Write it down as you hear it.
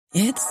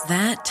It's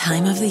that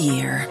time of the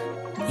year.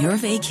 Your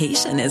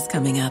vacation is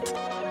coming up.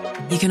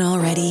 You can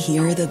already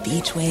hear the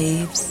beach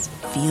waves,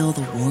 feel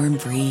the warm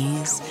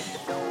breeze,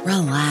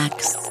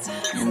 relax,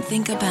 and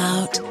think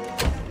about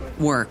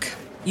work.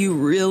 You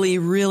really,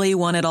 really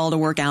want it all to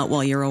work out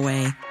while you're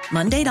away.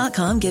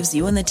 Monday.com gives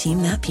you and the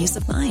team that peace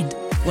of mind.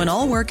 When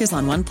all work is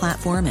on one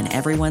platform and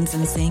everyone's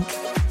in sync,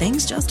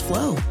 things just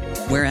flow.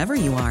 Wherever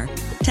you are,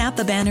 tap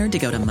the banner to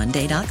go to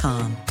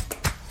Monday.com.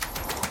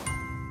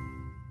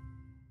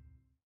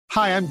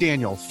 Hi, I'm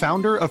Daniel,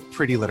 founder of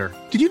Pretty Litter.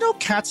 Did you know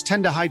cats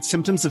tend to hide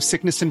symptoms of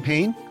sickness and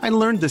pain? I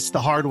learned this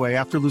the hard way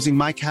after losing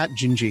my cat,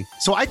 Gingy.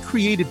 So I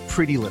created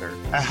Pretty Litter,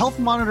 a health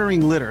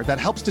monitoring litter that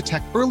helps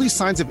detect early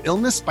signs of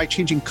illness by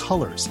changing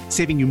colors,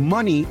 saving you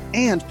money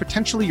and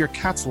potentially your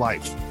cat's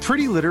life.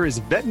 Pretty Litter is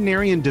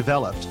veterinarian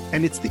developed,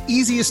 and it's the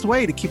easiest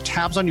way to keep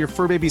tabs on your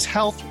fur baby's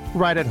health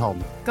right at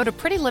home. Go to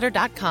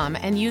prettylitter.com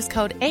and use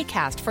code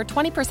ACAST for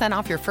 20%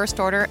 off your first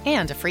order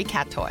and a free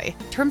cat toy.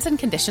 Terms and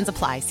conditions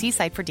apply. See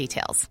site for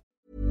details.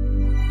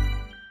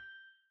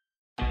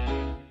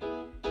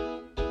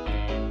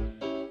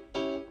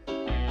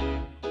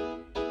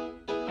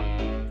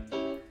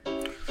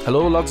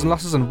 Hello lads and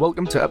lasses, and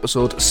welcome to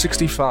episode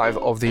 65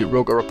 of the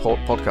Roker Report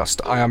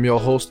podcast. I am your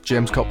host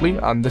James Copley,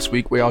 and this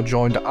week we are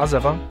joined as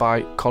ever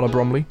by Connor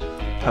Bromley.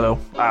 Hello.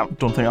 I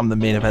don't think I'm the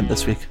main event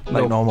this week,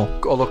 like normal.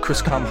 Although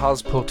Chris Cam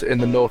has put in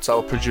the notes,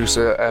 our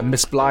producer,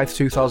 Miss Blythe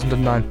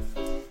 2009.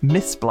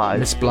 Miss Blythe?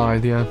 Miss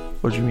Blythe, yeah.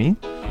 What do you mean?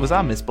 Was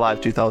that Miss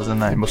Blythe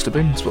 2009? It must have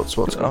been. That's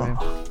what's going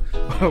on.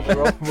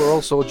 We're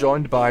also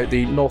joined by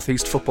the North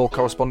East football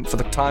correspondent for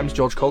The Times,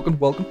 George Colgan.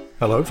 Welcome.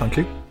 Hello, thank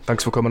you.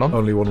 Thanks for coming on.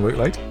 Only 1 week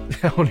late.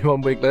 Only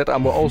 1 week late.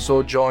 And we're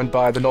also joined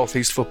by the North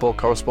East football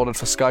correspondent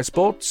for Sky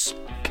Sports,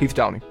 Keith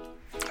Downey.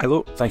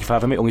 Hello, thank you for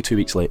having me. Only 2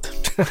 weeks late.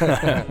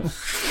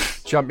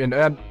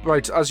 Champion.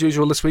 Right, as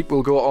usual this week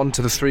we'll go on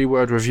to the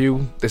 3-word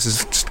review. This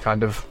is just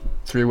kind of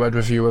 3-word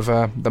review of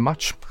the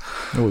match.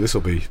 Oh, this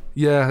will be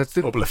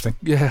uplifting.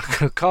 Yeah,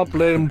 can't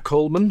blame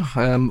Coleman.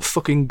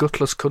 Fucking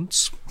gutless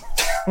cunts.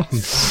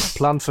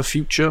 Plan for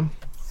future.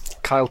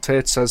 Kyle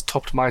Tate says,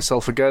 topped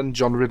myself again.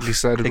 John Ridley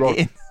said,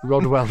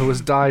 Rodwell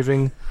was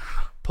diving.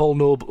 Paul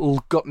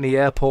Noble got in the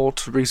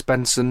airport. Reece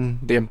Benson,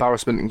 the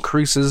embarrassment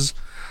increases.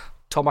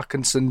 Tom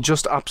Atkinson,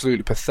 just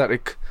absolutely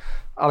pathetic.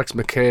 Alex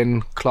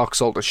McCain, Clark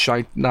Salter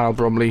shite. Niall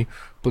Bromley,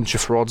 bunch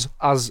of frauds.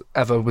 As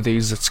ever with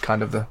these, it's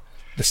kind of the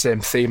same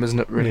theme, isn't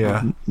it, really?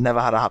 Yeah.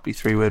 Never had a happy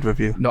 3-word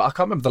review. No, I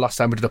can't remember the last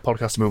time we did a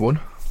podcast and we won.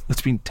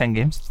 It's been 10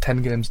 games.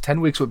 10 games.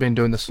 10 weeks we've been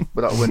doing this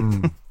without a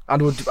win.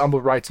 And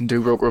we'll write and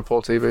do Roker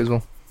Report TV as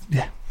well.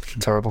 Yeah.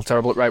 Terrible.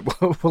 Right,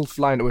 we'll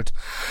fly into it.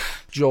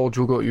 George,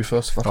 we'll go to you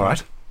first. All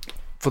right.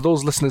 For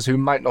those listeners who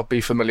might not be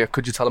familiar,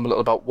 could you tell them a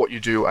little about what you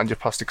do and your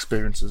past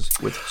experiences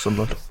with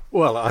Sunderland?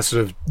 Well, I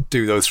sort of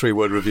do those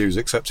 3-word reviews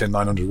except in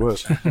 900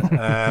 words.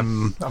 I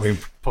mean,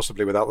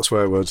 possibly without the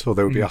swear words, or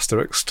they would be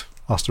asterisked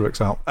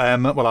out.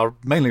 Well, I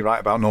mainly write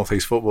about North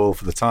East football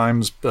for The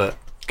Times, but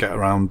get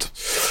around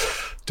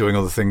doing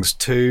other things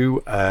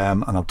too,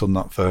 and I've done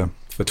that for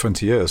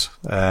 20 years.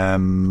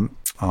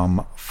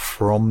 I'm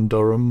from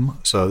Durham,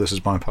 so this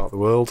is my part of the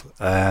world.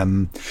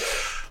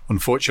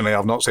 Unfortunately,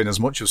 I've not seen as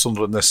much of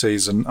Sunderland this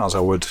season as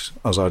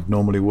I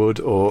normally would,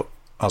 or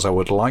as I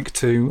would like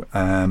to.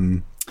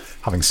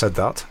 Having said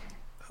that,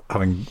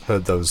 having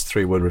heard those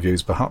 3-word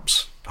reviews,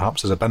 perhaps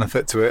there's a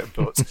benefit to it.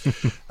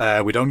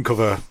 But we don't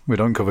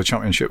cover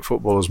Championship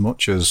football as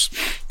much as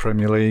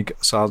Premier League,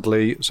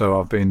 sadly. So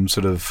I've been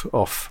sort of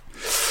off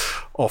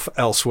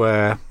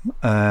elsewhere,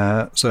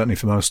 certainly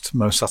for most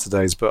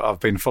Saturdays. But I've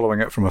been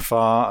following it from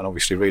afar and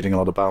obviously reading a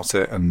lot about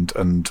it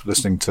and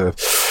listening to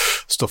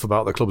stuff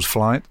about the club's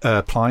plight,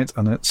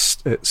 and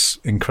it's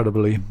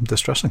incredibly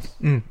distressing.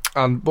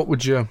 And what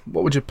would you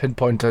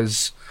pinpoint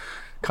as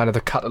kind of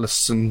the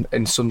catalysts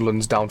in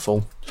Sunderland's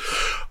downfall?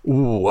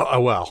 Ooh,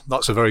 well,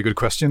 that's a very good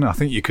question. I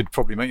think you could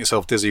probably make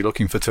yourself dizzy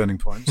looking for turning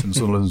points in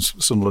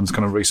Sunderland's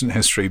kind of recent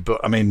history. But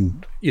I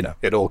mean,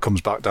 it all comes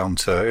down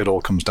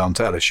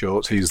to Ellis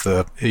Short. He's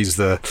the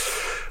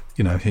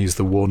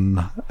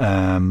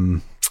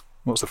one.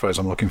 What's the phrase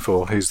I'm looking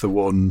for? He's the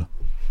one.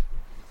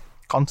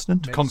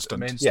 Constant.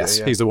 Yes,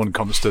 yeah. He's the one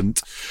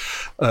constant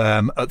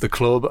at the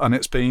club, and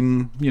it's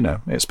been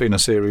a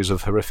series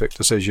of horrific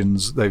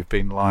decisions. They've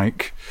been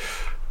like,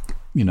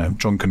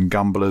 drunken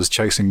gamblers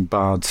chasing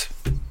bad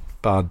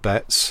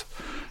bets.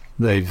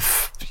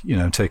 They've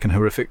taken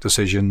horrific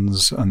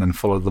decisions and then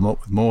followed them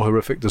up with more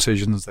horrific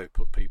decisions. They've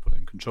put people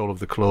in control of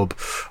the club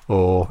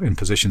or in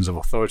positions of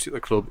authority at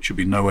the club, should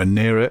be nowhere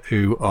near it,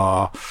 who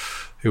are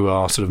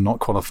sort of not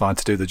qualified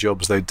to do the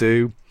jobs they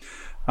do.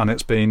 And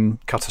it's been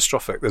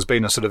catastrophic. There's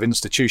been a sort of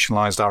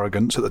institutionalised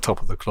arrogance at the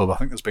top of the club. I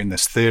think there's been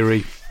this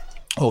theory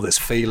or this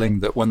feeling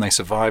that when they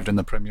survived in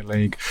the Premier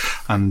League,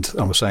 and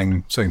I was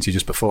saying to you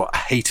just before, I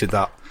hated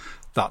that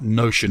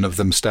notion of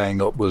them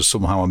staying up was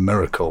somehow a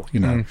miracle,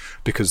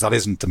 because that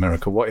isn't a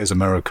miracle. What is a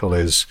miracle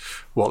is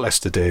what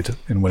Leicester did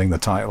in winning the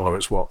title, or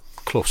it's what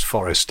Clough's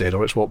Forest did,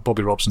 or it's what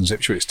Bobby Robson's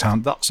Ipswich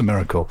Town. That's a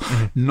miracle,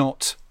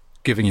 not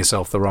giving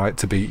yourself the right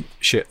to be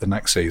shit the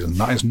next season.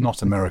 That is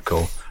not a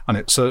miracle,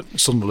 and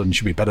Sunderland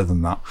should be better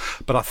than that.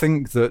 But I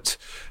think that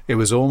it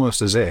was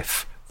almost as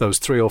if those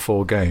 3 or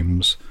 4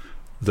 games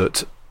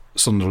that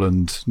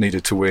Sunderland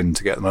needed to win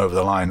to get them over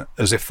the line,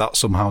 as if that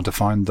somehow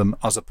defined them,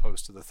 as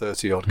opposed to the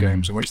 30-odd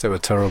games in which they were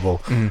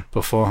terrible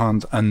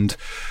beforehand. And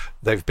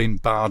they've been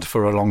bad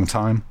for a long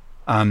time,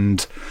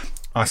 and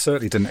I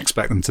certainly didn't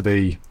expect them to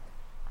be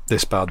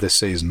this bad this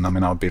season. I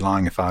mean, I'd be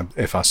lying if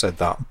I said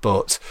that,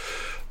 but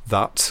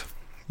that,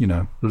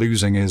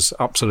 losing is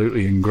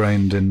absolutely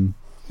ingrained in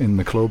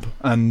the club.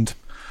 And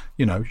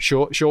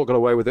Short got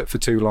away with it for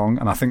too long,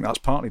 and I think that's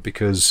partly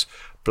because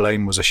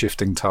Blame was a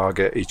shifting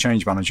target. He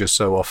changed managers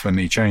so often.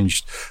 He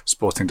changed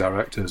sporting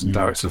directors and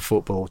directors of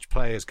football.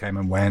 Players came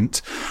and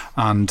went,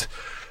 and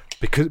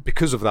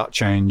because of that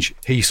change,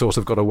 he sort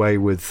of got away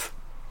with,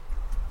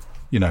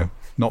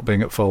 not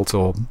being at fault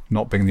or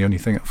not being the only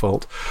thing at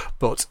fault.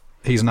 But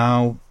he's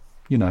now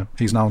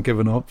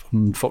given up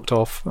and fucked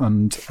off,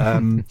 and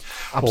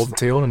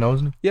absentee owner now,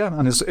 isn't he? Yeah,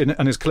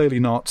 and is clearly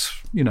not,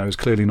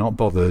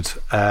 bothered,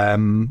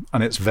 and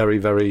it's very,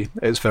 very,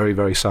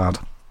 very sad.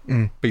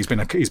 But he's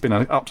been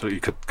an absolutely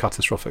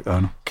catastrophic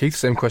owner. Keith,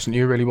 same question to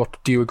you. Really, what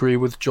do you agree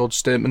with George's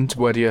statement?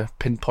 Where do you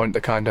pinpoint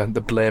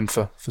the blame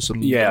for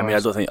some? Yeah, I mean,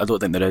 I don't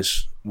think there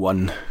is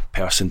one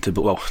person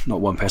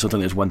not one person. I don't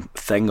think there's one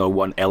thing or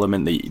one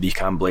element that you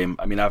can blame.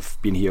 I mean, I've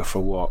been here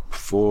for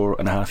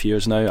 4.5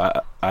 years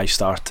now. I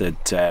started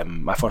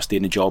my first day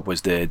in the job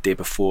was the day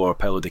before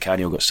Paolo Di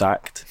Canio got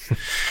sacked.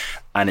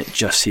 And it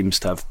just seems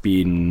to have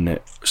been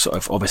sort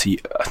of, obviously,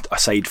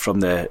 aside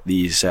from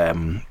these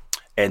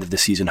end of the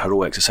season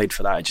heroics, aside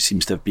for that, it just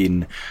seems to have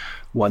been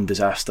one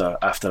disaster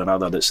after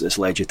another that's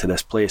led you to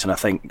this place. And I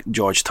think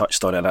George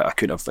touched on it, and I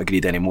couldn't have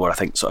agreed any more. I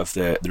think sort of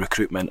the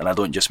recruitment, and I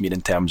don't just mean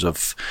in terms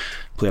of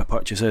player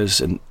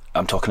purchases, and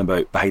I'm talking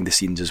about behind the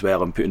scenes as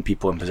well, and putting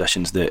people in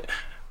positions that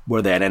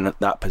were then in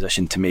that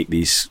position to make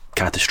these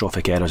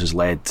catastrophic errors has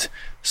led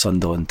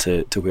Sunderland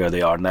to where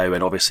they are now.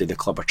 And obviously the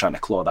club are trying to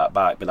claw that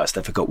back, but that's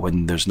difficult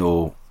when there's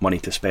no money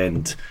to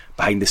spend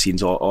behind the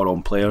scenes or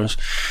on players.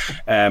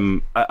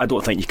 I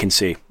don't think you can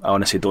say, I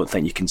honestly don't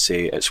think you can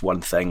say it's one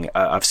thing.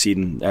 I've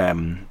seen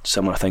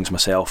similar things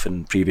myself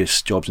in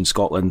previous jobs in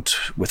Scotland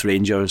with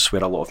Rangers,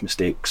 where a lot of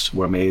mistakes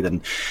were made,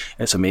 and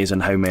it's amazing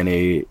how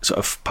many sort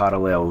of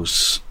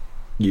parallels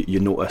you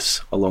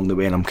notice along the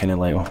way, and I'm kind of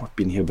like, I've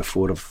been here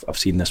before, I've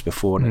seen this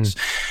before, and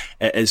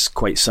it is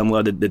quite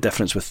similar. The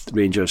difference with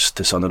Rangers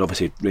to Sunderland,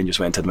 obviously Rangers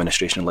went into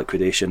administration and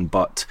liquidation,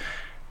 but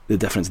the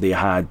difference they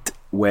had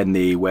when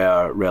they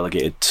were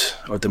relegated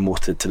or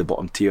demoted to the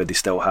bottom tier, they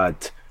still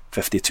had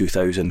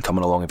 52,000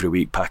 coming along every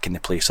week, packing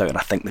the place out. And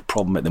I think the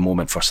problem at the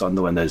moment for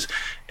Sunderland is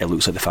it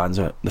looks like the fans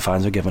are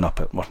giving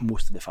up.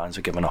 Most of the fans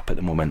are giving up at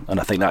the moment, and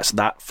I think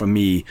that for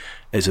me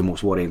is the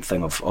most worrying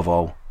thing of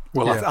all.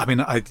 Well, yeah.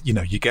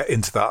 You get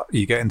into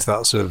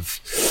that sort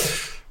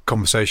of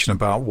conversation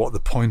about what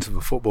the point of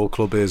a football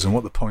club is and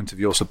what the point of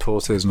your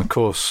support is, and of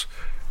course,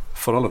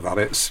 for all of that,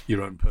 it's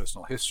your own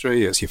personal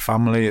history, it's your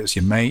family, it's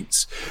your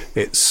mates,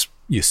 it's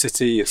your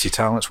city, it's your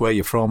town, it's where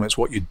you're from, it's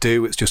what you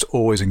do. It's just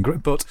always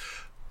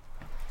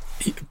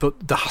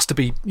but there has to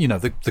be,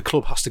 the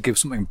club has to give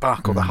something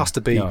back, or there has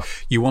to be,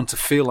 you want to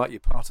feel like you're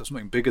part of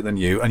something bigger than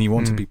you, and you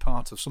want to be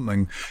part of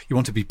something,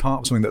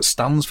 that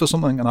stands for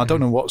something. And I don't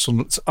know what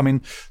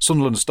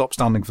Sunderland stopped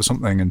standing for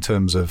something in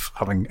terms of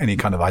having any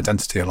kind of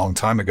identity a long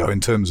time ago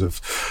in terms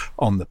of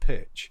on the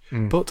pitch.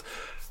 But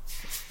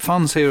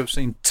fans here have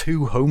seen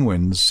 2 home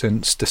wins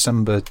since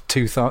December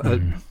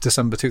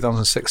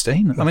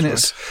 2016. I mean,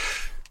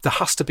 there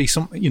has to be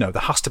something, there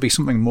has to be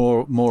something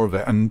more of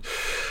it. And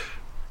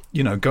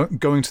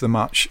going to the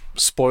match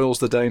spoils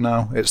the day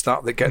now. It's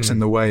that gets in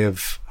the way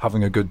of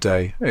having a good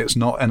day. It's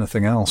not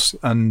anything else.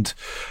 And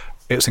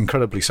it's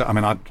incredibly sad. I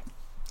mean, I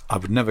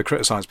would never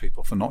criticise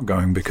people for not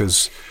going,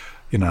 because,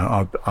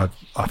 I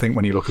think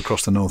when you look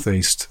across the North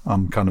East,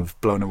 I'm kind of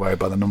blown away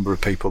by the number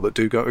of people that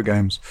do go to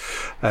games,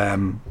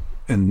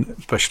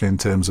 especially in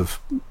terms of,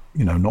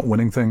 not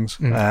winning things.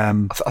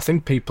 I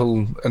think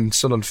people and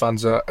Sunderland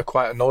fans are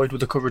quite annoyed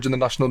with the coverage in the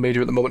national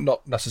media at the moment,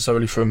 not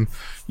necessarily from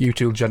you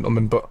two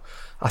gentlemen, but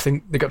I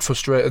think they get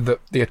frustrated that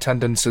the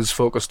attendance is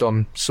focused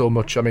on so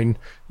much. I mean,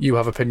 you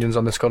have opinions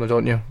on this, Connor,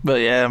 don't you?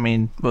 But yeah, I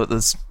mean,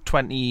 there's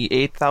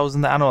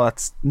 28,000. I know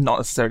that's not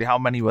necessarily how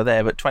many were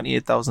there, but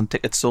 28,000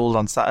 tickets sold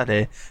on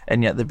Saturday,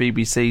 and yet the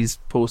BBC's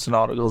posting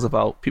articles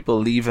about people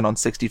leaving on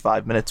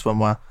 65 minutes when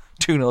we're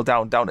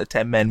 2-0 down to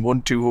 10 men,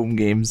 won 2 home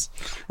games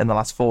in the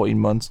last 14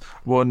 months,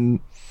 won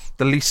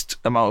the least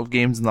amount of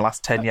games in the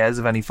last 10 years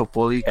of any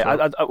football league.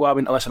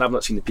 Listen, I've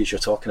not seen the piece you're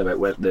talking about.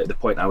 Where the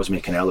point I was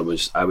making earlier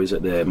was I was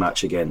at the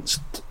match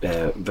against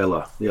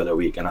Villa the other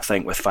week, and I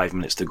think with 5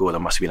 minutes to go, there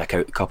must have been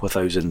a couple of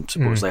thousand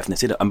supporters left in the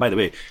stadium. And by the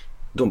way,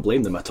 don't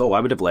blame them at all.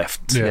 I would have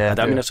left. Had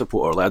I been a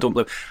supporter, I don't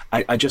blame.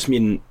 I just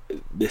mean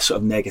this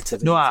sort of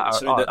negativity. No, I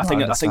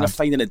think they're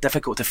finding it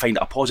difficult to find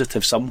a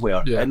positive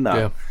somewhere in that.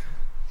 Yeah.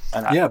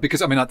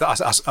 Because I mean,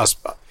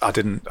 I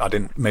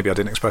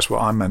didn't express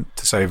what I meant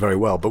to say very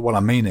well, but what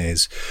I mean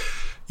is,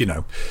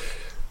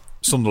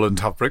 Sunderland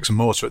have bricks and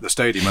mortar at the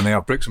stadium and they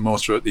have bricks and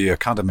mortar at the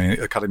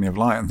Academy of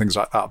Light and things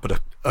like that. But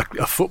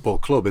a football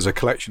club is a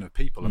collection of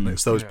people, and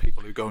it's those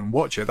people who go and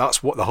watch it.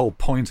 That's what the whole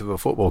point of a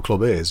football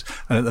club is.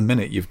 And at the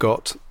minute, you've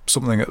got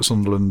something at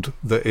Sunderland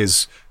that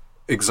is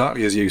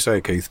exactly as you say,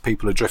 Keith.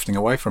 People are drifting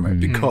away from it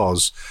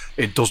because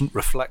it doesn't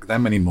reflect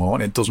them anymore,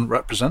 and it doesn't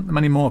represent them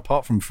anymore.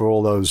 Apart from for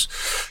all those,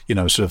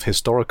 sort of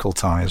historical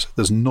ties,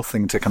 there's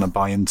nothing to kind of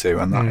buy into,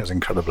 and that is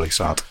incredibly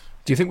sad.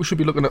 Do you think we should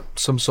be looking at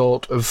some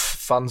sort of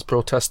fans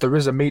protest? There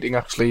is a meeting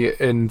actually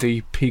in the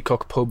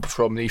Peacock pub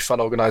from the fan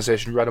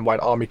organisation Red and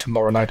White Army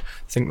tomorrow night.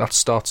 I think that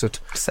starts at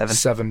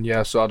 7.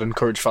 Yeah, so I'd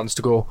encourage fans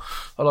to go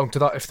along to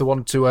that if they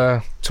want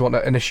to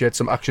initiate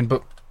some action.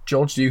 But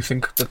George, do you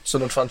think that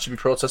Sunderland fans should be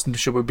protesting?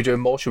 Should we be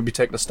doing more? Should we be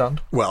taking a stand?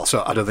 Well,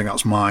 so I don't think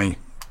that's my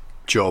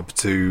job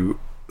to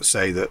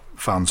say that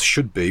fans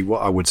should be.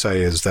 What I would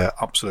say is they're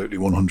absolutely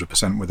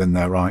 100% within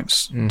their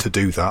rights to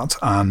do that,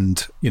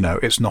 and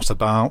it's not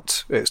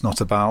about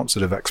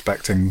sort of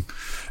expecting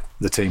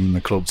the team and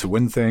the club to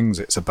win things.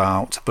 It's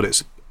about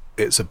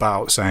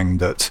saying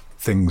that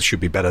things should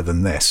be better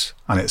than this,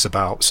 and it's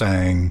about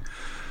saying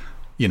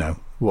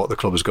what the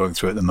club is going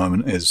through at the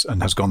moment is,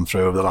 and has gone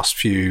through over the last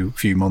few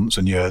months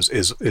and years,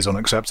 is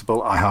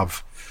unacceptable.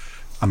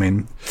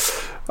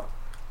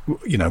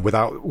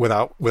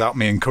 Without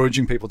me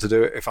encouraging people to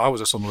do it, if I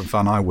was a Sunderland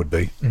fan, I would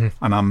be.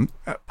 And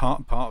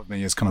part of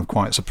me is kind of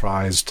quite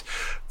surprised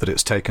that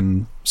it's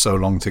taken so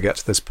long to get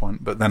to this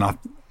point. But then,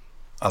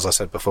 as I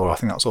said before, I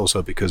think that's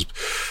also because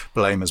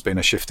blame has been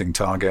a shifting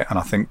target, and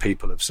I think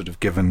people have sort of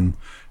given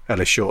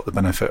Ellis Short the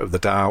benefit of the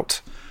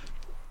doubt.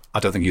 I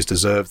don't think he's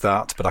deserved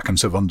that, but I can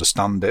sort of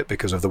understand it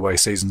because of the way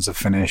seasons have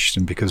finished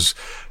and because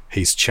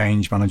he's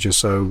changed managers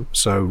so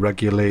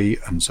regularly,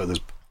 and so there's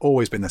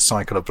always been this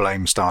cycle of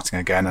blame starting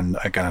again and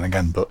again and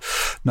again. But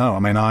no,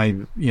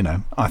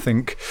 I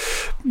think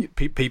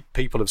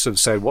people have sort of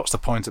said, what's the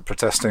point of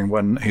protesting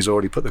when he's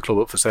already put the club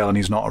up for sale and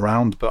he's not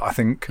around? But I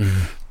think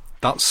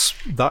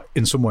that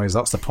in some ways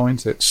that's the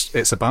point.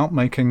 It's about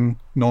making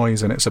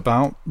noise, and it's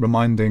about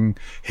reminding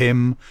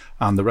him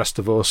and the rest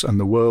of us and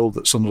the world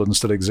that Sunderland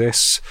still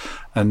exists.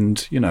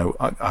 And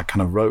I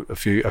kind of wrote a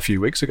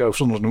few weeks ago,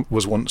 Sunderland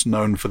was once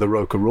known for the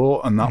Roker Roar,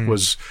 and that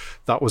was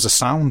a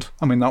sound.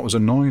 That was a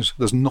noise.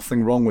 There's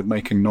nothing wrong with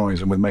making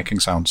noise and with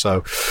making sound.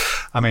 So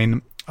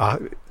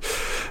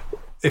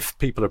if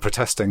people are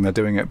protesting, they're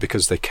doing it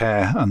because they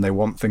care and they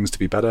want things to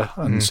be better.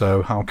 And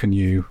so how can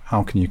you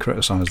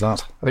criticise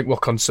that? I think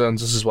what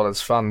concerns us as well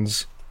as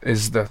fans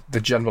is the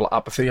general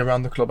apathy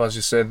around the club. As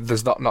you said,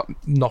 there's not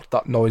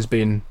that noise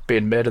being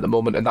made at the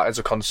moment, and that is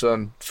a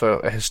concern for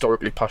a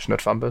historically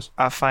passionate fan base.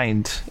 I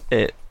find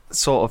it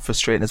sort of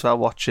frustrating as well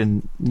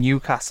watching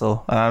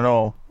Newcastle, and I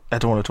know I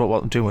don't want to talk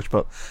about them too much,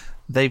 but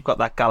they've got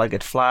that Gallagher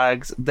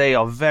flags. They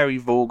are very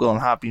vocal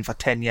and have been for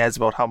 10 years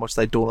about how much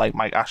they don't like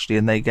Mike Ashley,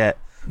 and they get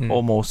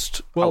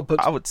almost,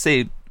 I would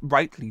say,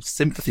 rightly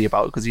sympathy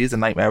about it because he is a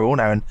nightmare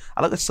owner. And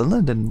I look at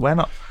Sunderland and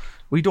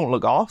we don't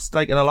look arsed,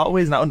 like in a lot of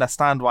ways, and I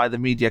understand why the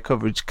media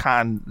coverage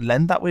can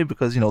lend that way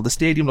because the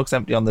stadium looks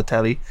empty on the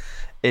telly,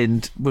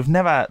 and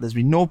there's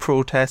been no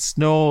protests,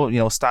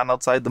 no stand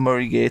outside the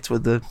Murray Gates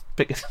with the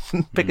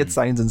picket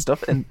signs and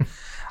stuff, and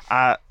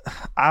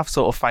I've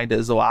sort of find it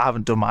as though I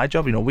haven't done my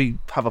job. We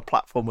have a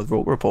platform with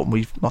Roker Report and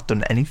we've not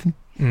done anything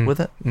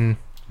with it.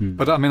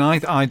 But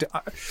I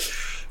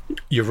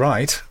you're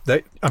right.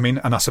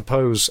 And I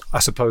suppose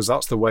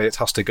that's the way it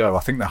has to go. I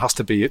think there has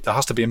to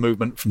be a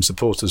movement from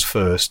supporters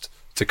first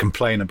to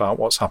complain about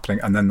what's happening,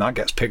 and then that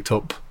gets picked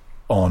up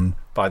on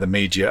by the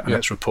media and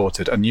it's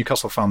reported. And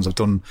Newcastle fans have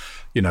done,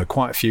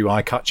 quite a few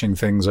eye-catching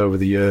things over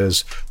the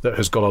years that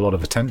has got a lot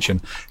of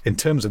attention. In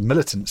terms of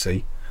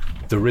militancy,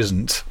 there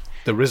isn't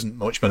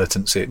much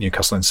militancy at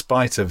Newcastle, in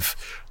spite of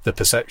the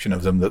perception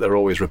of them that they're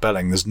always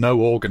rebelling. There's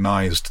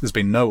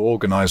been no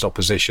organised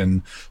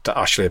opposition to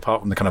Ashley,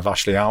 apart from the kind of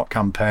Ashley out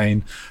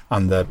campaign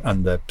and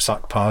the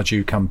Sack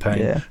Pardew campaign.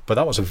 Yeah. But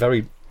those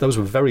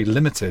were very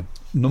limited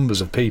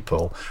numbers of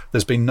people.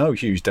 There's been no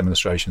huge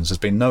demonstrations. There's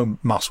been no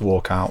mass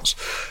walkouts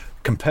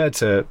compared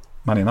to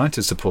Man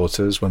United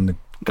supporters when the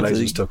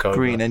Glazers took over.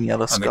 Green and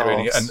yellow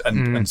scarves.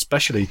 And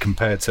especially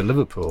compared to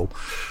Liverpool,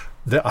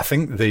 I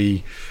think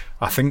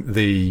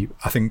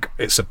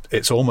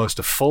it's almost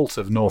a fault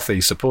of North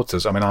East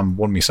supporters. I'm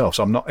one myself,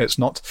 so I'm not. It's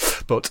not,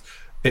 but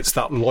it's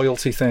that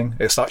loyalty thing.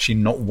 It's actually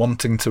not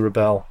wanting to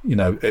rebel.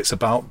 It's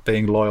about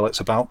being loyal. It's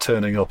about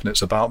turning up, and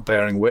it's about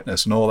bearing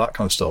witness and all that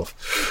kind of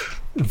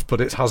stuff. But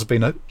it has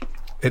been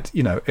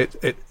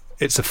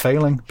it's a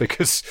failing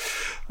because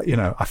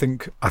I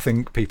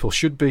think people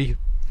should be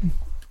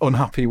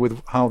unhappy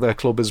with how their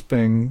club is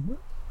being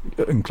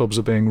and clubs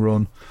are being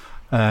run.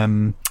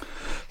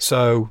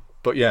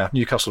 But yeah,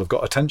 Newcastle have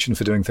got attention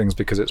for doing things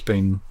because it's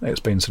been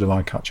sort of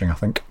eye-catching, I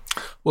think.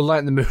 Well,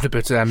 lighten the mood a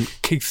bit,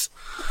 Keith.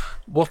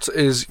 What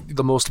is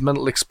the most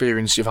mental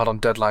experience you've had on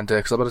deadline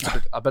day? Because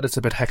I bet it's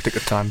a bit hectic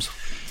at times.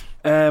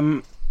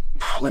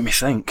 Let me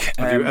think.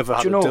 Have you ever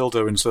had a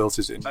dildo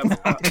inserted in?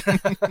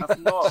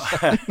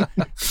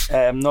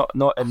 I've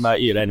not in my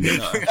ear anyway.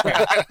 No.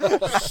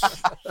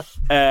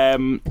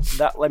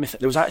 Let me think.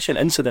 There was actually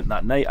an incident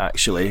that night,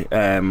 actually,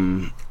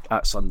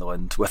 at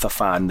Sunderland with a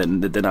fan that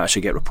didn't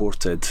actually get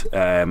reported.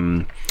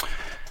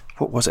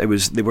 What was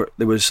it?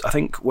 There was I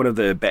think one of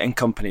the betting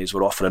companies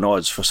were offering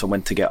odds for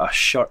someone to get a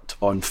shirt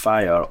on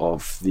fire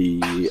of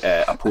the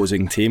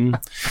opposing team.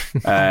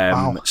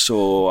 Wow.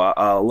 So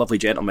a lovely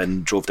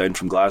gentleman drove down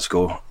from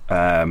Glasgow.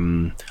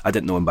 I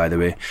didn't know him, by the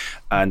way,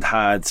 and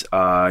had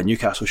a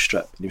Newcastle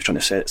strip. He was trying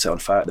to set on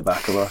fire at the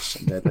back of us.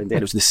 And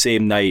it was the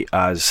same night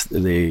as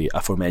the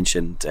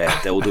aforementioned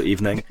dildo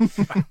evening.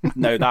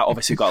 Now that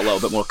obviously got a little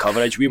bit more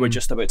coverage. We were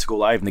just about to go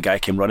live, and the guy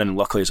came running. And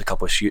luckily, there's a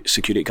couple of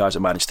security guards that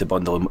managed to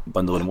bundle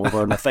him over.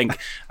 And I think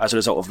as a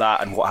result of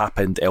that and what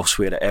happened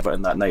elsewhere at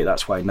Everton that night,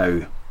 that's why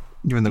now.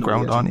 You're in the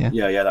ground, aren't you?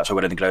 Yeah, that's why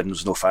we're in the ground and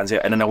there's no fans there.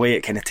 And in a way,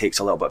 it kind of takes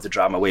a little bit of the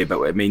drama away,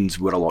 but it means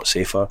we're a lot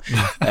safer.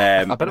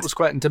 I bet it was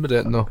quite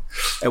intimidating, though.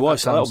 It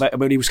was a little bit. I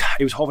mean, he was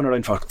hovering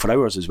around for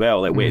hours as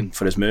well, like waiting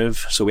for his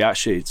move. So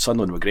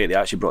Sunderland were great. They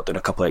actually brought down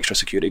a couple of extra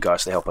security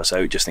guards to help us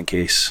out just in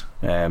case.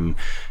 And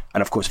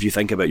of course, if you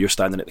think about it, you're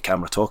standing at the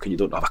camera talking, you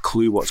don't have a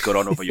clue what's going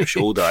on over your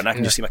shoulder. And I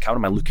can just see my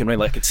cameraman looking around,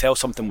 like I could tell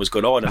something was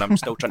going on, and I'm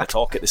still trying to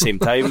talk at the same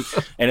time.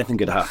 Anything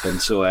could happen.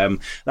 So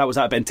that was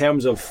that. But in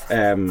terms of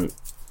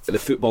the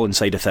footballing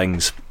side of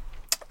things,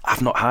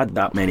 I've not had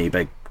that many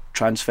big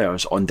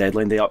transfers on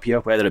deadline day up here,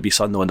 whether it be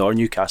Sunderland or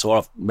Newcastle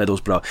or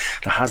Middlesbrough.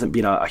 There hasn't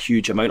been a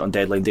huge amount on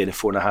deadline day in the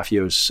 4.5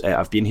 years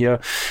I've been here.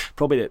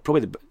 Probably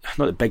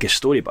not the biggest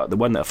story, but the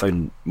one that I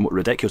found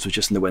ridiculous was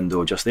just in the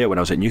window just there when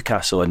I was at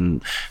Newcastle,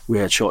 and we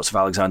had shots of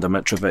Alexander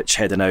Mitrovic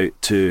heading out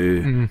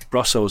to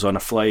Brussels on a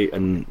flight,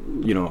 and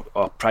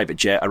a private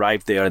jet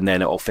arrived there, and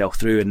then it all fell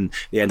through, and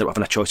they ended up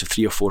having a choice of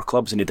 3 or 4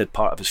 clubs, and he did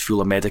part of his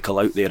Fulham medical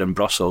out there in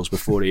Brussels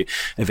before he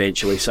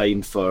eventually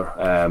signed for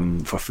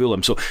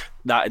Fulham. So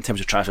that, in terms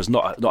of transfers,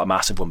 not a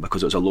massive one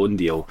because it was a loan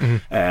deal.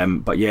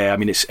 But yeah, I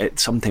mean,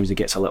 sometimes it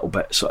gets a little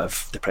bit sort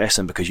of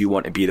depressing because you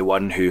want to be the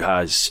one who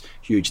has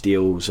huge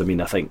deals. I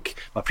mean, I think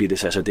my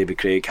predecessor David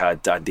Craig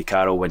had Andy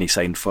Carroll when he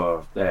signed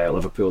for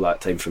Liverpool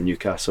that time from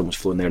Newcastle, was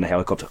flown there in a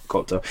helicopter.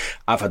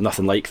 I've had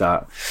nothing like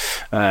that.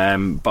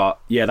 But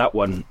yeah,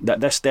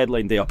 this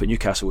deadline day up at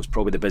Newcastle was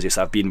probably the busiest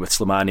I've been, with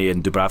Slimani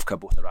and Dubravka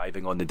both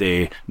arriving on the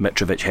day,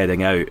 Mitrovic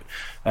heading out.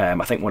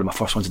 I think one of my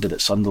first ones I did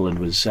at Sunderland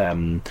was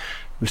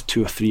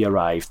 2 or 3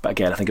 arrived, but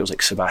again I think it was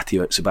like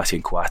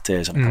Sebastian Coates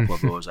and a couple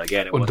of those.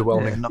 Again, it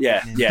underwhelming.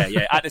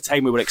 Yeah. At the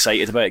time we were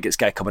excited about it. This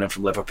guy coming in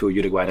from Liverpool,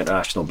 Uruguay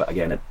international, but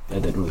again it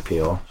didn't really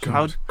pay off.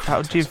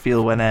 How do you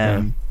feel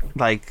when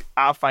like,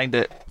 I find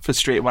it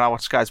frustrating when I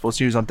watch Sky Sports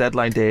News on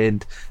deadline day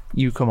and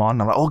you come on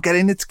and I'm like, oh, get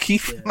in, it's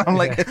Keith. And I'm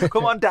like,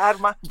 come on,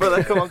 Dad, man,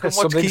 brother, come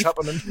watch Keith.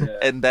 Happening.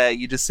 And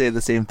you just say the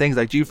same things.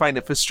 Like, do you find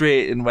it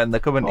frustrating when they're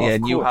coming to you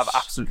and you have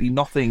absolutely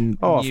nothing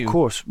new? Of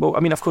course. Well,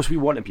 I mean, of course we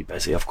want to be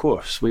busy, of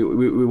course. We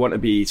want to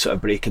be sort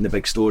of breaking the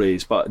big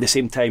stories, but at the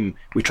same time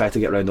we try to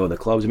get around all the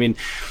clubs. I mean,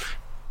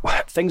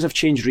 things have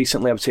changed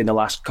recently, I would say, in the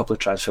last couple of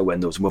transfer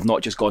windows, and we've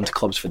not just gone to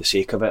clubs for the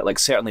sake of it. Like,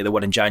 certainly the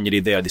one in January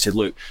there, they said,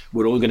 look,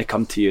 we're only going to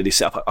come to you. They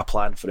set up a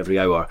plan for every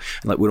hour,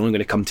 and like, we're only going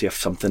to come to you if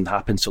something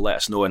happens, so let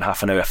us know in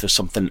half an hour if there's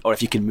something, or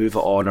if you can move it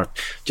on, or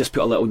just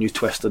put a little new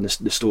twist on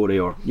the story,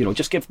 or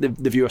just give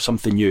the viewer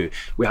something new.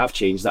 We have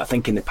changed that. I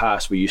think in the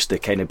past we used to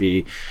kind of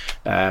be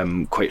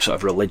quite sort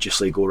of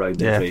religiously go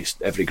around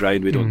every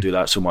ground. We don't do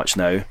that so much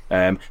now.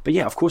 But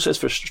yeah, of course it's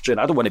frustrating.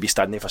 I don't want to be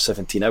standing there for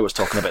 17 hours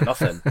talking about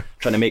nothing,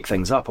 trying to make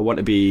things up. I want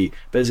to be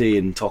busy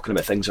and talking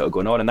about things that are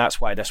going on, and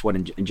that's why this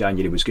one in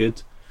January was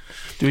good.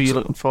 Were you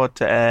looking forward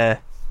to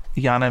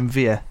Jan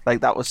Mvia?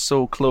 Like, that was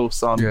so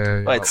close on.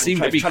 Well, it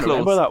seemed to be close.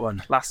 Remember that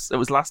one? It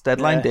was last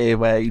deadline day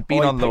where he'd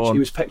been on loan. He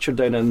was pictured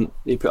down, and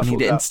he put he'd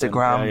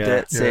Instagrammed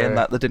it saying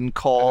that they didn't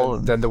call.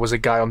 And then there was a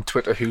guy on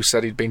Twitter who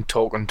said he'd been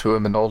talking to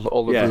him, and all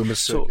the rumours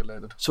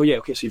circulated. So yeah,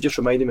 okay. So you've just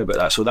reminded me about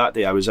that. So that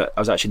day I was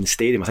actually in the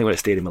stadium. I think we were at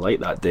Stadium of Light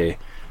that day,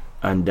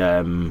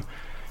 and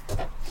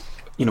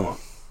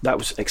that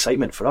was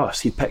excitement for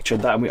us. He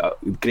pictured that,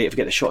 and great if we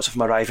get the shots of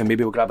him arriving.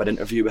 Maybe we'll grab an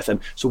interview with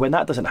him. So when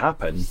that doesn't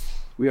happen,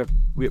 we're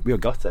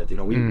gutted.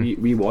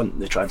 We want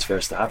the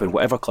transfers to happen,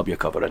 whatever club you're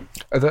covering.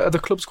 Are the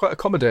clubs quite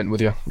accommodating with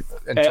you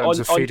in terms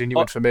of feeding you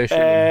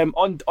information?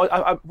 What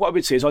I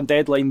would say is on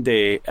deadline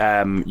day,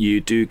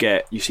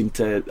 you seem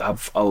to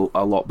have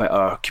a lot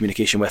better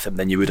communication with them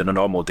than you would on a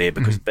normal day,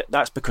 because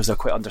that's because they're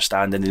quite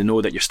understanding. They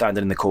know that you're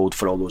standing in the cold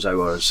for all those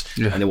hours,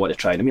 and they want to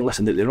try. I mean,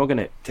 listen, they're not going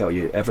to tell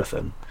you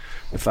everything.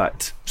 In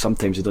fact,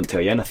 sometimes they don't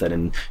tell you anything,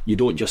 and you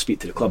don't just speak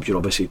to the clubs. You're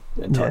obviously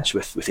in touch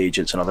with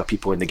agents and other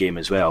people in the game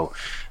as well.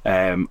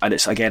 And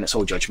it's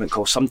all judgment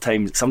calls.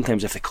 Sometimes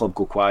if the club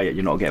go quiet,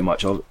 you're not getting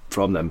much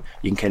from them.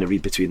 You can kind of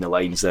read between the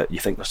lines that you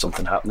think there's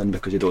something happening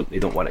because they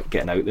don't want it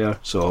getting out there.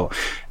 So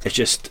it's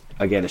just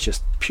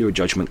pure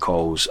judgment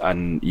calls,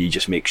 and you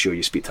just make sure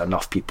you speak to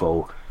enough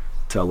people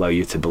to allow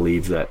you to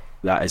believe that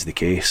is the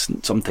case.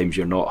 Sometimes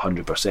you're not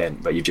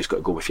 100%, but you've just got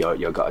to go with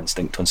your gut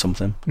instinct on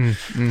something.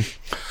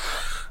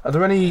 Are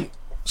there any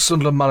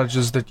Sunderland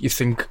managers that you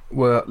think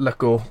were let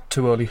go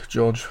too early,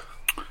 George?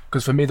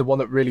 Because for me, the one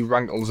that really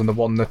rankles and the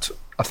one that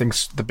I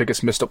think's the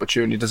biggest missed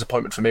opportunity,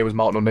 disappointment for me, was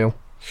Martin O'Neill.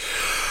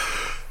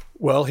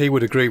 Well, he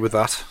would agree with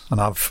that, and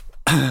I've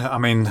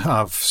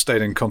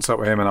stayed in contact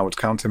with him, and I would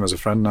count him as a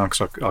friend now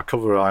because I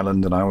cover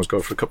Ireland, and I always go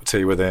for a cup of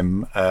tea with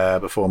him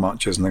before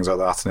matches and things like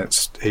that. And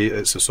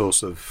it's a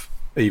source of,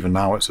 even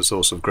now, it's a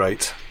source of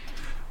great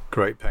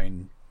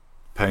pain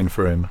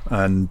for him.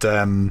 And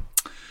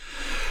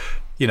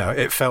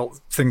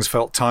things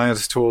felt tired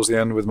towards the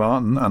end with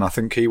Martin, and I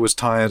think he was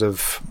tired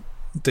of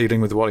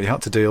dealing with what he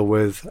had to deal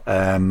with,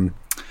 and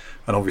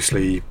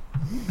obviously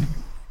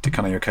Di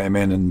Canio came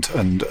in and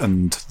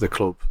the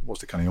club was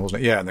Di Canio,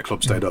 wasn't it? Yeah, and the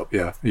club stayed up.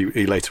 Yeah,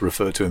 he later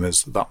referred to him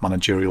as that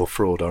managerial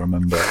fraud. I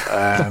remember,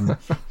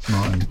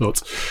 Martin.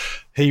 But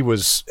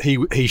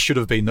he should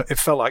have been. It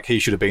felt like he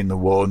should have been the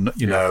one.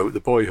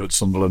 The boyhood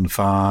Sunderland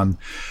fan.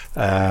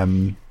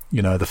 The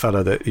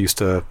fella that used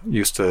to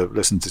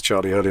listen to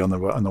Charlie Hurley on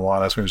the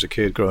wireless when he was a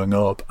kid growing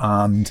up.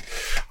 And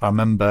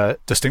I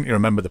distinctly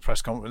remember the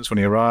press conference when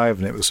he arrived,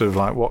 and it was sort of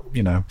like,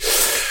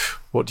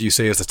 what do you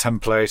see as the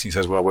template? And he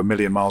says, well, we're a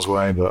million miles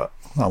away, but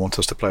I want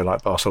us to play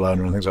like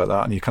Barcelona and things like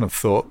that. And you kind of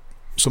thought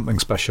something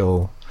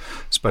special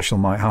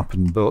might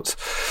happen, but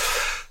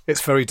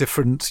it's very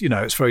different.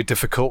 It's very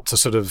difficult to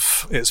sort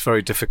of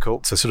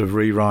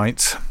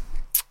rewrite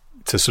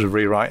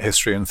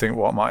history and think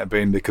what might have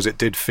been, because it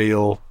did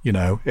feel,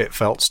 it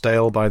felt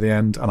stale by the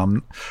end.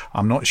 And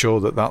I'm not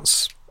sure that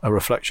that's a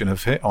reflection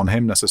on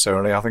him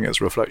necessarily. I think it's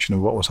a reflection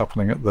of what was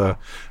happening at the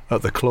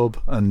club,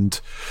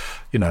 and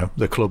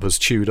the club has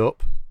chewed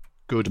up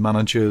good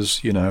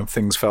managers.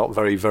 Things felt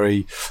very,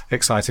 very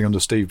exciting under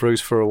Steve Bruce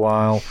for a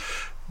while.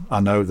 I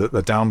know that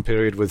the down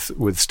period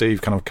with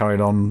Steve kind of carried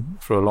on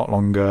for a lot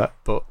longer,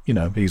 but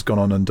he's gone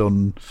on and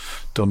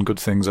done good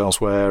things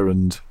elsewhere.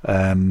 And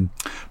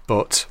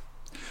but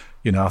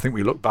I think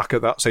we look back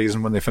at that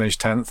season when they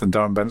finished 10th and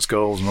Darren Bent's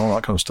goals and all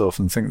that kind of stuff,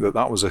 and think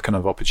that was a kind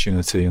of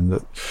opportunity, and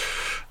that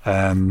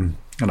and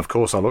of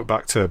course I look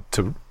back to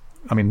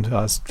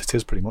it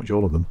is pretty much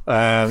all of them.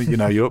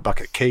 You look back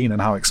at Keane and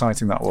how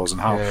exciting that was,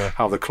 and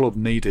how the club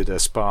needed a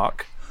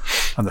spark,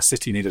 and the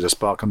city needed a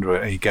spark under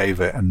it, and he gave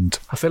it. And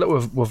I feel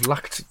like we've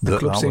lacked, the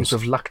club seems to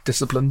have lacked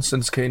discipline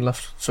since Keane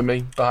left, for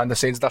me, behind the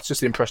scenes. That's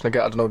just the impression I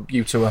get. I don't know,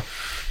 you two are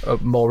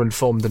more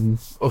informed than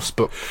us,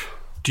 but...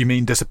 Do you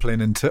mean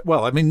discipline into?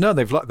 Well, no,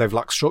 they've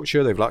lacked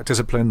structure, they've lacked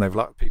discipline, they've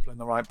lacked people in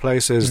the right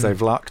places,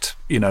 they've lacked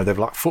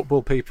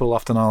football people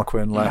after Niall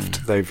Quinn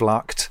left, they've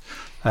lacked,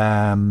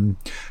 and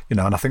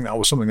I think that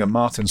was something that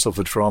Martin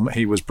suffered from.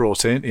 He was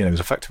brought in, he was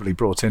effectively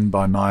brought in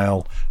by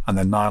Niall, and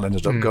then Niall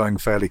ended up going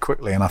fairly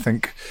quickly, and I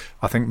think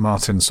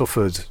Martin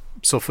suffered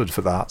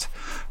for that,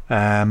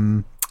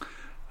 and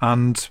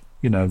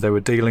they were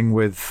dealing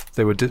with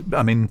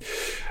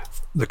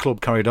the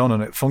club carried on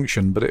and it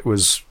functioned, but it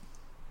was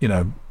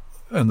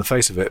in the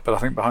face of it, but I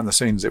think behind the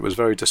scenes it was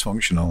very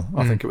dysfunctional.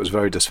 I think it was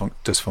very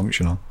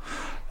dysfunctional.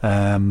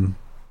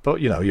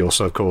 But you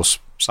also, of course,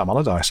 Sam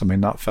Allardyce.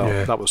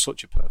 That was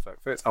such a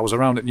perfect fit. I was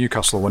around at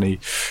Newcastle when he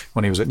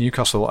was at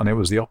Newcastle, and it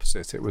was the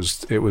opposite. It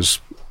was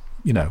the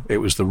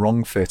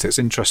wrong fit. It's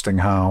interesting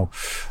how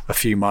a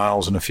few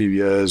miles and a few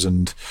years,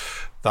 and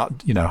that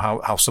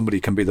how somebody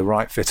can be the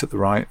right fit at the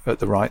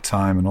right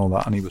time and all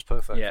that. And he was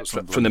perfect. Yeah,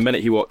 from the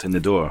minute he walked in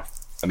the door.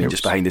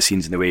 Just behind the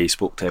scenes and the way he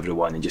spoke to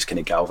everyone and just kind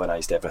of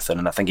galvanised everything.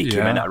 And I think he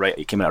came in at a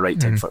right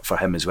time for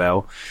him as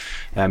well.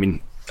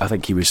 I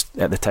think he was,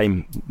 at the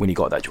time when he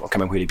got that job, I can't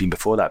remember where he'd been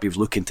before that, but he was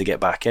looking to get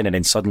back in, and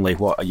then suddenly,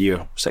 6 months, a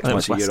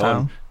year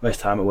on,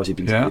 West Ham it was, he'd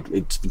been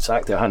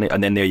sacked there, hadn't he?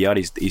 And then there you are,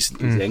 he's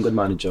the England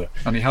manager.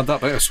 And he had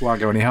that bit of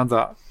swagger, and he had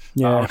that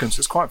arrogance.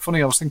 It's quite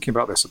funny, I was thinking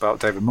about this, about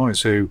David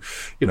Moyes, who,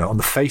 on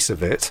the face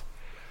of it,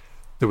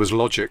 there was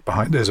logic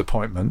behind his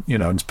appointment,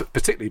 and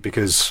particularly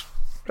because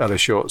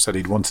Ellis Short said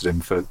he'd wanted him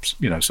for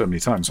so many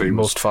times. So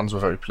most fans were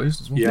very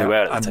pleased as well. Yeah, they were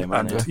at the time,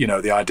 and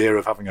the idea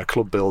of having a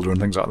club builder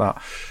and things like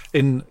that.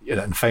 And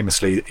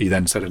famously, he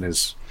then said in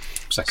his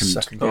second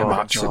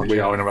match, we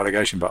are in a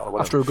relegation battle.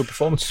 After a good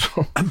performance.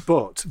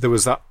 But there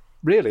was that.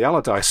 Really,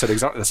 Allardyce said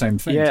exactly the same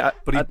thing. Yeah,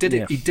 but he did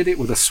it. He did it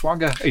with a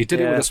swagger. He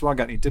did it with a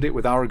swagger, and he did it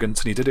with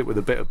arrogance, and he did it with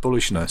a bit of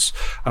bullishness.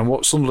 And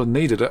what Sunderland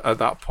needed at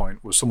that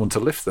point was someone to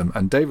lift them.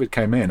 And David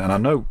came in, and I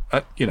know,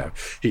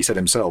 he said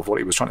himself what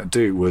he was trying to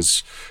do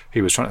was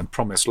he was trying to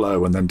promise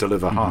low and then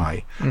deliver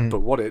high.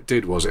 But what it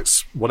did was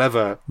it's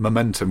whatever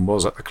momentum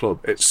was at the club,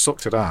 it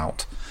sucked it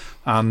out.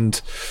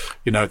 And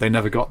they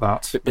never got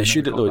that. But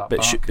should it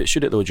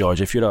though,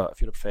 George? If you're a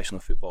professional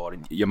footballer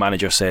and your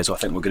manager says, "I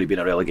think we're going to be in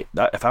a relegation,"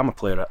 if I'm a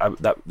player,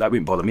 that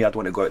wouldn't bother me. I'd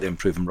want to go out there and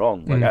prove them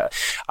wrong.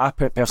 I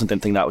personally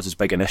didn't think that was as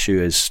big an issue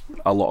as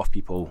a lot of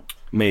people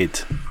made.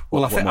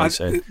 So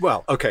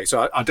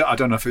I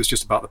don't know if it's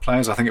just about the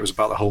players. I think it was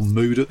about the whole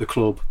mood at the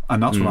club,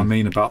 and that's what I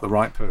mean about the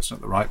right person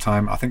at the right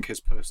time. I think his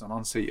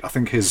personality. I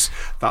think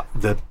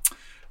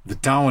the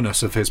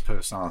dourness of his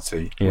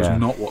personality was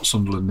not what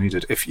Sunderland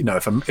needed. If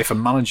a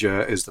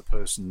manager is the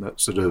person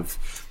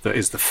that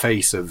is the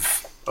face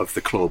of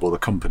the club or the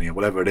company or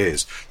whatever it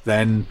is,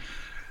 then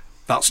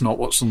that's not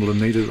what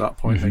Sunderland needed at that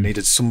point. They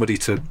needed somebody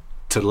to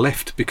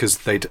lift, because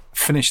they'd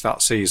finished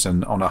that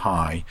season on a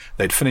high.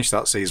 They'd finished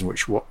that season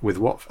it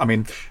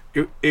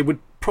would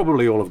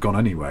probably all have gone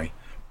anyway,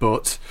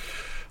 but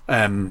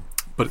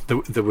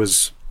there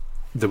was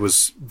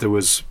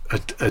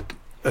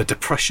a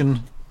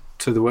depression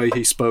to the way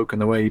he spoke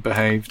and the way he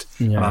behaved,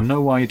 and I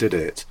know why he did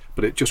it,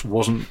 but it just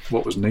wasn't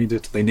what was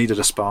needed. They needed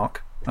a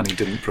spark, and he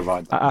didn't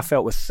provide that. I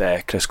felt with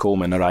Chris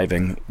Coleman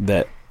arriving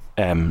that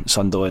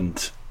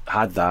Sunderland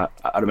had that.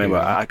 I remember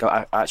I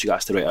actually got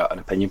asked to write an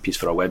opinion piece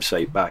for our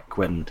website back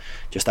when,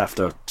 just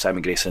after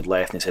Simon Grayson had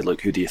left, and he said,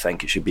 look, who do you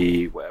think it should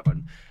be, whatever.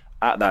 And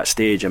at that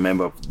stage, I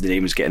remember the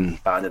names getting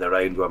banded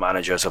around were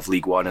managers of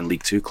League One and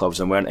League Two clubs,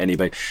 and weren't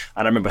anybody.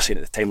 And I remember saying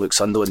at the time, look,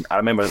 Sunderland, I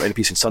remember writing a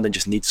piece in Sunderland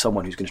just needs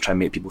someone who's going to try and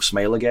make people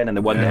smile again. And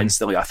the one that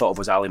instantly I thought of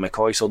was Ali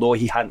McCoy. So although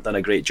he hadn't done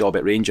a great job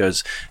at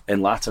Rangers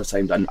in latter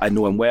times, and I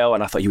know him well,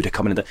 and I thought he would have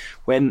come in.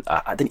 When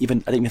I didn't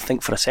even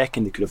think for a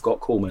second they could have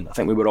got Coleman. I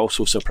think we were all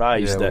so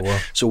surprised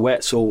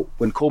So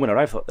when Coleman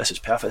arrived, I thought, this is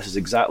perfect. This is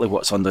exactly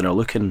what Sunderland are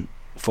looking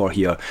for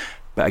here.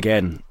 But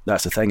again,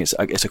 that's the thing. It's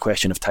a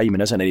question of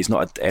timing, isn't it? He's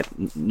not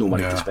no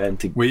money to spend.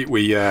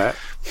 The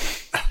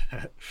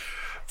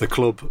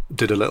club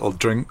did a little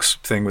drinks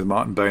thing with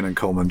Martin Bain and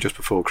Coleman just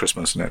before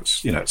Christmas, and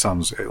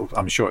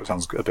I'm sure it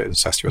sounds a bit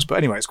incestuous, but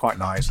anyway, it's quite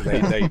nice.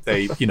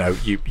 They you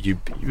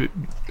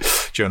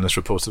journalists,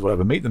 reporters,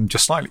 whatever, meet them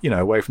just slightly,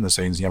 away from the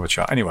scenes, and you have a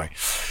chat. Anyway,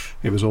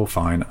 it was all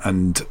fine,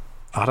 and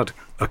I had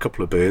a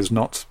couple of beers,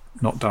 not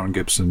Darren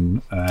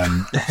Gibson,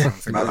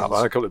 something like that, but I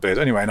had a couple of beers.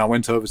 Anyway, and I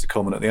went over to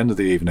Coleman towards the end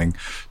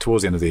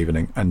of the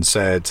evening, and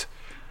said,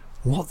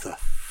 "What the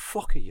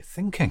fuck are you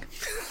thinking?"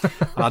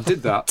 And I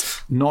did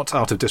that not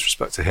out of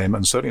disrespect to him,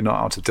 and certainly not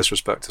out of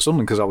disrespect to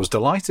Sunderland, because I was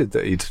delighted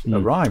that he'd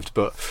arrived.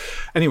 But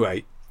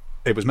anyway,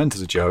 it was meant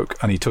as a joke,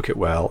 and he took it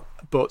well.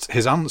 But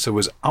his answer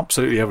was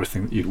absolutely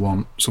everything that you'd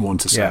want someone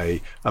to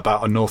say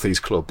about a North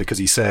East club, because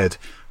he said,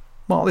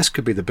 well, this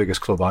could be the biggest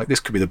club. This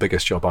could be the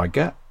biggest job I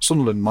get.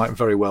 Sunderland might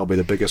very well be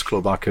the biggest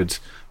club I could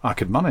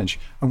manage.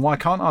 And why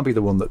can't I be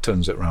the one that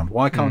turns it around?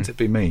 Why can't it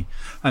be me?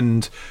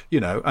 And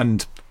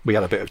and we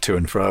had a bit of to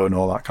and fro and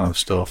all that kind of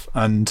stuff.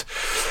 And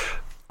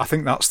I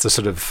think that's the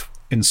sort of,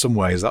 in some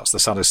ways, that's the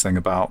saddest thing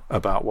about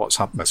what's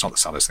happening. It's not the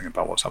saddest thing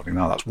about what's happening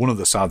now. That's one of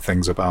the sad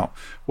things about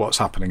what's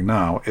happening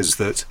now, is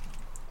that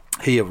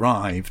he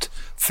arrived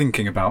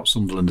thinking about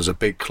Sunderland as a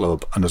big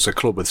club and as a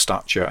club with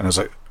stature, and as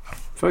a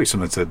very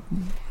similar to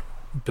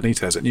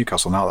Benitez at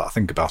Newcastle. Now that I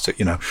think about it,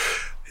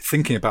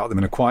 thinking about them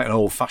in a quite an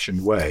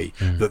old-fashioned way,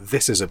 that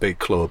this is a big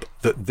club,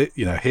 that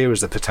here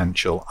is the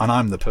potential, and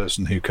I'm the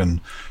person who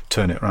can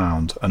turn it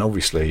around. And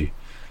obviously,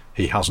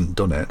 he hasn't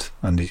done it,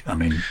 and he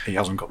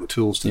hasn't got the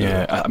tools to do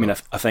it. I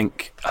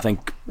think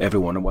every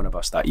one of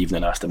us that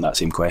evening asked him that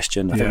same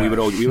question. I think we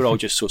were all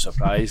just so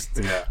surprised.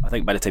 I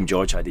think by the time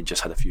George had, he'd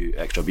just had a few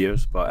extra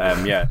beers, but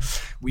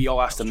we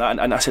all asked him that,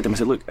 and I said to him,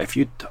 look, if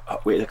you'd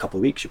waited a couple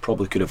of weeks, you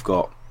probably could have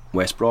got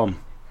West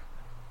Brom,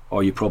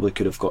 or you probably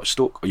could have got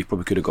Stoke, or you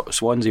probably could have got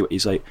Swansea.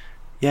 He's like,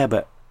 yeah,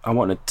 but I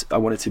wanted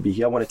to be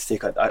here. I wanted to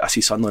take I see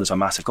Sunderland as a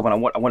massive club, and I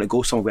want to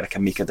go somewhere where I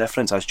can make a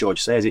difference, as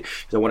George says. I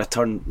want to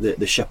turn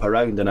the ship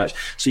around, and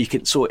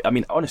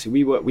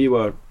honestly, we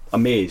were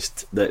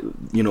amazed that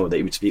that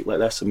he would speak like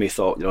this, and we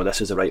thought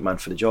this is the right man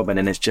for the job. And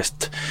then it's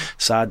just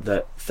sad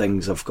that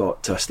things have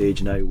got to a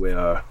stage now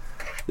where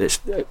it's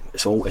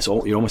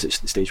you're almost at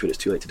the stage where it's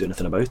too late to do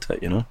anything about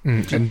it.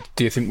 And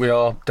do you think we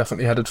are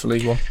definitely headed for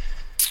League One?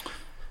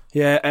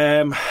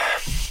 Yeah,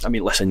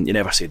 listen, you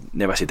never say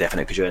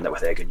definite, because you end up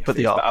with egg in your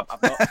face.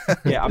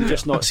 But I'm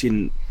just not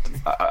seeing,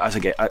 as I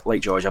get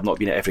like George, I've not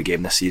been at every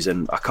game this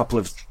season. A couple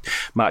of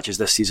matches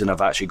this season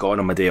I've actually gone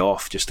on my day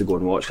off just to go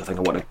and watch. I think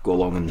I want to go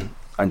along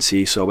and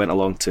see. So I went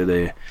along to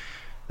the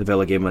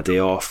Villa game on my day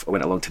off. I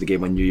went along to the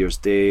game on New Year's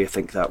Day. I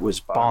think that was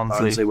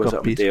Barnsley was it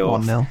on my day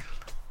off. 1-0.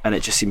 And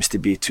it just seems to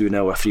be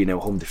 2-0 or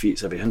 3-0 home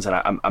defeats every since.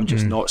 And I'm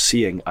just not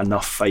seeing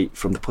enough fight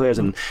from the players.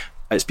 And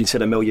it's been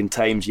said a million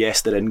times,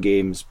 yes, they're in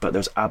games, but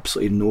there's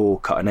absolutely no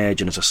cutting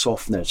edge, and there's a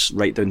softness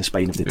right down the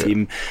spine of the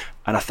team.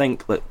 And I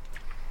think that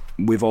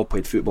we've all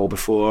played football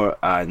before,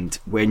 and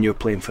when you're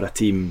playing for a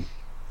team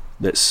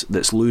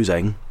that's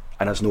losing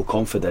and has no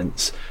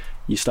confidence,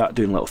 you start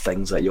doing little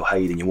things that you'll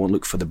hide and you won't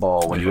look for the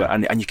ball,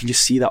 and you can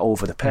just see that all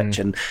over the pitch.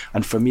 And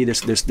for me,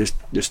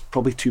 there's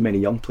probably too many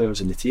young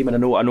players in the team, and I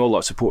know a lot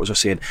of supporters are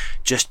saying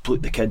just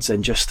put the kids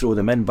in, just throw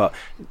them in, but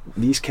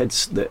these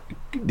kids,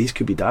 these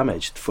could be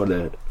damaged for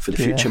the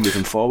future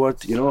moving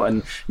forward,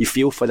 and you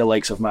feel for the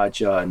likes of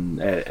Madja and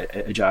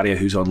Ejaria,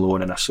 who's on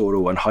loan, and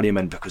Asoro and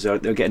Honeyman, because they're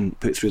getting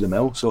put through the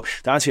mill. So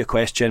to answer your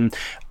question,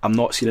 I'm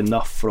not seeing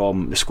enough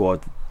from the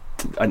squad,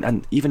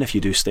 and even if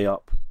you do stay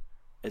up,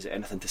 is it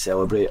anything to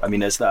celebrate? I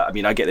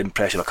get the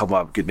impression a couple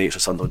of my good mates are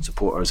Sunderland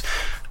supporters,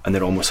 and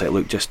they're almost like,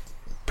 look, just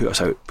put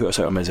us out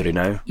of misery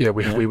now. Yeah,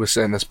 we were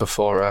saying this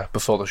before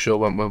the show,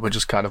 weren't we? We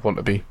just kind of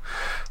want to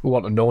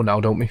know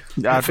now, don't we?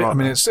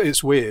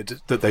 It's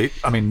weird that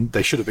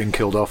they should have been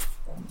killed off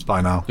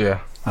by now. Yeah,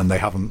 and they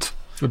haven't.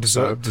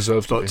 Deserved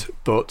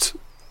but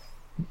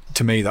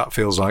to me, that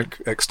feels like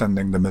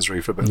extending the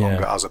misery for a bit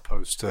longer, as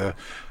opposed to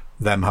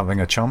them having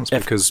a chance,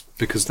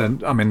 because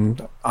then, I mean,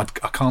 I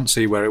can't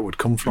see where it would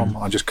come from.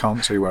 I just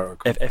can't see where it would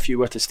come from. If you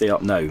were to stay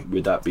up now,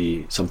 would that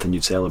be something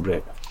you'd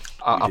celebrate?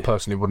 I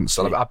personally wouldn't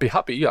celebrate. I'd be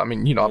happy, yeah. I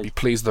mean, you know, I'd be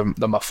pleased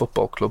they're my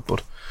football club,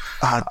 but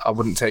I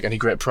wouldn't take any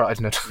great pride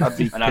in it. I'd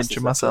be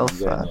pinching myself.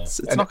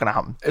 It's not going to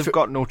happen. They've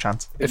got no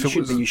chance.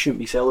 You shouldn't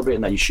be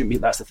celebrating that. You shouldn't be.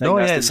 That's the thing. No,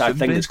 that's the sad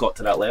thing that's got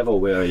to that level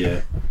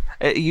where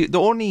the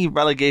only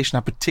relegation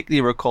I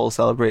particularly recall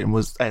celebrating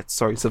was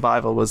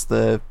survival was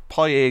the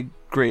Poyet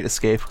Great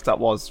Escape. That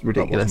was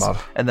ridiculous. That was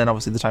mad. And then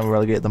obviously the time we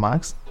relegated the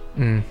Mags.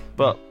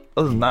 But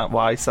other than that,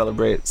 why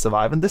celebrate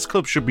surviving? This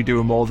club should be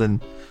doing more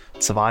than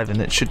surviving.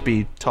 It should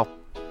be top.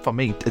 For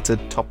me, it's a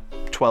top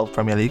 12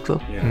 Premier League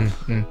club.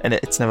 And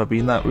it's never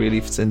been that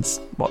really since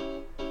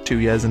 2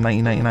 years in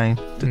 1999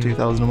 to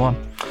 2001.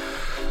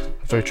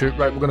 Very true.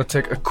 Right, we're going to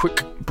take a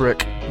quick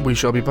break. We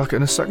shall be back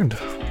in a second.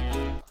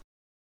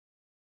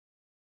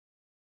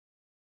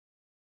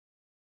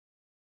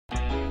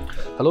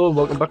 Hello and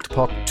welcome back to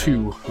part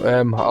 2.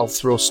 I'll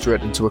throw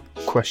straight into a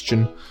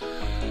question.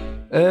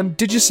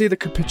 Did you see the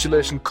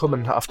capitulation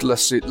coming after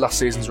last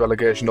season's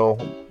relegation, or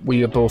were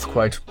you both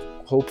quite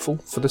hopeful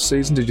for this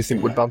season? Did you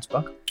think we'd bounce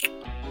back?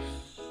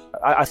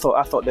 I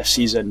thought this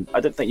season, I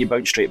didn't think you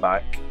bounced straight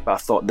back, but I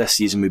thought this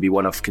season would be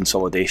one of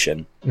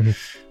consolidation. And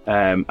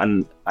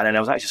then I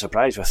was actually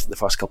surprised with the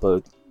first couple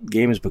of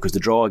games, because the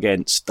draw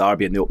against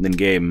Derby in the opening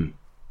game,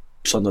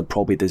 Sunderland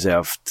probably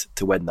deserved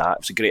to win that. It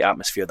was a great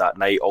atmosphere that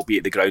night,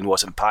 albeit the ground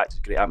wasn't packed. It was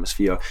a great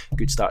atmosphere,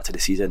 good start to the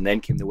season. Then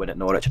came the win at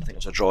Norwich, and I think it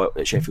was a draw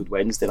at Sheffield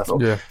Wednesday. And I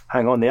thought,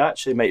 hang on, they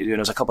actually might. There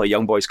was a couple of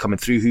young boys coming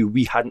through who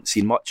we hadn't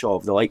seen much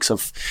of, the likes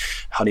of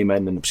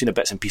Honeyman, and I've seen a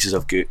bits and pieces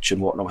of Gooch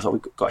and whatnot. I thought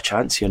we've got a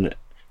chance here, and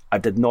I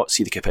did not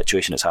see the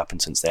capitulation that's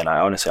happened since then.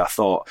 I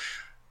thought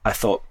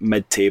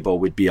mid-table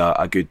would be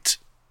a good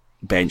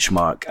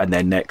benchmark, and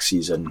then next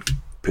season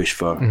push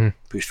for promotion.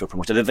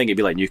 I didn't think it'd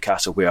be like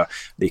Newcastle, where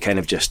they kind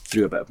of just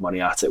threw a bit of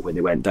money at it when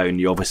they went down.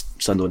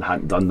 Sunderland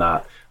hadn't done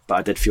that, but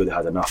I did feel they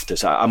had enough to.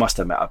 So I must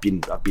admit, I've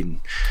been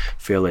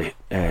fairly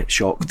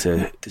shocked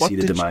to see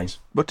the demise.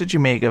 What did you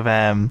make of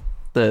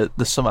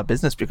the summer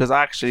business? Because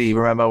I actually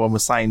remember when we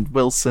signed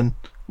Wilson,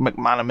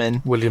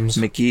 McManaman, Williams,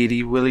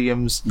 McGeady,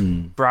 Williams,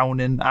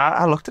 Browning.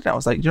 I looked at it, I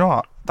was like, you know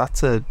what?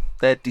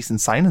 They're decent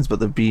signings, but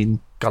they've been.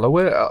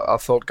 Galloway, I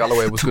thought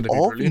Galloway was going to be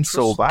brilliant.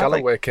 So bad.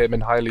 Galloway came in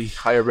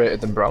higher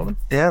rated than Browning.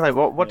 Yeah, like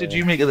what did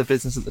you make of the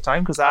business at the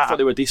time? Because I thought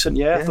they were decent.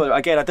 I thought,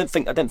 again, I didn't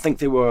think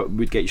they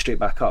would get you straight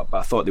back up, but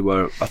I thought they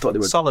were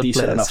solid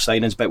decent players. enough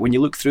signings. But when you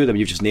look through them,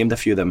 you've just named a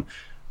few of them.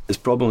 There's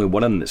probably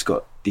one of them that's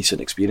got decent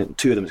experience.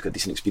 Two of them that's got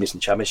decent experience in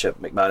the Championship,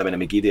 McManaman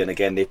and McGeady, and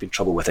again they've been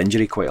troubled with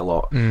injury quite a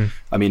lot.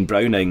 I mean,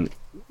 Browning,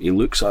 he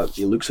looks a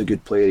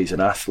good player. He's an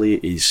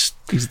athlete. He's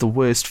the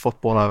worst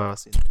footballer I've ever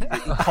seen. He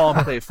can't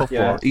play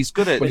football. He's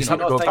good at. Do you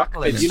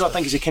not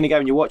think as a kind of guy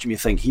when you watch him, you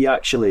think he's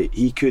got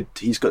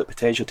the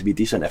potential to be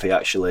decent if he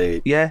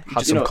actually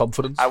has some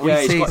confidence.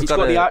 He's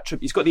got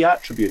the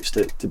attributes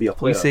to be a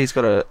player. We say he's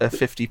got a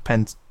 50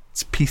 pence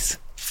piece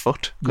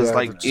foot, because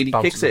he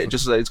kicks it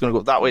just like it's going to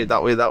go that way.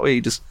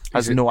 He just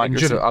has no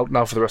accuracy. Out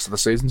now for the rest of the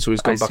season, so he's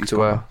gone back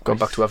to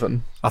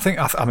Everton. I think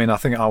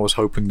I was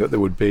hoping that there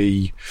would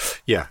be.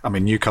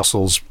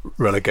 Newcastle's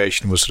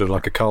relegation was sort of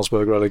like a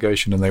Carlsberg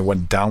relegation, and they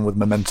went down with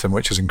momentum,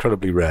 which is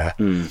incredibly rare.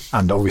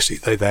 And obviously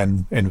they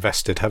then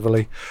invested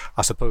heavily.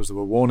 I suppose there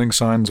were warning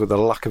signs with a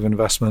lack of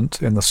investment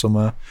in the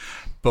summer,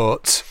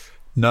 but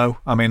no.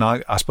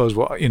 I suppose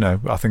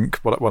I think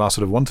what I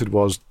sort of wanted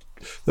was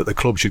that the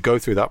club should go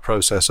through that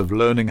process of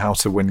learning how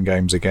to win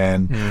games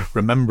again,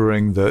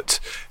 remembering that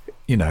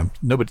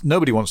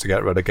nobody wants to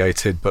get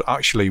relegated, but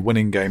actually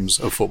winning games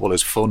of football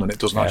is fun, and it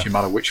doesn't actually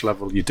matter which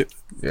level you do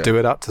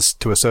it at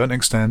to a certain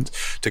extent.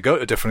 To go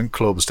to different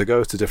clubs, to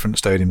go to different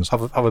stadiums,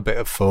 have a bit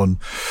of fun,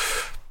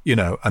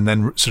 and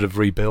then sort of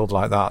rebuild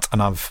like that.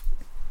 And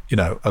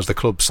as the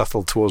club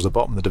settled towards the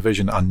bottom of the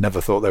division, I never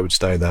thought they would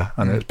stay there.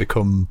 And it's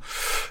become,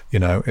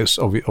 it's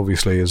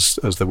obviously as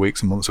the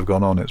weeks and months have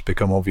gone on, it's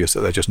become obvious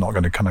that they're just not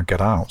going to kind of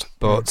get out.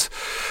 But,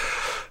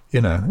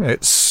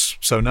 it's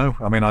so no.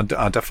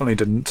 I definitely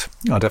didn't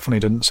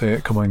see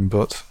it coming.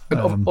 But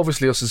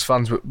obviously, us as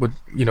fans,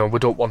 we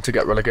don't want to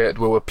get relegated.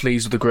 We were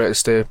pleased with the Great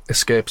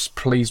Escapes,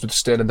 pleased with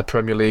staying in the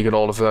Premier League and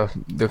all of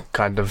the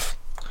kind of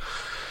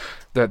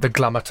the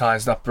glamour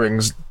ties that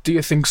brings. Do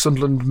you think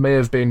Sunderland may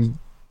have been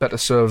better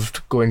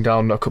served going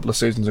down a couple of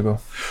seasons ago?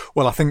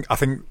 Well, I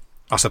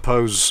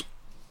suppose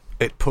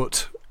it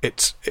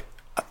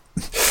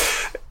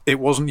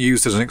wasn't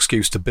used as an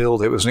excuse to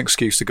build. It was an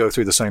excuse to go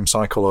through the same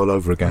cycle all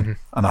over again.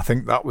 And I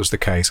think that was the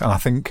case. And I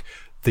think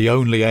the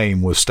only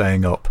aim was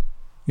staying up.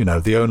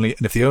 If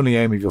the only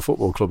aim of your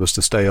football club is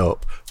to stay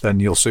up, then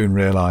you'll soon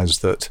realise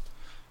that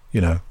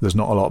there's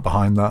not a lot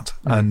behind that.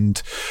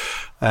 And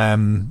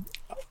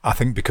I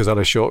think because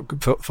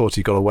Alishok thought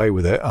he got away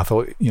with it, I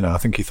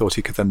think he thought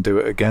he could then do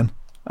it again.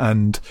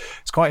 And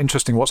it's quite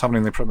interesting what's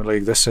happening in the Premier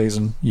League this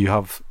season. You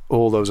have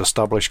all those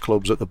established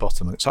clubs at the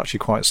bottom. It's actually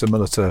quite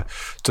similar to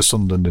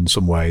Sunderland in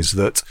some ways,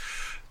 that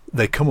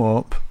they come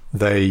up,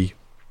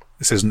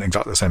 this isn't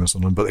exactly the same as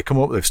Sunderland, but they come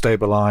up, they've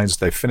stabilised,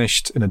 they've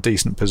finished in a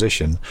decent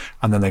position,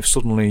 and then they've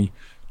suddenly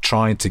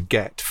tried to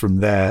get from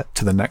there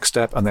to the next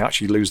step, and they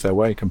actually lose their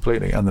way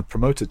completely. And the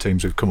promoted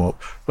teams who've come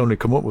up only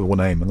come up with one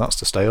aim, and that's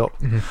to stay up.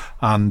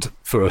 And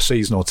for a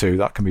season or two,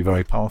 that can be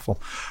very powerful.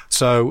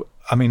 So,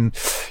 I mean,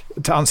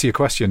 to answer your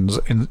questions,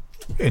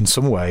 in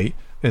some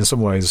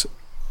ways,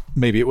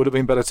 maybe it would have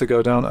been better to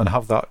go down and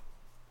have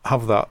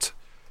that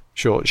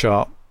short,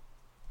 sharp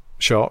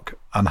shock,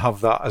 and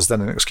have that as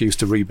then an excuse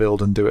to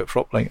rebuild and do it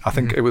properly. I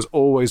think it was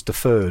always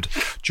deferred.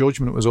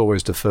 Judgment was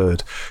always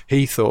deferred.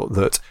 He thought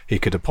that he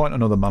could appoint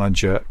another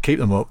manager, keep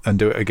them up, and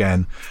do it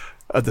again,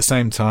 at the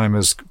same time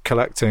as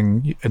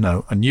collecting,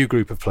 a new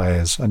group of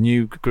players, a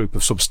new group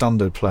of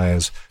substandard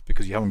players,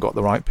 because you haven't got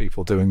the right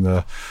people doing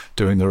the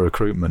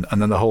recruitment,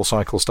 and then the whole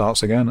cycle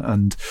starts again.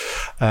 And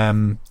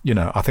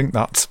I think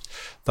that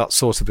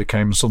sort of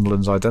became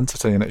Sunderland's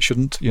identity, and it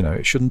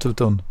shouldn't have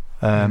done.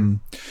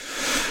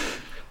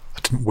 I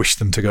didn't wish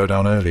them to go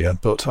down earlier,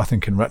 but I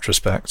think in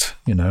retrospect,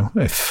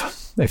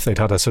 if they'd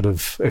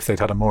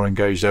had a more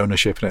engaged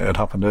ownership and it had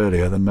happened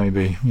earlier, then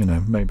maybe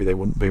they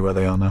wouldn't be where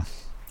they are now.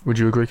 Would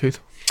you agree, Keith?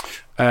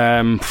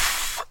 I mean,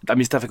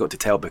 it's difficult to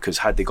tell, because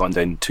had they gone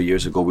down 2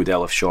 years ago, would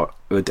Ellis Short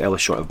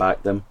have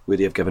backed them? Would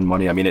he have given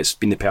money? I mean, it's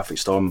been the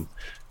perfect storm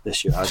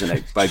this year, hasn't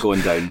it? By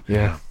going down,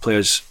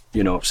 players,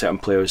 certain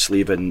players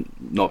leaving,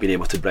 not being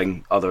able to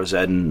bring others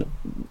in,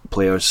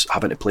 players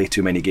having to play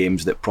too many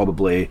games that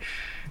probably,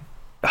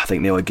 I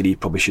think they'll agree,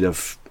 probably should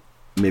have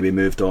maybe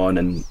moved on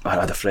and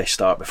had a fresh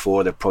start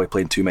before. They're probably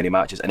playing too many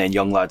matches, and then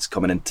young lads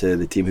coming into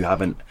the team who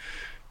haven't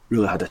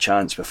really had a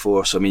chance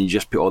before. So I mean, you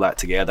just put all that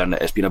together, and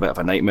it's been a bit of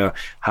a nightmare.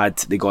 Had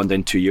they gone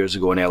down 2 years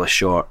ago and Ellis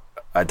Short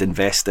had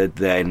invested,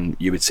 then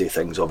you would say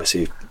things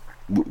obviously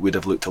would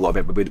have looked a lot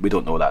better, but we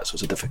don't know that, so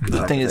it's a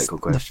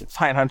difficult question. The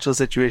financial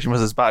situation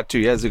was as bad 2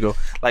 years ago.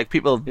 Like,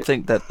 people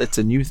think that it's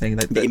a new thing.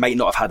 That he might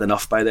not have had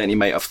enough by then. He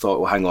might have thought,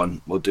 well, hang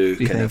on, we'll do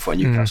kind of what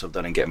Newcastle have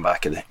done and get him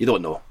back. You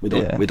don't know. We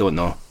don't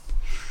know.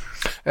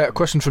 A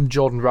question from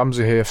Jordan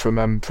Ramsey here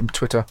from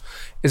Twitter.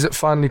 Is it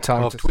finally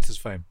time of Twitter's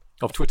fame?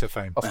 Of Twitter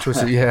fame. Of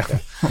Twitter, yeah.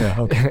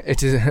 Okay.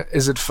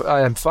 Is it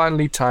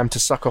finally time to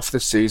sack off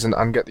this season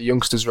and get the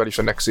youngsters ready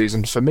for next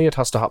season? For me, it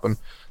has to happen.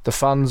 The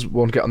fans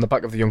won't get on the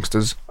back of the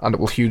youngsters, and it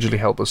will hugely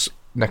help us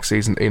next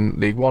season in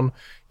League One,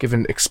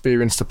 giving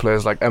experience to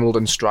players like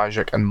Emeldon,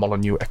 Stryjek and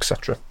Molyneux,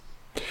 etc.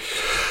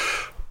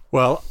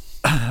 Well,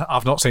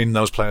 I've not seen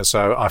those players,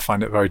 so I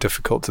find it very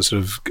difficult to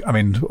sort of... I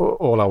mean,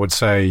 all I would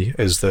say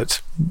is that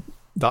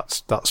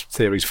that's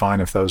theory's fine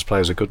if those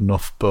players are good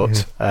enough,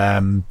 but...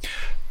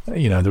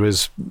 there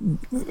is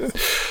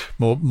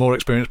more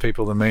experienced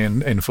people than me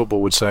in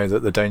football would say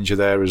that the danger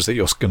there is that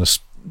you're going to.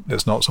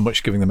 It's not so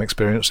much giving them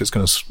experience;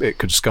 it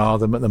could scar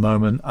them at the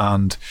moment.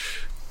 And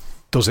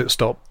does it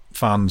stop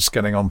fans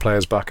getting on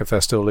players' back if they're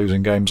still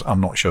losing games?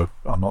 I'm not sure.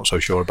 I'm not so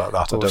sure about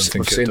that. I don't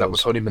think we've seen that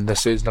with Honeyman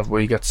this season,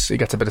 where he gets a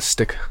bit of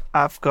stick.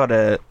 I've got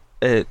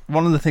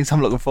one of the things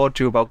I'm looking forward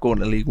to about going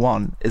to League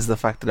One is the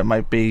fact that it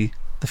might be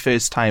the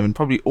first time and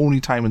probably only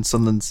time in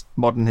Sunderland's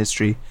modern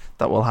history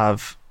that we'll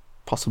have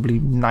possibly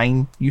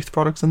 9 youth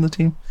products in the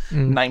team,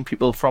 9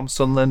 people from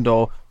Sunderland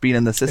or being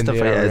in the system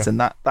for years, and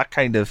that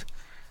kind of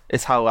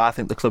is how I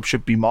think the club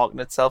should be marketing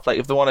itself. Like,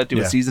 if they want to do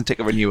a season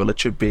ticket renewal, it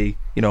should be,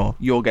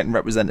 you're getting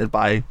represented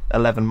by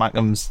 11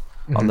 Mackems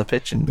on the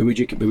pitch. And but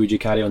would you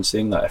carry on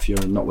saying that if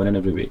you're not winning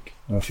every week,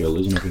 or if you're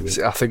losing every week?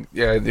 I think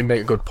they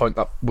make a good point.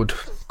 That would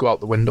go out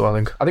the window.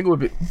 I think it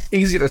would be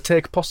easier to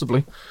take,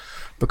 possibly,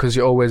 because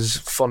you're always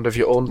fond of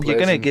your own players. You're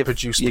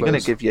going to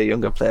give your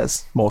younger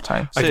players more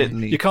time.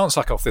 Certainly. You can't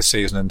sack off this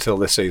season until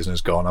this season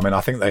is gone. I mean, I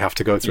think they have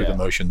to go through the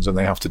motions, and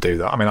they have to do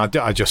that. I mean, I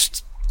think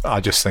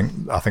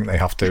they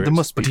have to. There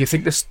must be. But do you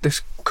think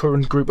this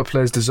current group of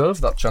players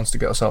deserve that chance to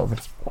get us out of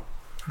it?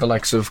 The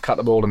likes of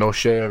Cattermole and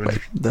O'Shea, and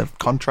they're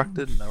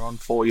contracted and they're on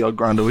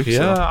 £40,000 a week.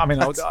 Yeah, so. I mean,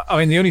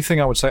 the only thing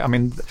I would say, I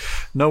mean,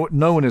 no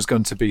one is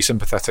going to be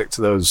sympathetic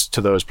to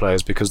those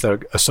players because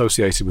they're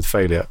associated with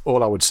failure.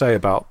 All I would say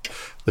about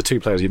the 2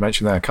 players you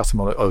mentioned there,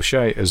 Cattermole and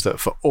O'Shea, is that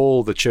for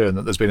all the churn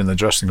that there's been in the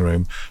dressing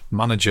room,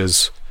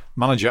 manager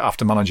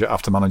after manager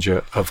after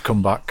manager have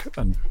come back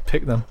and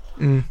picked them.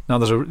 Now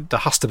there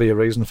has to be a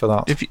reason for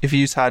that. If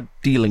you've had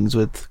dealings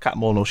with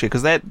Cattermole and O'Shea,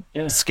 because they're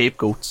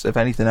scapegoats, if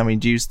anything. I mean,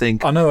 do you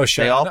think I know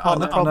O'Shea? They are part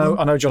of the problem?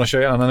 I know John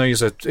O'Shea, and I know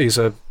he's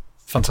a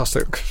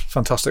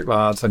fantastic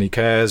lad, and he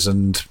cares,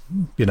 and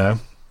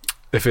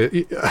if it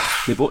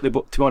they both, to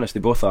be honest, they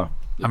both are.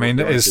 I mean,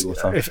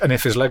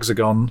 if his legs are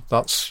gone,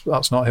 that's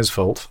not his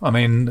fault. I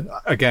mean,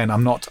 again,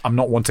 I'm not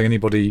wanting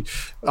anybody.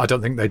 I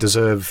don't think they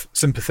deserve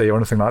sympathy or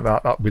anything like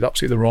that. That would be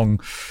absolutely the wrong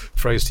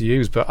phrase to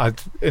use.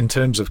 But in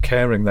terms of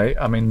caring,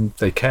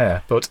 they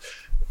care. But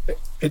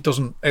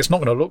it's not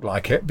going to look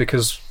like it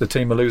because the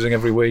team are losing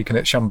every week and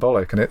it's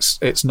shambolic, and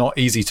it's not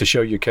easy to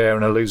show you care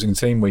in a losing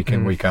team week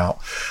in, week out.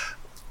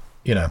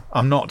 I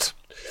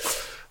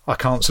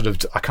can't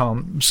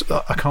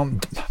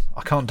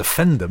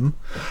defend them,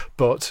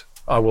 but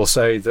I will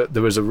say that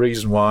there is a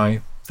reason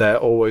why they're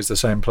always the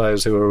same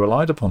players who are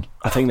relied upon.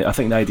 I think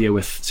the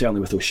idea certainly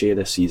with O'Shea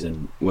this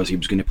season was he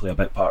was going to play a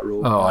bit part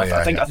role.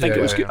 I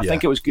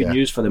think it was good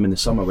news for them in the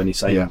summer when he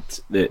signed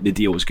the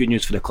deal. It was good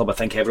news for the club. I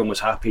think everyone was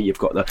happy. You've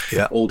got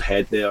the old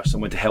head there,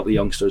 someone to help the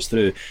youngsters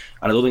through.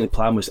 And I don't think the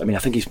plan was. I mean, I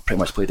think he's pretty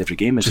much played every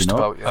game. Just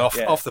about,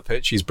 off the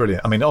pitch, he's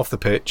brilliant. I mean, off the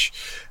pitch,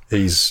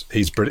 he's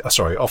brilliant.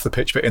 Sorry, off the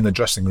pitch, but in the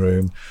dressing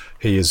room,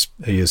 he is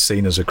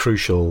seen as a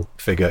crucial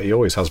figure. He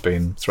always has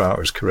been throughout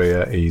his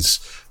career. He's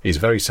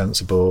very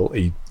sensible.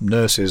 He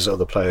nurses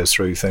other players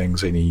through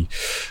things,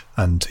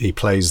 and he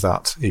plays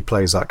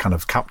that kind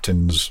of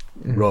captain's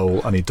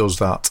role, and he does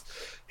that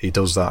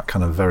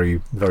kind of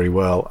very, very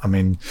well. I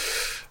mean,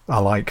 I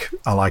like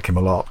him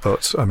a lot,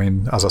 but I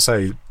mean, as I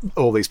say,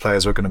 all these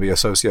players are going to be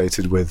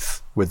associated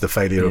with the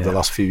failure of the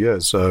last few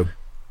years. So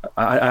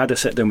I had a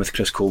sit down with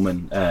Chris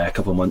Coleman a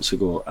couple of months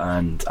ago,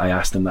 and I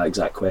asked him that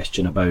exact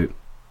question about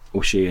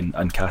O'Shea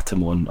and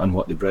Catamo and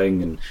what they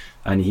bring,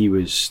 and he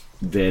was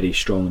very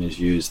strong in his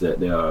views that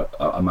they are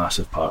a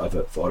massive part of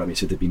it for him. He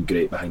said they've been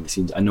great behind the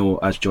scenes. I know,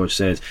 as George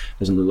says, it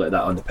doesn't look like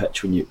that on the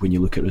pitch when you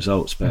look at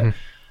results, but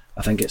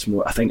I think it's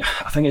more. I think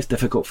it's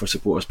difficult for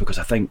supporters because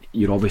I think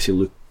you're obviously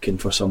looking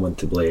for someone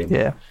to blame.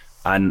 Yeah.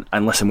 And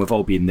listen, we've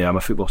all been there. I'm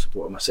a football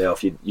supporter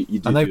myself. You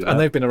do, and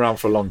they've been around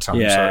for a long time.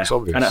 So it's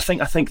obvious. And I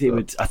think they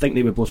would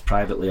both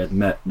privately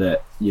admit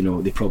that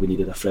they probably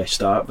needed a fresh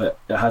start, but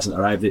it hasn't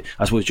arrived.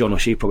 I suppose John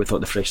O'Shea probably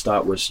thought the fresh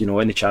start was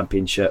in the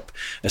Championship.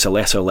 It's a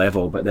lesser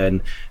level, but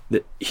then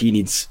he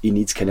needs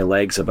kind of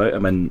legs about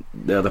him, and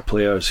the other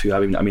players who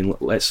I mean,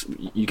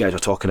 you guys are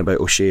talking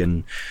about O'Shea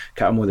and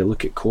Catamo. They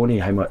look at Coney,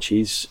 how much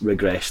he's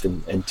regressed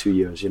in 2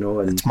 years.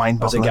 And it's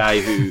mind-boggling.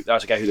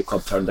 That's a guy who the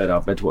club turned down a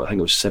bid. I think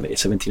it was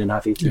 17.5-18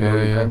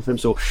 million pounds for him.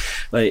 So,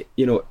 I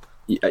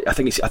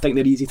think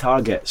they're easy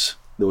targets.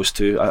 Those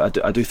two,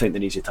 I do think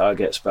they're easy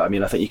targets. But I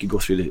mean, I think you could go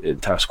through the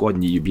entire squad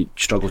and you'd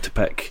struggle to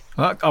pick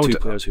two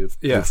players who've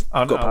got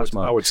past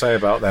mark. I would say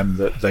about them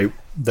that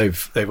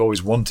they've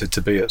always wanted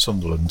to be at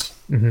Sunderland,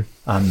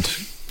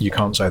 and you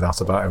can't say that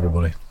about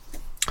everybody.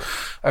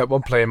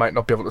 One player might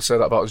not be able to say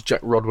that about is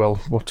Jack Rodwell.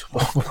 What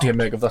do you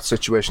make of that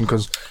situation?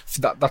 Because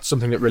that's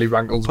something that really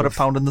rankles. Put a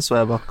pound in the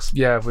swear box.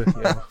 Yeah, we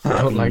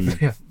don't like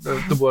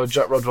the word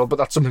Jack Rodwell, but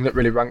that's something that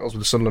really rankles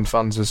with the Sunderland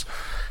fans. Is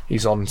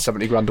he's on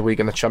 70 grand a week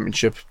in the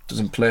Championship,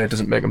 doesn't play,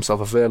 doesn't make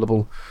himself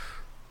available.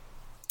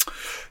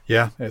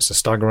 Yeah, it's a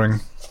staggering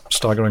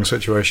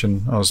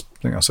situation. I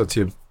think I said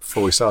to you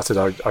before we started,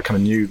 I kind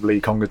of knew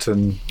Lee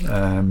Congerton,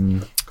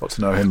 got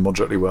to know him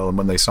moderately well, and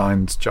when they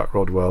signed Jack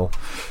Rodwell,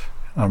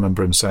 I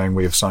remember him saying,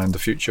 "We have signed a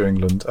future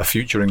England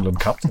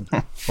captain,"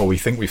 or "We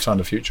think we've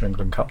signed a future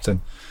England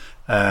captain."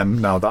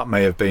 Now that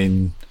may have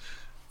been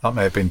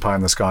pie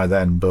in the sky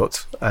then,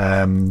 but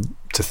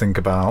to think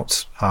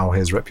about how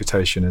his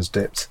reputation has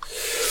dipped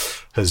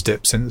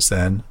since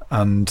then,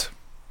 and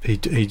he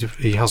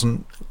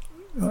hasn't.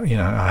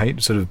 I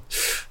hate don't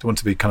want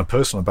to be kind of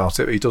personal about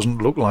it, but he doesn't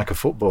look like a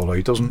footballer.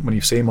 He doesn't. When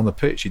you see him on the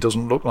pitch, he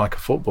doesn't look like a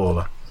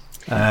footballer.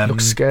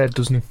 Looks scared,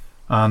 doesn't he?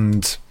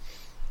 And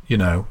he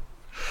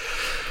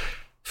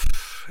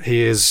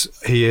is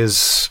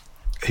his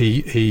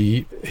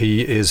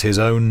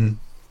own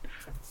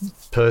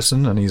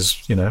person, and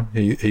he's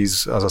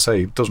as I say,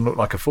 he doesn't look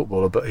like a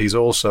footballer, but he's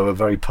also a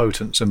very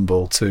potent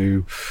symbol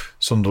to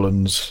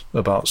Sunderland's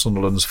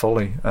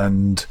folly,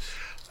 and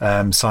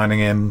signing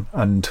him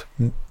and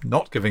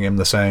not giving him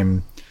the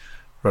same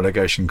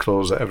relegation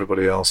clause that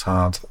everybody else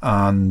had,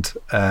 and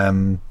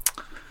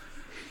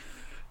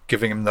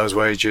giving him those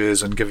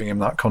wages and giving him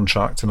that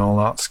contract and all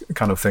that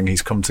kind of thing.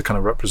 He's come to kind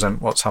of represent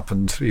what's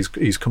happened.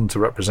 He's come to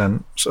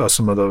represent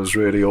some of those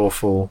really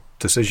awful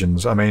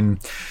decisions. I mean,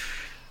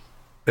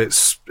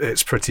 it's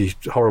pretty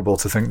horrible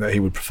to think that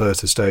he would prefer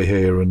to stay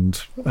here and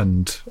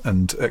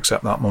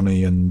accept that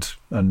money and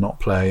not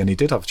play. And he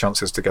did have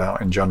chances to get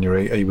out in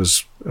January.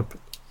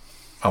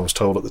 I was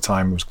told at the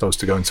time he was close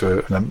to going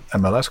to an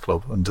MLS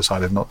club and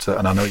decided not to.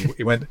 And I know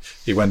he went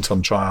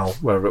on trial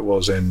wherever it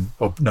was he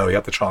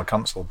had the trial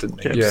cancelled,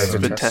 didn't he? Yeah, he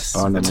did test.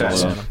 He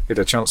had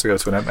a chance to go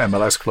to an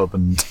MLS club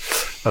and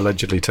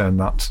allegedly turned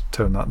that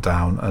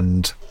down.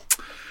 And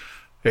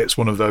it's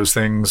one of those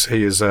things.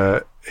 He is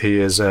a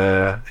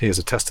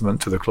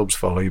testament to the club's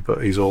folly,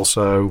 but he's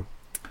also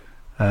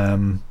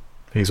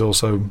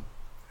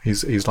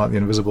he's like the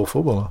invisible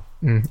footballer.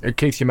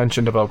 Keith, you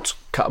mentioned about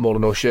Catamo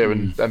and O'Shea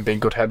and them being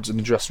good heads in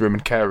the dressing room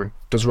and caring.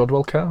 Does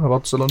Rodwell care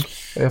about Sunderland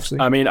AFC?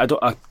 I mean, I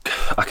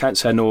can't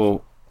say I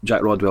know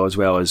Jack Rodwell as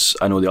well as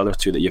I know the other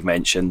two that you've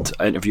mentioned.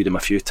 I interviewed him a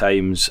few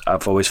times.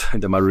 I've always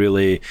found him a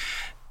really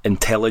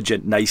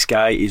intelligent, nice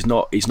guy. He's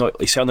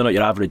certainly not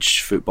your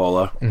average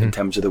footballer in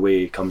terms of the way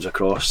he comes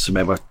across. I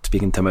remember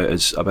speaking to him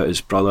about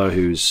his brother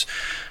who's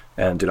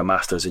doing a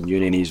masters in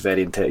uni, and he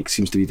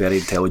seems to be very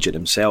intelligent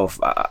himself.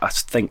 I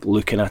think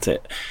looking at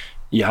it,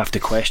 you have to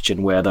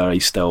question whether he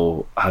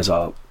still has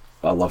a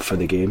love for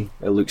the game.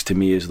 It looks to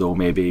me as though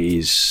maybe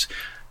he's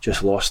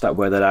just lost that,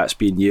 whether that's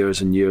been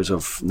years and years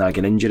of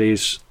nagging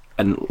injuries.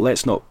 And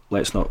let's not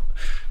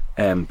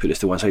put this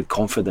to one side.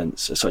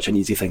 Confidence is such an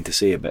easy thing to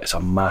say, but it's a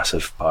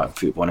massive part of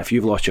football. And if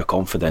you've lost your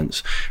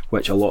confidence,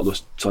 which a lot of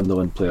those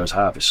Sunderland players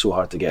have, it's so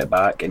hard to get it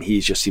back. And he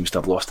just seems to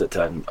have lost it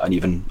to an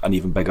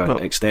even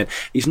bigger extent.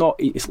 He's not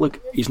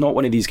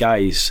one of these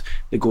guys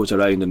that goes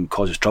around and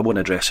causes trouble in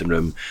a dressing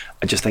room.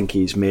 I just think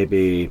he's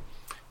maybe.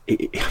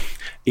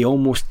 He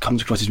almost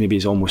comes across as maybe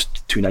he's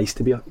almost too nice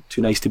to be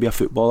a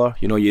footballer.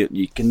 You know,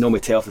 you can normally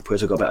tell if the players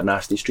have got a bit of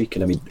nasty streak,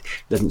 and I mean, he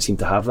doesn't seem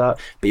to have that.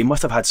 But he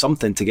must have had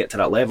something to get to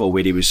that level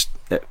where he was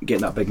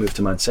getting that big move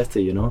to Man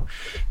City. You know,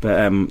 but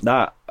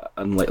that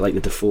and like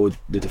the Defoe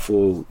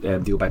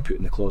deal by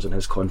putting the clause in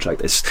his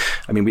contract is.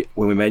 I mean,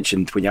 when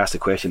you asked the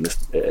question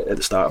at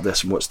the start of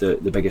this, and what's the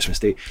biggest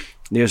mistake?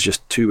 There's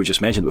just two we just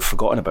mentioned we've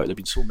forgotten about. There've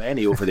been so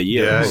many over the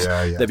years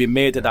that have been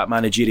made at that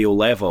managerial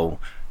level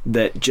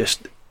that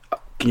just.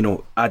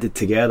 Added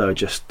together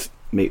just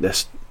make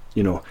this,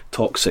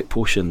 toxic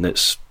potion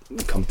that's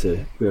come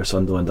to where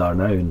Sunderland are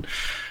now. And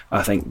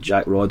I think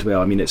Jack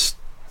Rodwell, I mean, he's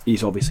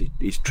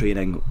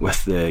training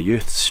with the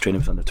youths,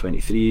 training with under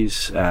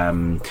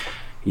 23s.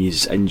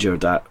 He's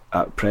injured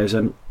at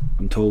present,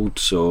 I'm told,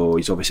 so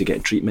he's obviously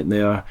getting treatment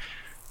there.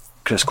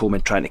 Chris Coleman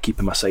trying to keep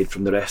him aside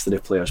from the rest of the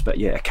players, but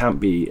yeah,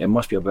 it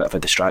must be a bit of a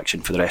distraction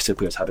for the rest of the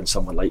players having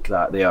someone like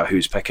that there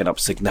who's picking up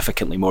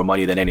significantly more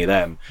money than any of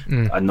them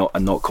and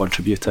not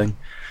contributing.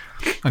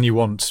 And you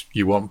want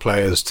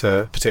players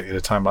to, particularly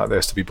at a time like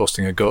this, to be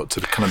busting a gut,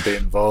 to kind of be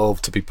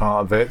involved, to be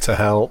part of it, to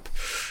help.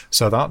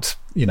 So that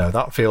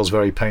feels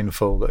very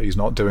painful that he's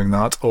not doing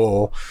that.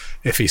 Or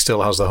if he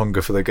still has the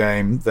hunger for the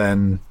game,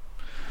 then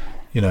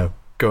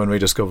go and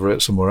rediscover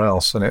it somewhere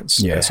else. And it's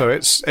a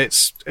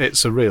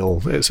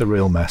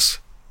real mess.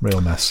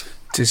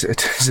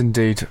 It is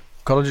indeed.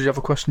 Colin, did you have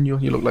a question? You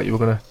look like you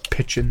were going to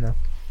pitch in there.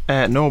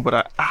 No,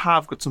 but I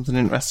have got something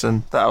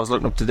interesting that I was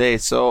looking up today.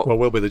 So, well,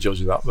 we'll be the judge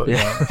of that. But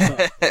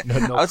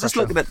no I was just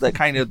looking at the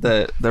kind of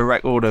the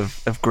record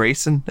of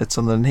Grayson at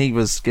Sunderland. He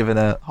was given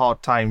a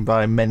hard time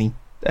by many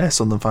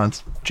Sunderland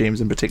fans. James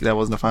in particular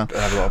wasn't a fan.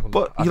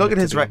 But you look at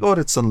his record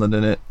at Sunderland,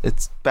 and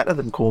it's better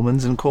than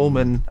Coleman's. And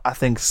Coleman, I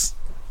think, is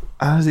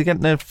he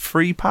getting a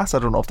free pass? I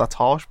don't know if that's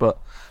harsh, but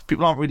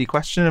people aren't really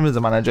questioning him as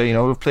a manager.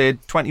 We've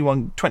played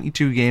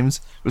 22 games.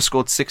 We've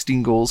scored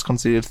 16 goals,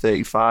 conceded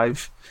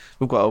 35.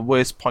 We've got a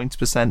worse points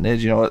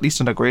percentage. At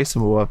least under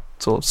Grayson, we were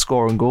sort of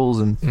scoring goals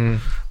and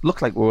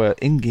looked like we were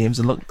in games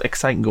and looked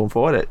exciting going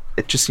forward.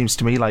 It just seems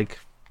to me like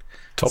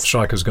top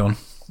striker's gone,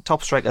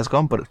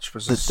 but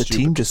the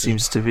team just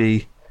seems to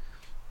be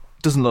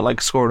doesn't look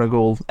like scoring a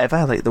goal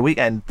ever. Like the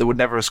weekend, they would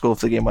never have scored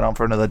if the game went on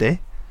for another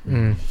day.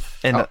 And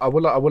I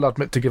will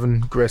admit to giving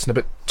Grayson a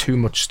bit too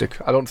much stick.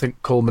 I don't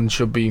think Coleman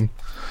should be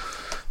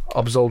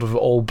absolved of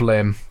all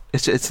blame.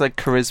 It's like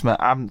charisma.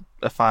 I'm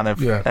a fan of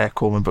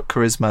Coleman, but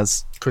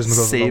charisma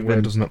goes saving a long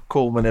way, doesn't it?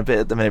 Coleman a bit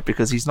at the minute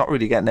because he's not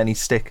really getting any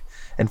stick,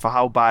 and for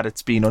how bad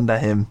it's been under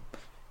him,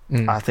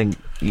 I think.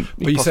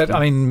 But you said, I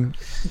mean,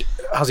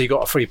 has he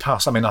got a free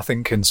pass? I mean, I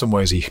think in some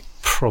ways he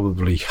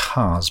probably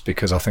has,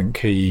 because I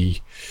think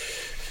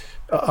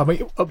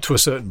up to a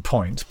certain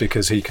point,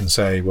 because he can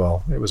say,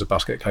 well, it was a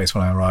basket case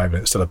when I arrived,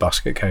 and it's still a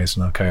basket case,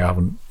 and okay, I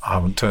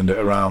haven't turned it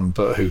around,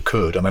 but who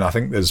could? I mean, I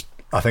think that's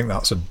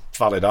a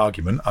valid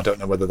argument. I don't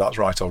know whether that's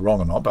right or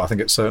wrong or not, but I think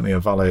it's certainly a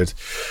valid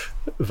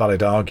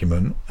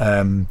argument.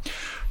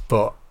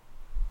 But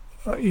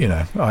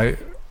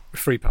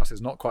free pass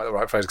is not quite the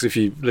right phrase, because if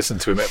you listen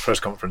to him at press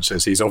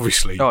conferences, he's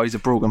obviously he's a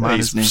broken man.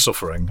 He's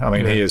suffering. I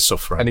mean, he is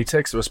suffering, and he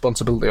takes the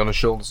responsibility on his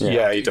shoulders.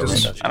 Yeah, he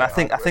does. And I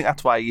think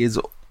that's why he is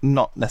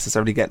not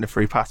necessarily getting a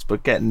free pass,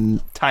 but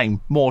getting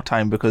more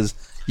time, because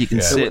you can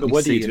see it.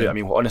 What do you do? I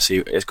mean, honestly,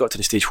 it's got to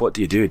the stage. What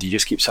do? You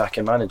just keep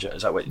sacking manager?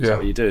 Is that what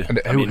you do? And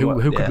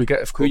who could we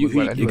get if Coleman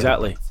went anyway?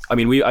 Exactly. I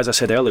mean, as I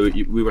said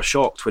earlier, we were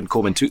shocked when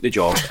Coleman took the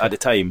job at the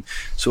time.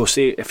 So,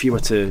 say if he were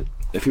to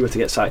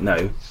get sacked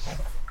now,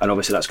 and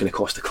obviously that's going to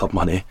cost the club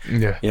money.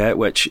 Yeah,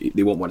 which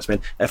they won't want to spend.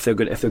 If they're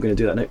going to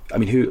do that now, I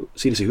mean, who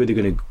are they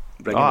going to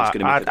bring in?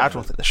 I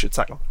don't think they should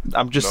sack him.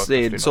 I'm just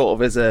saying, sort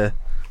of as a,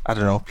 I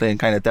don't know, playing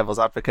kind of devil's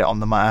advocate on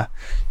the matter.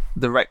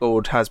 The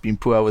record has been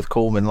poor with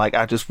Coleman. Like,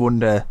 I just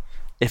wonder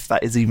if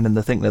that is even in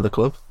the thinking of the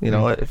club.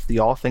 If they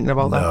are thinking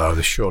about that. No,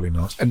 they're surely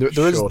not. And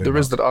there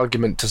is that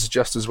argument to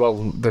suggest as well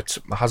that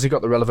has he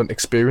got the relevant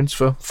experience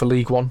for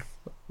League One?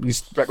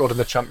 He's record in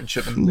the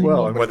Championship. And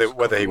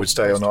whether he would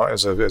stay or not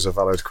is a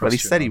valid question. Well, he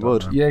said he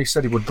would. Yeah, he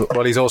said he would.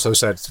 But he's also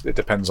said it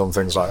depends on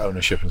things like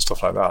ownership and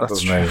stuff like that,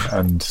 doesn't he?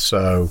 And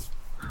so,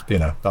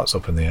 that's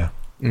up in the air.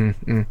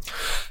 I've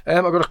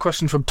got a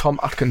question from Tom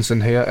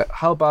Atkinson here.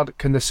 How bad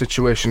can this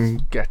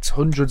situation get?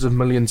 Hundreds of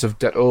millions of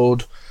debt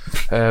owed,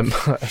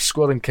 a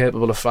squad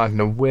incapable of finding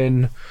a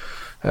win,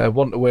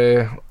 want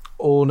away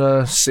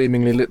owner,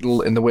 seemingly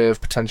little in the way of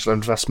potential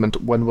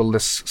investment. When will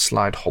this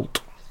slide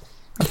halt?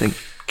 I think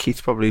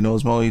Keith probably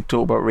knows more. You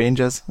talk about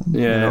Rangers.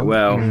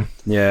 Yeah,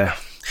 yeah.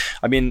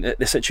 I mean,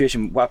 the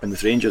situation. What happened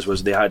with Rangers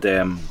was they had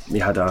a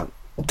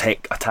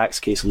a tax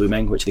case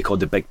looming, which they called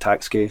the big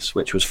tax case,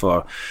 which was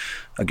for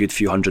a good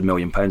few £100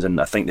 million, and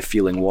I think the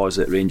feeling was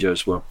that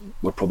Rangers were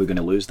probably going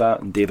to lose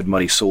that, and David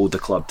Murray sold the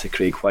club to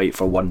Craig White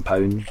for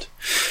 £1,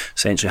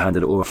 essentially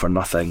handed it over for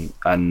nothing,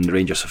 and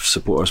Rangers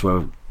supporters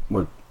were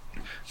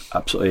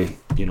absolutely,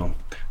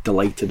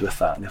 delighted with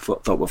that, and they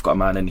thought we've got a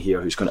man in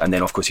here who's going to, and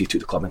then of course he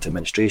took the club into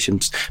administration,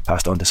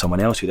 passed on to someone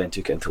else who then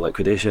took it into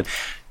liquidation.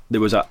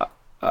 There was a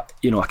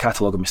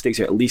catalogue of mistakes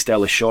here. At least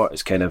Ellis Short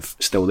is kind of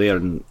still there,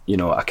 and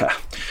I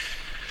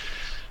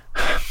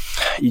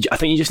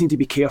think you just need to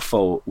be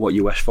careful what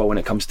you wish for when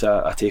it comes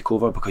to a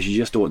takeover, because you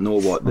just don't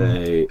know what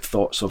the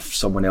thoughts of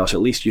someone else.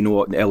 At least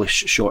Ellis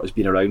Short has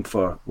been around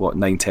for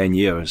 9-10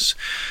 years,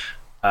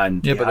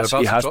 and they're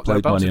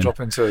about to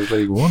drop into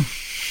League One.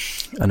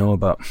 I know,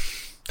 but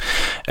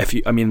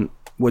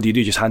what do you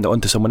do? Just hand it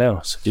on to someone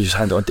else? You just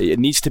hand it on to, it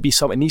needs to be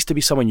someone who's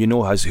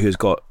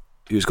got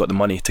the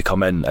money to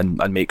come in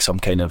and make some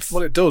kind of...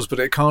 Well, it does, but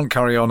it can't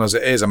carry on as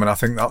it is. I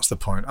think that's the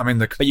point.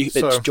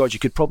 George, you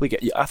could probably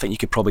get out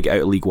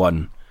of League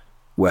One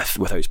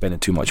without spending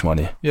too much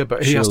money. Yeah,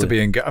 but he has to be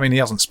he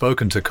hasn't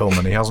spoken to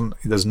Coleman.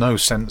 There's no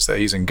sense that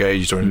he's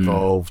engaged or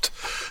involved.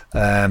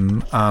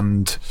 And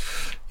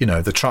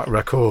the track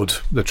record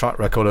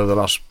over the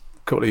last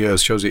couple of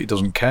years shows that he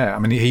doesn't care.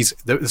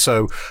 There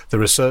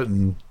are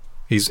certain...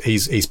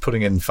 He's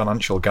putting in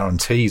financial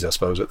guarantees, I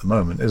suppose, at the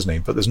moment, isn't he?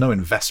 But there's no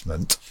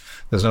investment.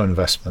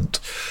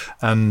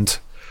 And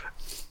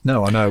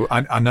no,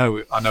 I know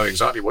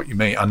exactly what you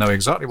mean.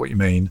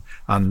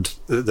 And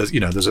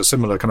there's a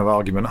similar kind of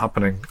argument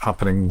happening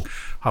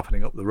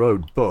up the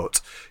road.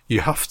 But you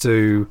have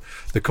to.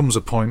 There comes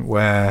a point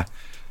where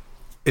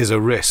is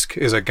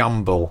a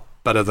gamble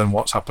better than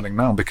what's happening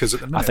now? Because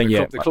at the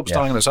minute, the club's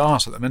dying on its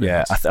arse at the minute.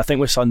 Yeah, I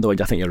think with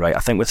Sunderland, I think you're right. I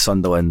think with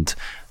Sunderland,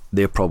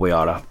 they probably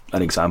are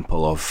an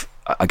example of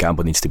a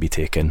gamble needs to be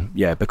taken.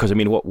 Yeah, because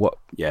what?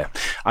 Yeah,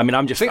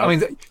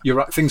 you're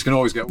right. Things can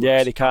always get worse.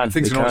 Yeah, they can.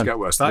 Things can always get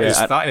worse. That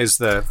is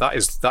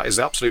the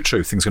absolute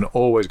truth. Things can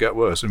always get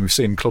worse, and we've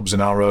seen clubs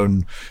in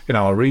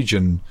our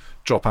region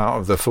drop out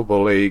of the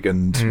Football League,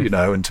 and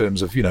in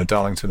terms of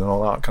Darlington and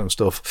all that kind of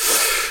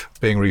stuff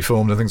being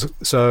reformed and things.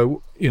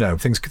 So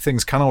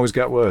things can always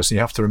get worse, and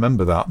you have to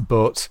remember that.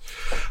 But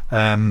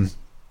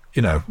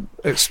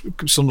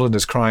Sunderland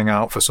is crying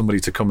out for somebody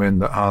to come in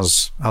that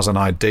has an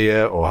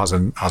idea or has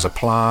a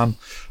plan,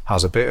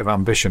 has a bit of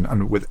ambition,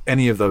 and with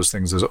any of those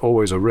things, there's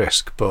always a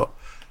risk. But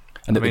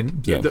for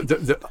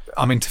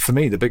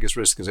me, the biggest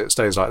risk is it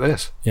stays like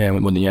this. Yeah,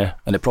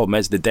 and the problem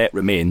is the debt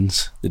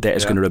remains. The debt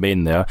is going to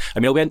remain there.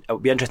 It'll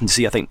be interesting to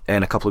see. I think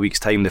in a couple of weeks'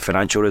 time, the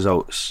financial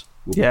results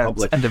will be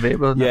public. End of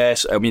April.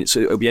 Yes, so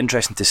it'll be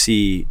interesting to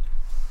see,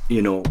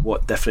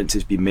 what difference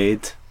has been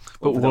made.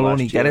 But we'll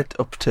only get it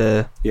up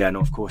to... Yeah, no,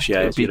 of course,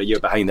 yeah. You're a year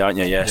behind, aren't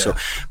you? Yeah. So,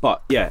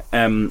 but, yeah...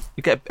 you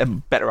get a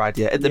better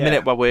idea. At the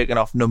minute, we're working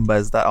off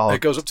numbers that are...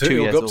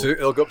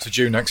 It'll go up to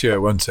June next year,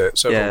 won't it?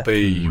 So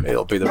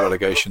it'll be the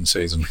relegation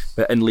season.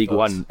 But in League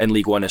One,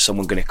 is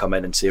someone going to come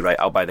in and say, right,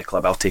 I'll buy the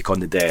club, I'll take on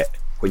the debt?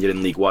 When you're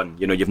in League One,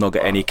 you've not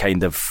got any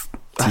kind of...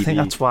 TV I think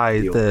that's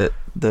why deal. the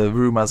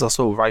rumours are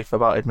so rife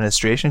about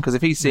administration, because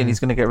if he's saying he's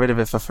going to get rid of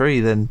it for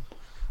free, then...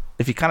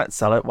 If he cannot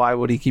sell it, why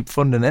would he keep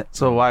funding it?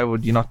 So why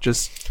would you not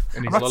just...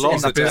 A lot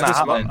of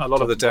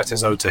the debt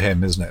is owed to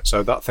him, isn't it?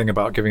 So that thing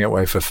about giving it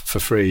away for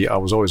free, I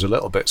was always a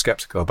little bit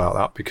sceptical about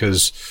that,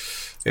 because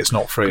it's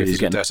not free if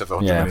you've got debt of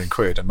 £100 million,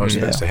 and most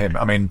of it's to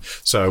him.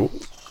 So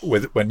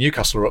when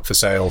Newcastle are up for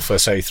sale for,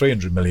 say,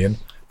 £300 million,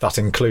 that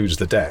includes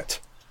the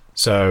debt.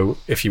 So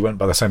if you went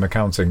by the same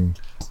accounting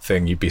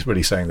thing, you'd be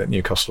really saying that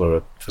Newcastle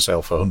are for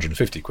sale for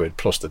 £150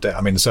 plus the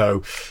debt.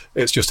 So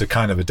it's just a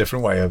kind of a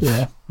different way of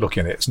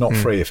looking at it. It's not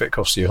free if it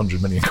costs you £100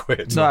 million. No,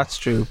 that's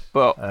true.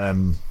 But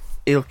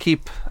he'll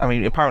keep...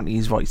 apparently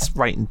he's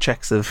writing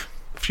cheques of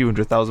a few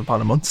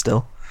 £100,000 a month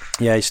still.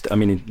 Yeah, I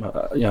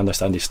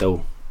understand he's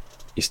still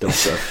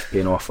sort of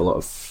paying off a lot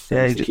of...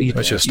 Yeah,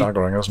 it's just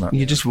staggering, isn't it?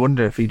 You just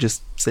wonder if he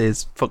just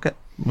says, fuck it,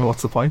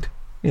 what's the point?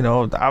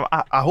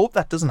 I hope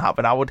that doesn't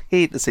happen. I would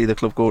hate to see the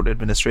club go to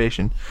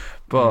administration,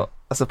 but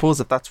I suppose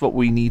if that's what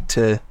we need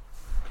to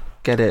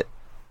get it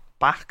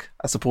back,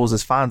 I suppose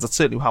as fans, that's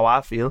certainly how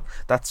I feel.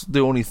 That's the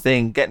only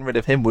thing. Getting rid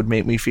of him would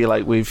make me feel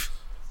like we've.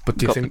 But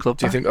do you think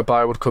a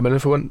buyer would come in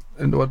if it went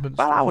into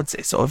administration? Well, I would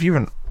say so. If you're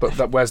in,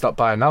 but where's that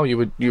buyer now? You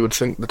would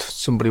think that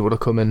somebody would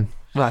have come in.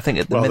 Well, I think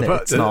at the minute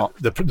it's not.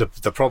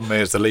 The problem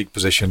is the league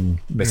position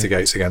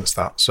mitigates against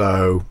that.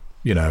 So.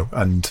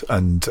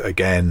 And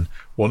again,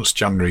 once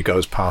January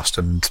goes past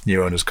and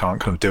new owners can't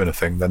kind of do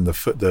anything, then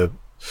the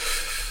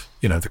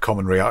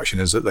common reaction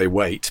is that they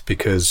wait,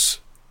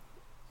 because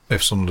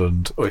if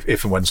and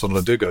when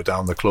Sunderland do go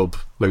down, the club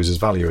loses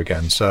value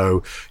again.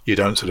 So you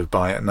don't sort of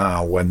buy it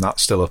now when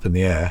that's still up in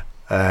the air.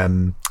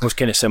 It's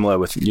kind of similar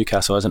with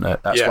Newcastle, isn't it?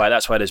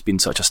 That's why there's been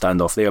such a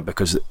standoff there,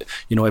 because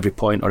every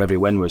point or every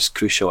win was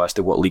crucial as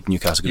to what league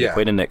Newcastle going to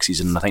play in next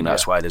season. And I think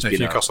that's why there's been.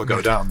 If Newcastle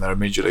go down, they're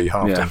immediately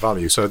halved in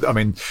value. So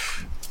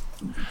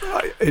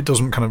it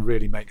doesn't kind of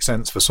really make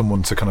sense for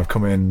someone to kind of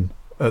come in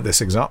at this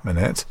exact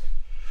minute.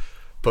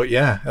 But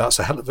yeah, it's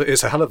a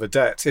hell of a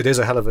debt. It is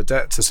a hell of a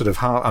debt to sort of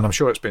have, and I'm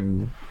sure it's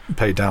been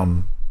paid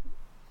down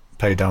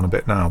a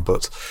bit now,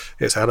 but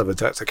it's a hell of a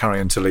debt to carry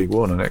into League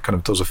One, and it kind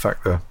of does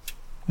affect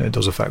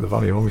the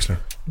value, obviously.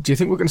 Do you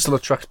think we can still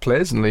attract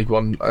players in League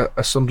One?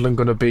 Are Sunderland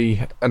going to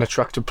be an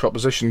attractive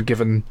proposition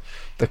given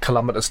the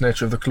calamitous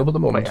nature of the club at the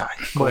moment?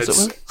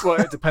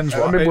 It depends.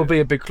 We'll be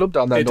a big club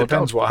down there. It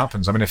depends what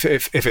happens. I mean,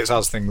 if it's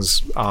as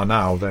things are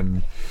now,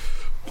 then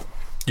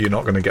you're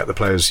not going to get the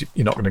players.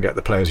 You're not going to get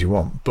the players you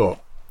want. But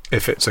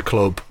if it's a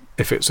club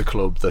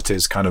that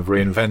is kind of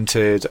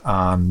reinvented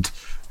and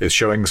is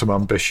showing some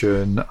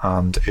ambition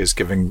and is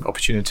giving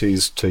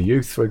opportunities to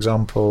youth, for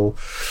example,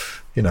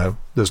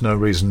 there's no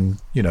reason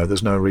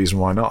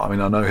why not. I mean,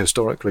 I know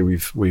historically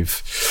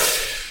we've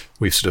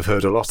sort of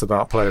heard a lot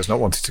about players not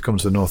wanting to come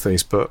to the North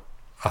East, but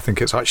I think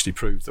it's actually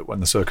proved that when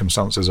the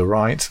circumstances are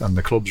right and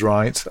the club's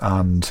right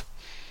and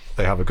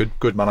they have a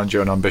good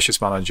manager, an ambitious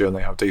manager, and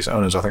they have decent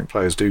owners, I think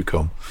players do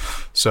come.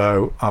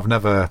 So I've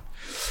never,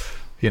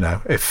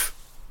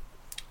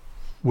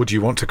 would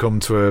you want to come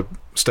to a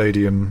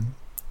stadium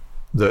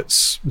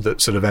that's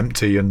sort of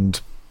empty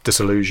and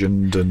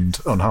disillusioned and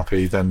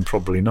unhappy? Then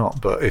probably not.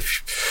 But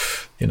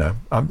if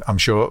I'm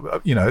sure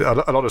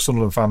a lot of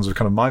Sunderland fans of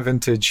kind of my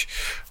vintage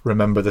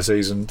remember the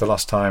season, the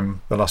last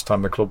time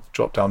the club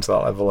dropped down to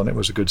that level, and it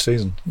was a good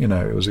season.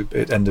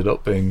 It ended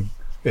up being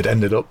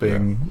one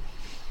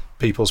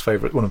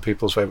of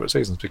people's favourite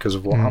seasons because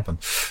of what happened.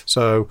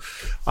 So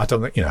I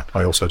don't think,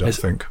 I also don't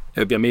think it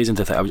would be amazing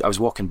to think. I was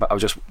walking, but I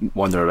was just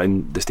wandering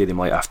around the stadium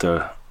like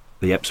after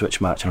the Ipswich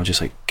match, and I was just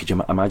like, could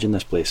you imagine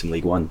this place in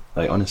League One?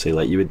 Like, honestly,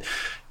 like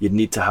you'd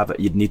need to have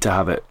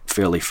it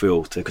fairly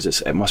full,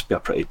 because it must be a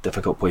pretty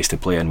difficult place to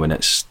play in when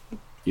it's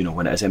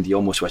when it is empty,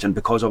 almost. And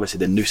because obviously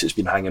the noose has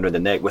been hanging around the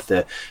neck with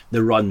the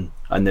run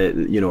and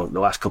the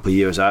last couple of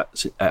years at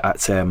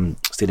stadium,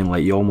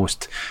 like you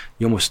almost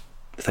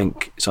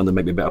think Sunderland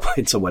might be better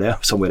playing somewhere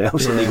else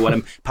in League One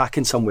and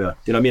packing somewhere.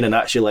 Do you know what I mean? And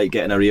actually like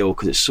getting a real,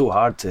 because it's so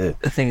hard to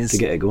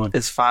get it going.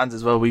 As fans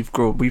as well, we've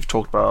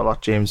talked about it a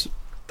lot, James.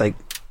 Like,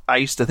 I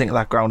used to think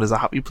that ground is a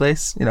happy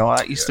place.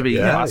 That used to be.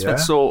 I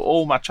spent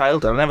all my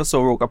childhood. I never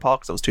saw Roker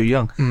Park because I was too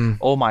young.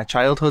 All my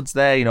childhood's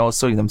there. I was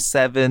seeing them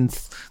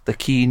 7th, the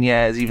Keane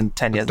years, even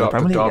 10 years in the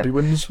Premier League. Derby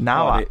wins.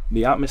 Now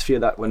the atmosphere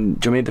that when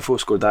Jermaine Defoe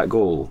scored that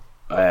goal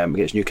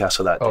against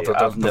Newcastle that day.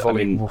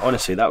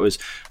 Honestly, that was,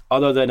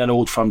 other than an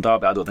Old Firm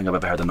derby, I don't think I've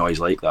ever heard a noise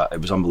like that.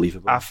 It was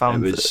unbelievable. I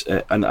found it was,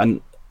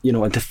 and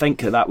to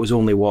think that was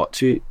only what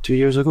 2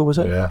 years ago, was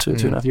it? Yeah.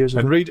 2.5 years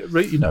ago. And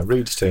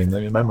Reed's team,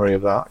 the memory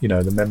of that,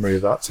 the memory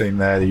of that team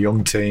there, the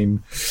young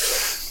team.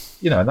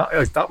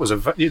 That was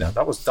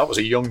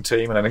a young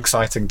team and an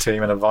exciting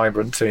team and a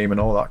vibrant team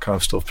and all that kind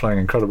of stuff, playing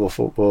incredible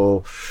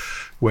football,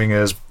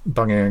 wingers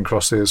banging in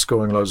crosses,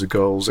 scoring loads of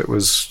goals. It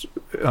was,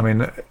 I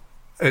mean,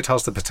 it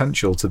has the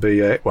potential to be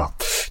a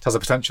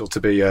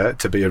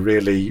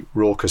really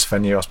raucous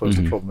venue. I suppose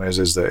the problem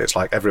is that it's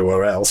like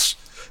everywhere else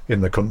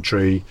in the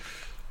country.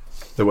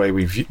 The way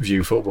we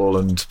view football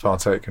and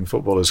partake in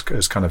football has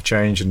kind of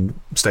changed, and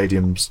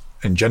stadiums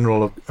in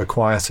general are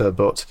quieter.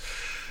 But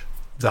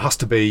there has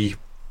to be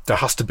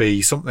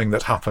something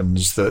that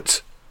happens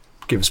that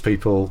gives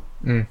people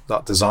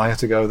that desire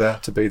to go there,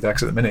 to be there.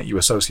 Because at the minute you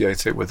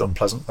associate it with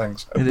unpleasant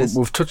things.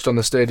 We've touched on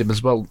the stadium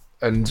as well,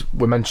 and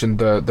we mentioned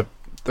the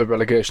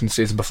relegation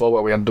season before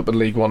where we ended up in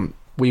League One.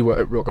 We were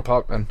at Roker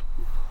Park then.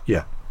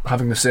 Yeah,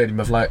 having the stadium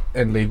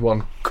in League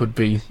One could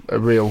be a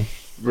real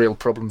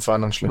problem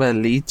financially. Well,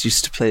 Leeds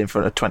used to play in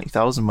front of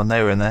 20,000 when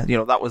they were in there.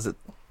 That was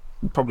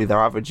probably their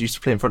average. Used to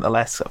play in front of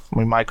less. I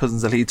mean, my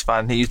cousin's a Leeds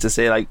fan. He used to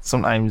say like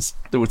sometimes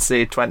they would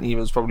say 20, it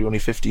was probably only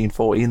 15,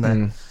 14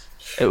 then.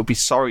 It would be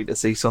sorry to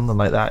see something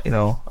like that.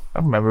 I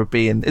remember it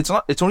being. It's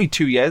only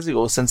 2 years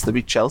ago since they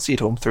beat Chelsea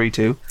at home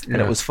 3-2,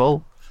 and it was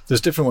full. There's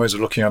different ways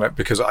of looking at it,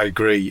 because I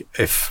agree,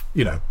 if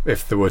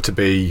there were to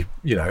be,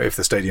 if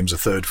the stadium's a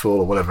third full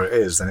or whatever it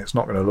is, then it's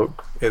not going to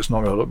look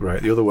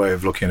great. The other way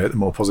of looking at it, the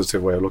more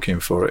positive way of looking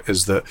for it,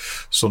 is that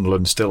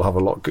Sunderland still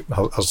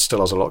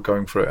has a lot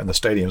going for it, and the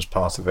stadium's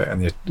part of it,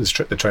 and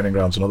the training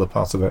ground's another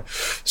part of it.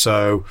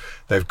 So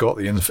they've got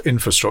the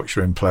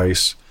infrastructure in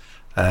place.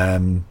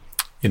 So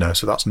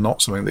that's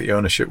not something that the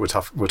ownership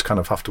would kind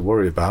of have to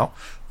worry about.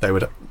 They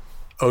would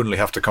only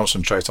have to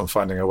concentrate on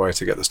finding a way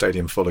to get the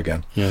stadium full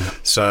again. Yeah.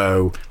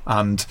 So,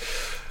 but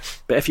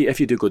if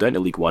you do go down to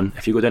League One,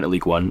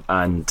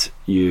 and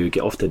you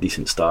get off to a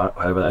decent start,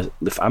 however,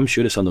 I'm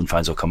sure the Sunderland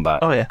fans will come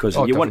back. Oh yeah, because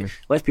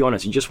let's be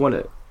honest, you just want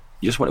to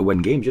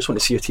win games. You just want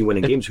to see your team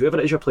winning games, whoever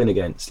it is you're playing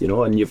against.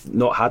 And you've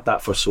not had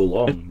that for so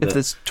long. If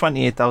there's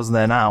 28,000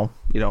 there now,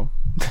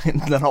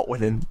 they're not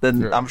winning,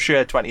 then I'm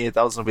sure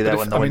 28,000 will be there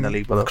when they win the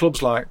league. But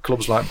clubs like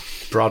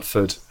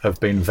Bradford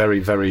have been very,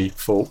 very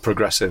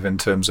progressive in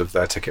terms of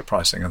their ticket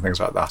pricing and things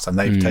like that, and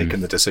they've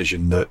taken the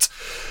decision that,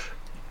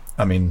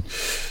 I mean,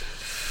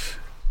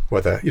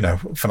 whether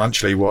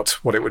financially what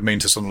it would mean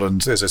to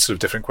Sunderland is a sort of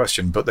different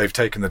question, but they've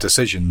taken the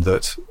decision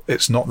that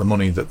it's not the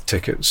money that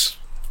ticket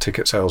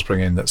sales bring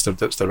in that's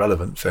the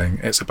relevant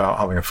thing. It's about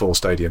having a full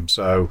stadium.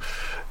 So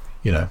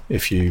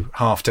if you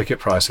half ticket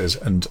prices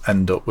and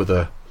end up with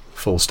a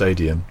full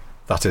stadium,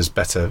 that is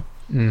better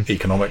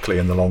economically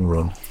in the long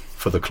run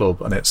for the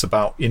club. And it's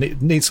about, you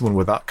need someone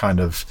with that kind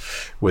of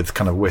wit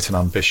and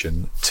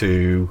ambition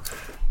to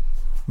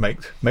make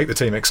the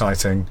team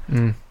exciting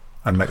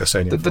and make the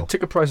stadium the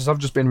ticket prices have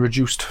just been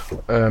reduced.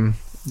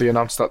 They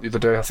announced that the other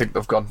day. I think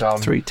they've gone down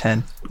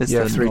 $3.10.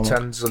 Yeah,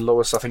 $3.10 is the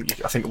lowest. I think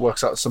it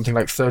works out something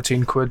like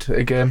 £13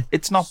 a game.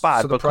 It's not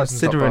bad, So but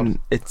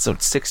considering it's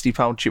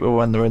 £60 cheaper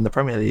when they're in the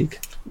Premier League,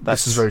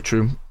 This is very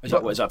true. Is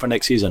that for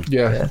next season?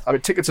 Yeah. I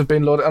mean, tickets have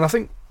been loaded, and I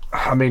think,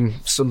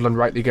 Sunderland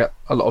rightly get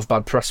a lot of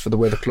bad press for the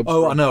way the club.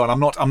 Oh, I know, and I'm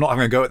not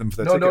having a go at them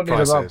for their ticket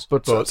prices.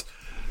 But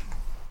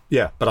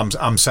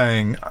I'm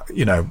saying,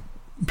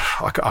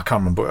 I can't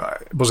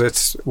remember. Was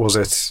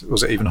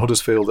it even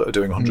Huddersfield that are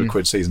doing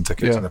 £100 season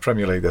tickets in the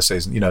Premier League this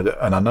season?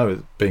 And I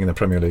know being in the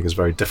Premier League is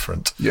very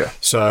different. Yeah.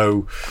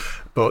 So,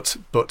 but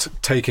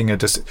taking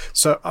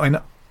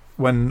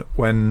when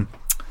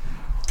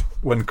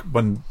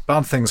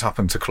bad things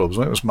happen to clubs,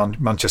 when it was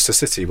Manchester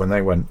City when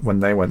they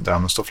went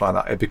down and stuff like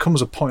that, it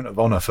becomes a point of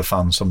honour for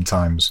fans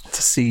sometimes it's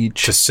a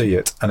siege to see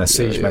it, and a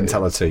siege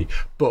mentality.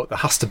 But there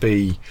has to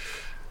be.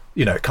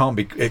 It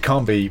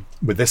can't be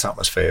with this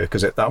atmosphere,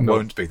 because that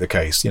won't be the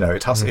case.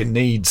 It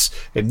needs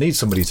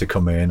somebody to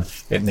come in.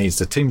 It needs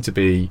the team to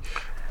be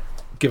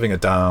giving a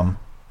damn,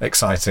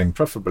 exciting,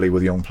 preferably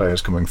with young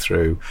players coming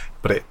through.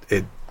 But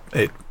it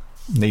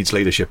needs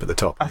leadership at the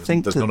top. I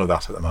think there's none of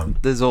that at the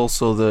moment. There's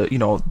also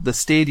the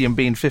stadium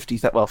being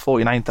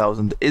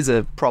 49,000 is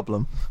a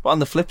problem. But on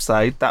the flip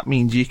side, that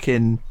means you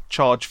can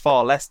charge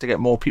far less to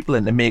get more people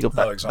in to make up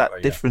that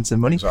difference in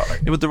money.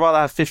 Exactly. Would they rather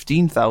have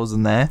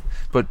 15,000 there,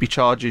 but be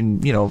charging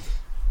the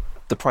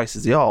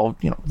prices they are,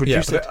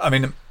 reduce it? I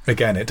mean,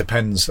 again, it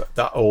depends.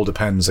 That all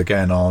depends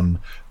again on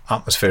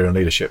atmosphere and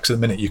leadership. Because at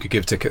the minute you could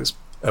give tickets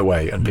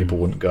away and people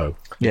wouldn't go.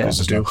 Yeah,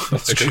 because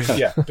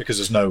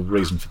there's no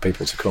reason for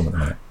people to come at the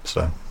minute.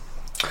 So,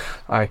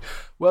 aye.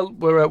 Well,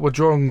 we're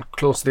drawing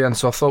close to the end,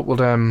 so I thought we'll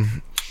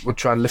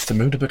try and lift the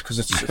mood a bit, because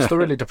it's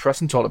thoroughly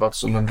depressing talking about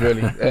Sunderland,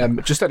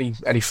 really. Just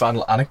any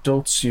final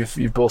anecdotes?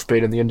 You've both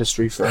been in the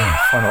industry for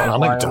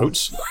final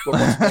anecdotes.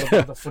 What's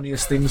the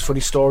funniest things, funny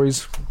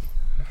stories?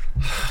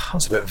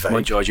 That's a bit vague. Come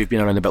on, George, you've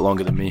been around a bit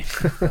longer than me.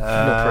 No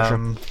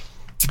pressure.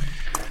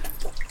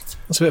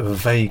 That's a bit of a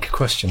vague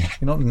question. Can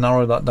you not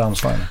narrow that down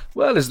slightly?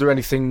 Well, is there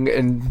anything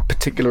in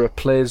particular a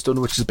player's done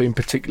which has been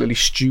particularly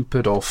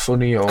stupid or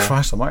funny? Or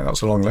Christ almighty,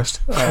 that's a long list.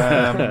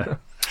 I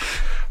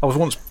was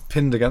once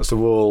pinned against a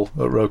wall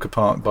at Roker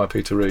Park by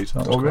Peter Reid.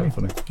 That was quite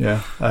funny.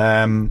 Yeah.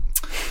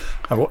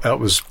 That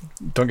was,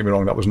 don't get me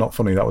wrong, that was not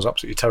funny. That was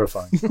absolutely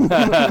terrifying.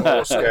 I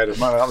was scared of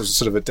that was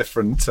sort of a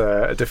different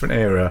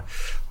era.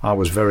 I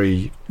was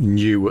very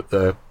new at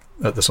the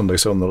Sunday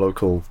Sun, the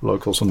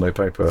local Sunday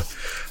paper,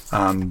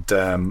 and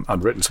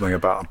I'd written something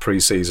about a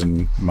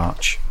pre-season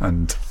match,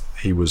 and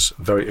it was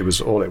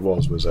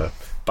a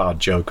bad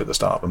joke at the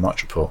start of a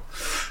match report,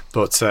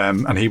 but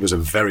and he was a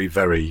very,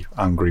 very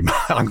angry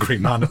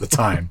man at the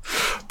time.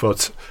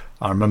 But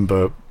I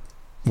remember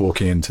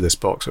walking into this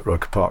box at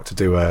Roker Park to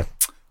do our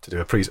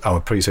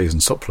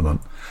pre-season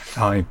supplement.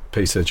 Hi,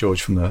 Peter,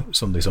 George from the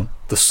Sunday Sun.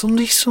 The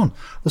Sunday Sun?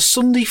 The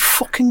Sunday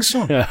fucking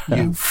Sun?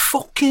 You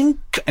fucking...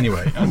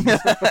 Anyway,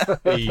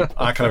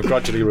 I kind of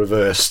gradually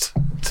reversed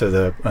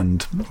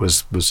and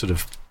was sort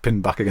of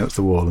pinned back against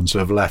the wall and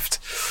sort of left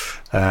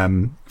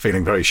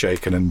feeling very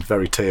shaken and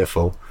very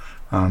tearful,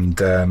 and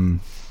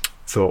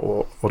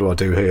thought, what do I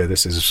do here?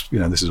 This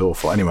is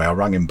awful. Anyway, I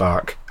rang him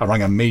back. I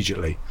rang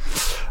immediately,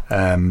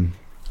 and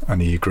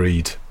he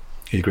agreed.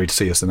 He agreed to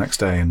see us the next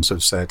day and sort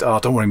of said, "Oh,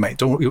 don't worry,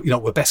 mate.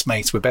 We're best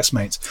mates.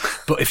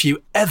 But if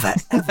you ever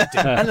do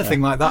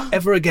anything like that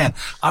ever again,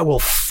 I will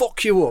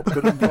fuck you up."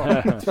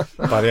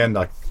 By the end,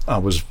 I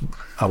was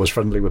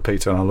friendly with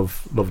Peter, and I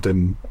loved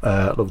him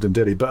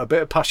dearly. But a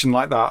bit of passion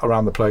like that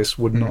around the place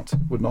would not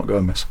go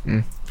amiss.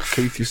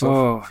 Keith, yourself?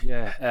 Oh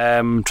yeah,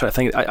 trying to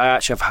think. I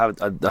actually have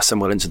had a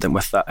similar incident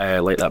with that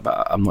like that,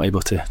 but I'm not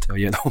able to tell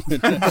you at the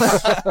moment.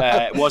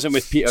 It wasn't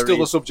with Peter. Still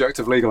Reid. the subject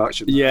of legal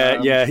action.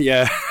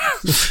 Yeah.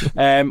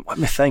 Let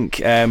me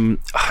think. I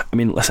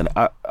mean, listen,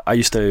 I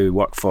used to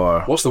work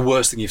for... What's the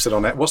worst thing you've said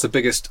on air? What's the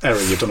biggest error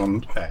you've done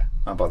on air?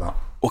 How about that?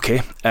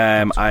 Okay.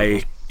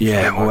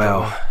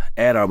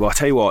 Error. Well, I'll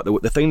tell you what,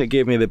 the thing that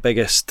gave me the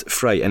biggest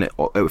fright, and it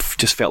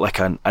just felt like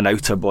an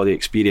outer body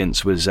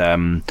experience, was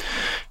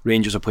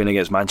Rangers were playing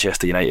against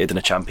Manchester United in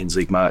a Champions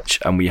League match,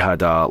 and we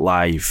had a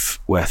live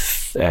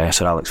with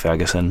Sir Alex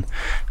Ferguson,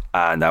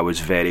 and I was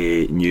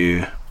very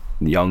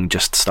young,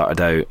 just started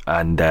out,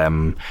 and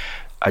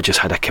I just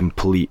had a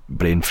complete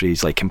brain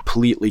freeze, like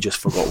completely just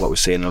forgot what I was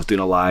saying. I was doing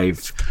a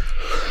live,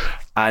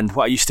 and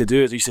what I used to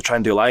do is I used to try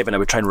and do live, and I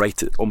would try and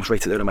almost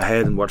write it down in my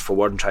head and word for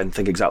word and try and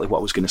think exactly what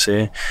I was going to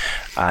say,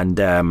 and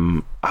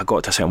I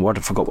got to a certain word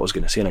and forgot what I was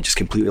going to say, and I just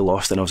completely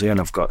lost it. And I was there, and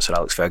I've got Sir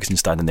Alex Ferguson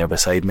standing there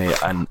beside me,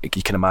 and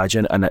you can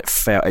imagine, and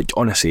it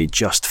honestly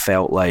just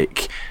felt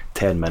like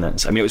 10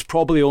 minutes. I mean, it was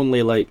probably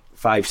only like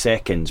 5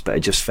 seconds, but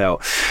it just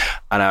felt,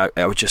 And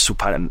I was just so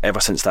panicked. Ever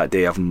since that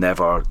day, I've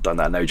never done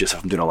that. Now, just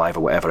if I'm doing a live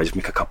or whatever, I just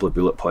make a couple of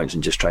bullet points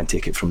and just try and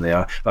take it from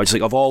there. But I was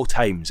just like, of all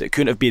times, it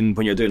couldn't have been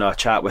when you're doing a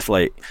chat with,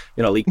 like,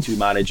 you know, a League Two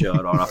manager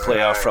or a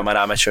player from an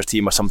amateur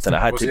team or something. It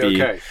had to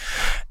be. Okay?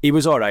 He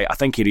was all right. I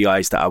think he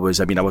realised that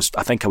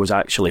I think I was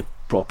actually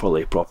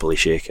properly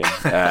shaking.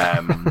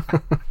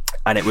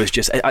 And it was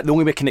just, the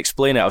only way I can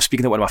explain it, I was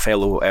speaking to one of my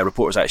fellow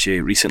reporters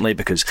actually recently,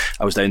 because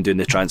I was down doing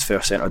the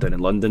transfer centre down in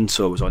London,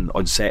 so I was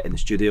on set in the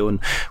studio,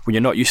 and when you're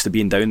not used to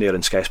being down there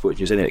in Sky Sports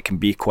News, it can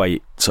be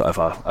quite sort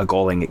of a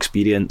galling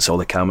experience, all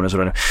the cameras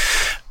around.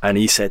 And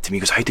he said to me,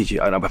 he goes, how did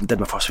you, and I did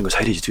my first one, he goes,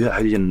 how did you do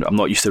that? And I'm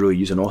not used to really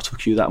using auto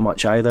cue that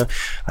much either.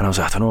 And I was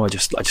like, I don't know, I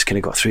just kind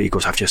of got through. He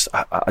goes,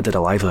 I did a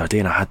live the other day,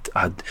 and I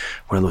had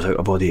one of those out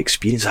of body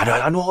experiences.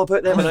 I know all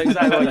about them, I know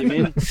exactly what you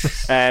mean.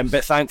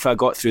 But thankfully I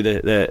got through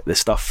the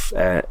stuff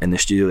in the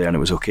studio there, and it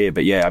was okay.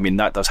 But yeah, I mean,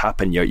 that does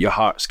happen. Your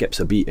heart skips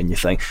a beat, and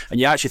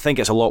you actually think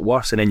it's a lot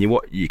worse, and then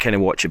you kind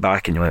of watch it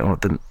back, and you're like, oh,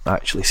 it didn't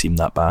actually seem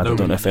that bad. I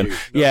don't know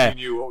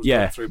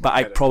if but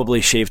I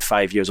probably shaved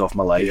 5 years off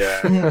my life.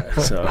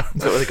 So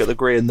they got the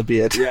grey in the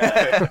beard.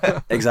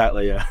 Yeah,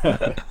 exactly.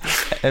 Yeah.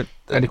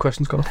 Any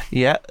questions, Conor?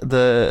 Yeah,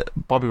 the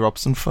Bobby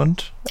Robson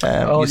Fund.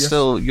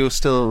 You're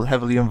still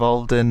heavily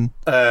involved in.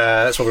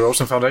 It's Bobby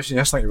Robson Foundation.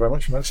 Yes, thank you very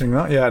much for mentioning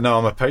that. Yeah, no,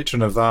 I'm a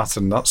patron of that,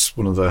 and that's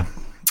one of the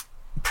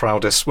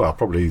proudest, well,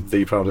 probably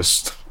the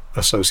proudest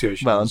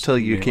association. Well, until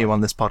you came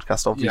on this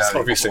podcast, obviously.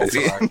 Well, this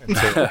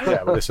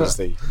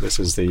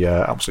is the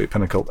absolute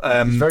pinnacle.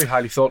 He's very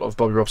highly thought of,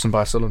 Bobby Robson,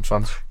 by Sunderland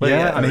fans.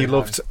 And he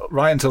loved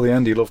right until the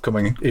end. He loved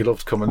coming.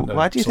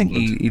 Why do you think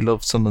he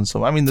loved Sunderland so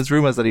much? I mean, there's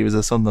rumours that he was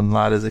a Sunderland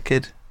lad as a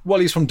kid. Well,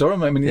 he's from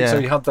Durham. I mean,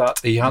 so he had that.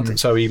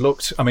 So he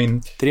looked. I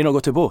mean, did he not go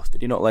to both?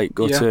 Did he not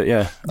go to?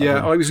 Yeah.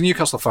 Yeah. He was a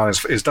Newcastle fan.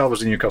 His dad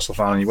was a Newcastle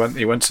fan. And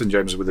he went to St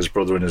James's with his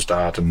brother and his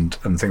dad and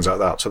things like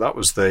that. So that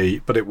was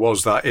but it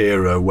was that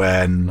era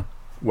when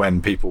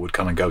people would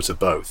kind of go to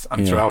both,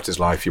 and throughout his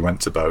life he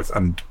went to both,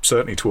 and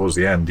certainly towards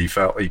the end he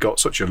felt he got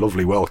such a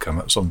lovely welcome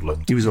at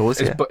Sunderland. He was always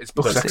his book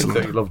excellent.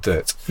 That he loved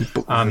it,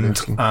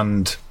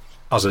 and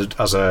as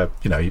a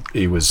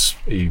he was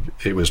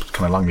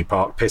kind of Langley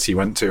Park pit he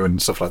went to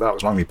and stuff like that. It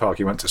was Langley Park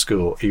he went to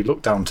school. He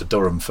looked down to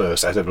Durham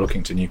first ahead of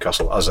looking to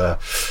Newcastle as a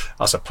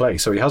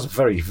place. So he has a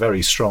very,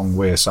 very strong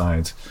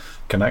Wearside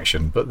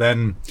connection, but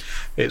then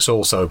it's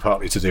also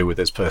partly to do with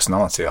his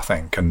personality, I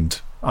think. And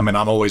I mean,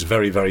 I'm always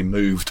very, very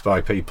moved by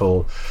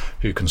people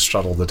who can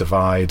straddle the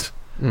divide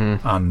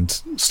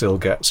and still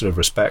get sort of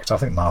respect. I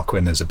think Mark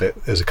Quinn is a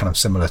kind of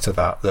similar to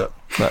that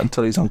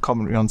until he's on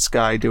commentary on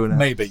Sky doing a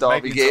derby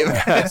game.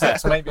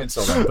 Maybe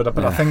until then. But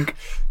I think,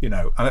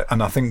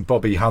 and I think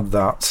Bobby had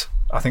that.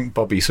 I think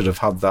Bobby sort of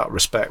had that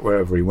respect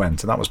wherever he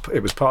went, and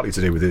it was partly to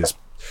do with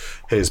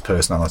his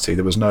personality.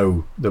 There was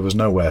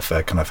nowhere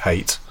for kind of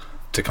hate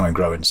to kind of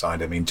grow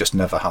inside him. He just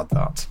never had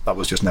that. That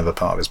was just never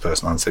part of his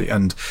personality.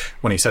 And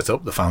when he set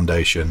up the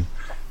foundation,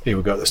 he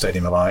would go to the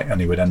Stadium of Light and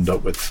he would end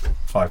up with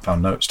 £5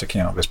 notes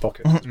sticking out of his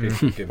pocket.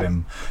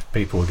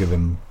 People would give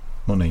him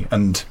money.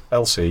 And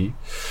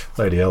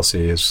Lady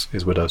Elsie is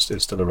with us.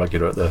 Is still a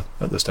regular at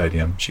the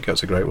stadium. She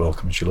gets a great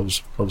welcome and she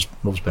loves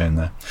being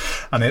there.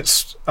 And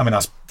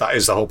that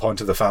is the whole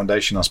point of the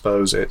foundation, I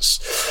suppose.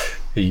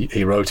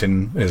 He wrote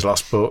in his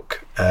last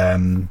book,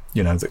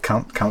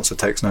 that cancer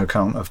takes no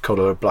count of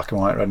colour, black and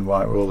white, red and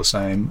white, we're all the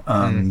same.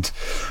 And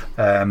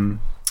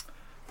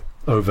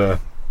over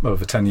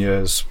 10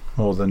 years,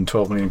 more than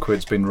 12 million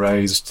quid's been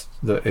raised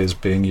that is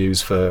being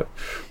used for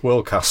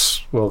world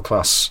class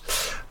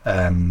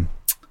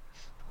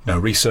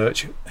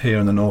research here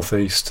in the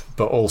northeast,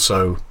 but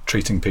also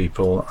treating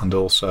people, and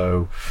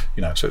also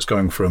so it's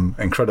going from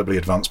incredibly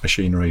advanced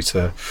machinery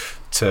to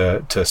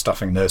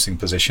staffing nursing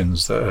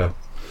positions that are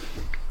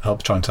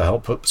trying to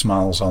help put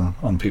smiles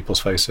on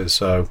people's faces.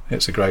 So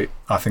it's a great.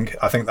 I think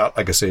that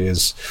legacy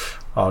is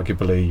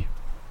arguably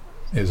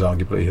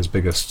his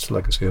biggest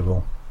legacy of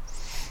all.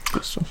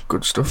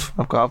 Good stuff.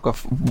 I've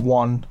got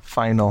one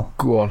final.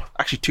 Go on.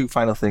 Actually, two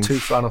final things.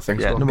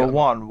 Yeah. Number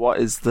one, what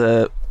is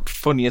the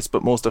funniest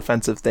but most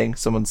offensive thing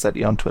someone said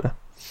to you on Twitter?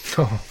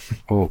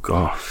 Oh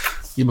God.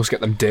 You must get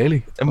them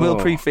daily. And we'll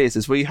preface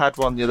this. We had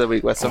one the other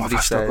week where somebody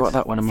said... I've got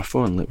that one on my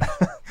phone.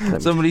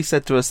 Somebody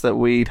said to us that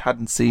we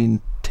hadn't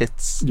seen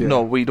tits. Yeah.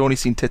 No, we'd only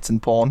seen tits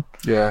in porn.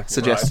 Yeah.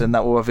 Suggesting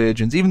that we were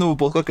virgins, even though we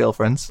both got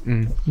girlfriends.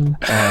 It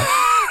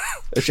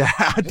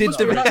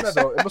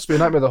must be a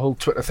nightmare, the whole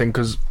Twitter thing,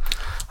 because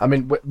I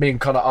mean, me and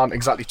Conor aren't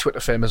exactly Twitter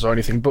famous or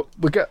anything, but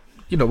we get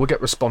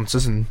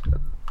responses, and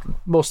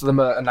most of them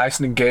are nice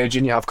and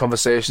engaging. You have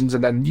conversations,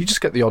 and then you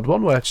just get the odd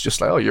one where it's just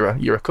like, oh, you're a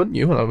cunt,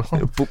 you. Well,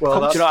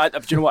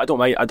 do you know what? I don't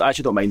mind. I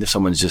actually don't mind if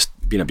someone's just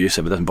being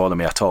abusive. It doesn't bother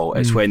me at all.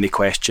 It's when they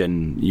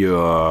question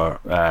your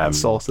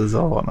sources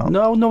or whatnot.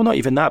 No, not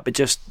even that, but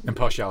just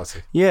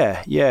impartiality.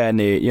 Yeah, and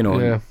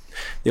they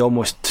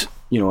almost.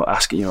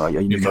 asking, are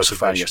you Newcastle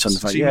fan or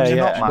something like that?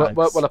 Yeah.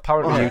 Well,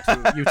 apparently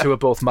you two are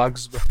both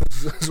mags. Do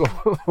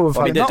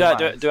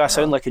I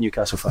sound like a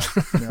Newcastle fan?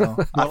 No.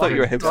 I thought you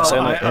were a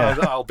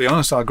Hibs. I'll be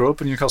honest, I grew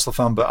up a Newcastle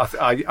fan, but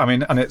I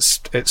mean, and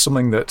it's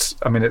something that,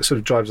 I mean, it sort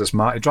of drives us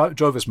mad. It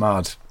drove us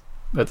mad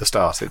at the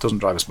start. It doesn't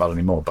drive us mad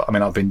anymore. But I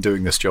mean, I've been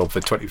doing this job for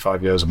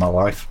 25 years of my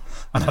life,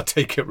 and I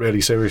take it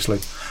really seriously.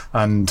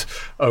 And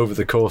over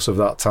the course of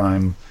that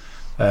time,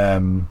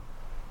 I've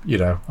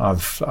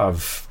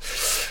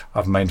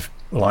made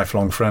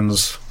lifelong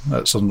friends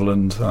at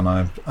Sunderland,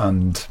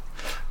 and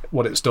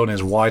what it's done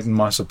is widen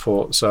my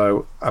support.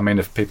 So, I mean,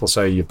 if people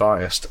say you're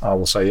biased, I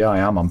will say, yeah, I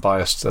am. I'm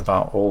biased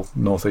about all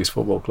North East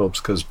football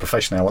clubs because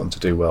professionally I want them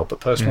to do well, but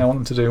personally I want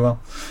them to do well.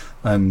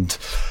 And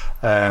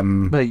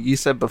but you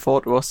said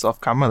before to us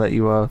off camera that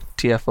you were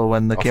TFL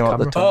when they came out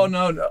the top. Oh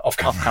no, off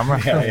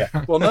camera. Yeah.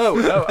 Well,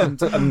 no,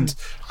 and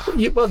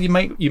you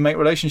make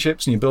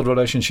relationships and you build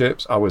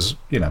relationships.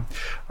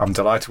 I'm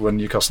delighted when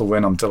Newcastle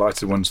win. I'm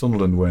delighted when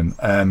Sunderland win.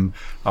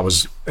 I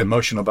was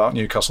emotional about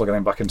Newcastle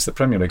getting back into the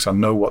Premier League. So I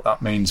know what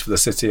that means for the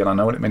city, and I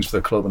know what it means for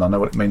the club, and I know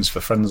what it means for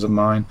friends of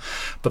mine.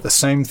 But the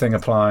same thing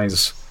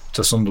applies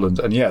to Sunderland,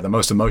 and the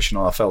most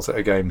emotional I felt at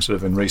a game sort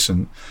of in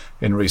recent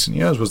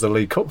years was the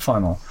League Cup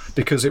final,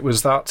 because it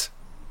was that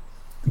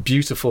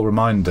beautiful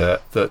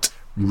reminder that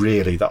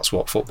really that's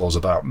what football's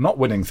about. Not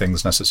winning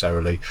things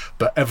necessarily,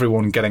 but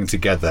everyone getting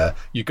together.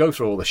 You go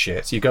through all the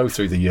shit, you go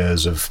through the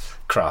years of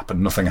crap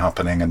and nothing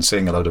happening and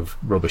seeing a load of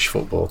rubbish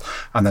football,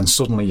 and then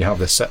suddenly you have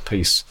this set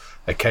piece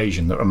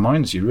occasion that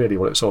reminds you really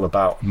what it's all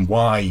about and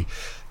why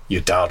your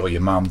dad or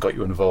your mum got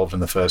you involved in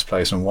the first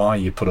place and why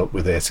you put up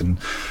with it. And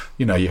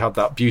you had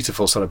that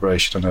beautiful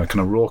celebration and a kind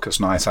of raucous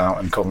night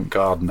out in Covent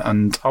Garden,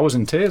 and I was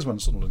in tears when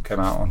Sunderland came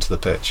out onto the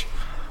pitch,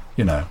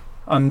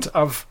 and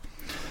I've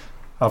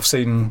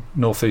seen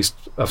North East,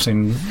 I've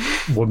seen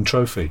one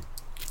trophy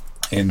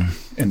in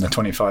the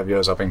 25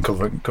 years I've been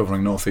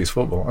covering North East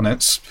football, and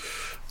it's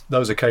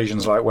those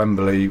occasions like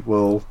Wembley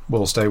will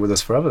stay with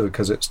us forever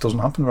because it doesn't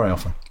happen very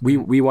often.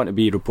 We want to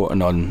be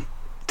reporting on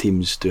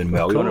teams doing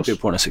well. We want to be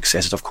reporting on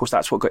successes. Of course,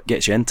 that's what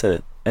gets you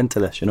into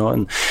this,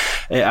 and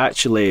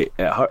it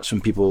hurts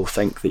when people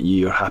think that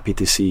you're happy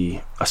to see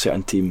a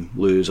certain team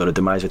lose or a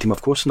demise of a team.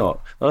 Of course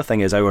not. Another thing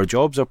is our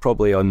jobs are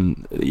probably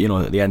on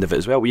at the end of it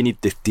as well. We need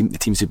the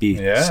teams to be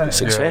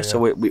success, so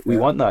we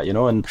want that,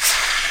 and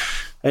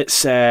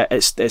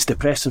it's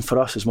depressing for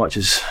us as much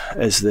as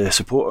the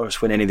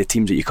supporters when any of the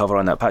teams that you cover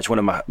on that patch. One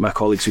of my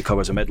colleagues who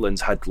covers the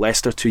Midlands had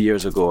Leicester 2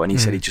 years ago, and he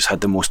said he just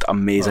had the most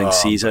amazing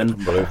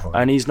season.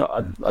 And he's not.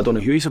 I don't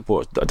know who he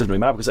supports. It doesn't really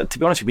matter, because to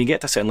be honest, when you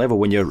get to a certain level,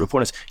 when you're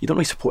reporting this, you don't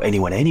really support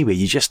anyone anyway.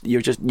 You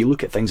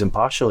look at things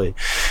impartially.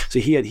 So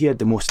he had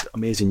the most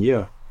amazing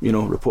year.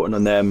 Reporting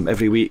on them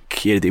every week.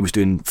 He was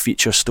doing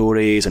feature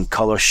stories and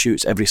colour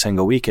shoots every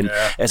single week, and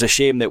it's a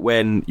shame that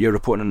when you're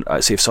reporting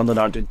on, say, if Sunderland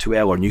aren't doing too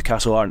well or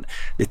Newcastle aren't,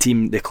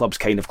 the clubs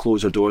kind of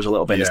close their doors a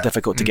little bit. And it's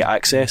difficult to get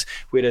access.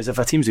 Whereas if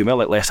a team's doing well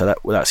like Leicester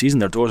that season,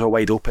 their doors are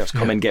wide open.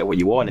 Come and get what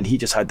you want, and he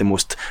just had the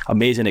most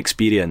amazing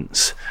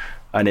experience.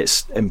 And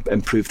it's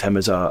improved him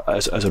as a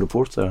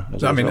reporter.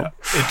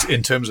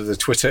 In terms of the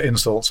Twitter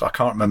insults, I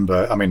can't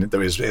remember. I mean,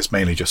 it's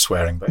mainly just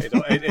swearing, but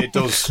it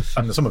does,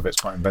 and some of it's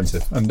quite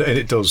inventive, and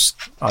it does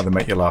either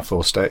make you laugh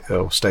or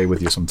stay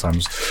with you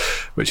sometimes,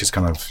 which is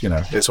kind of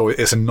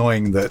it's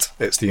annoying that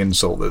it's the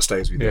insult that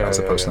stays with you as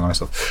opposed to the nice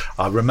stuff.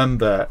 I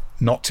remember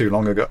not too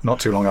long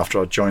after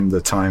I joined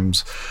the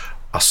Times,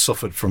 I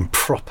suffered from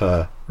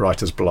proper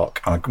writer's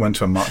block, and I went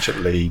to a match at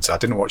Leeds. I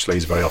didn't watch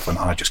Leeds very often,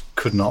 and I just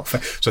could not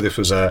think. So this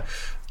was a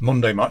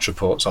Monday match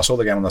report, so I saw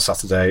the game on the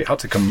Saturday, had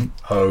to come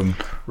home,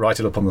 write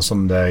it up on the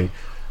Sunday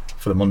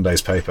for the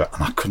Monday's paper,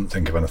 and I couldn't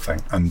think of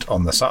anything. And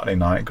on the Saturday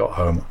night, got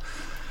home,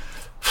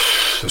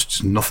 there was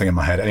just nothing in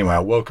my head. Anyway, I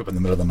woke up in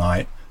the middle of the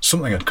night,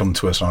 something had come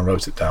to us, and I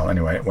wrote it down.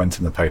 Anyway, it went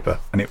in the paper,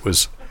 and it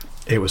was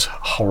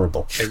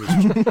horrible.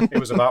 It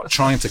was about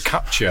trying to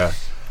capture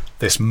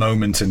this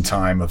moment in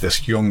time of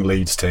this young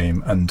Leeds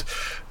team, and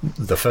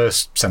the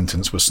first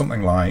sentence was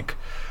something like,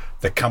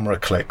 the camera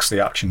clicks, the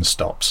action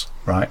stops,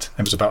 right?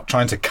 It was about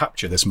trying to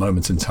capture this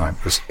moment in time.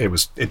 It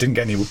didn't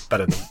get any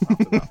better than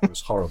after that. It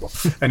was horrible.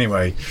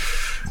 Anyway,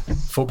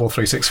 Football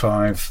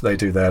 365, they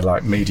do their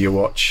media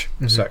watch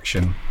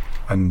section,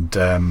 and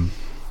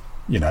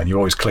you're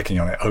always clicking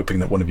on it hoping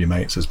that one of your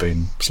mates has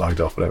been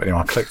slagged off, whatever. Anyway,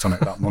 I clicked on it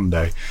that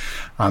Monday,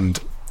 and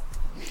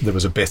there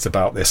was a bit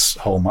about this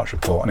whole match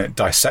report, and it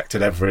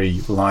dissected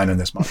every line in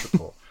this match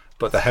report.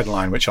 But the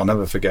headline, which I'll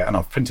never forget, and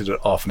I've printed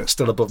it off, and it's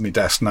still above my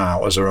desk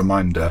now as a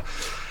reminder: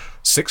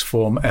 sixth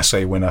form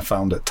essay winner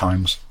found at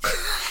Times,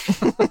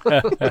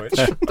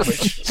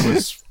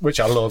 which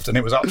I loved, and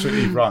it was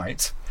absolutely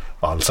right.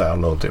 I'll say I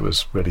loved. It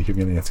was really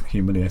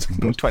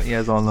humiliating. 20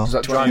 years on though. Does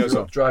that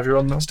drive you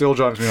on though? Still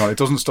drives me on. It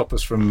doesn't stop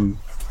us from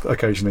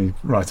occasionally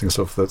writing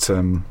stuff that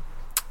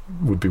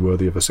would be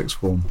worthy of a sixth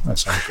form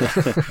essay.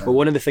 Well,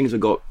 one of the things that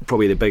got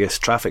probably the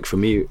biggest traffic for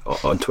me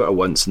on Twitter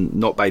once, and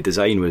not by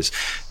design, was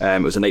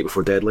it was the night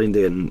before deadline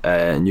day, and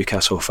a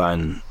Newcastle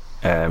fan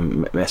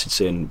message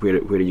saying, where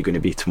are you going to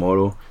be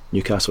tomorrow,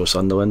 Newcastle or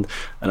Sunderland?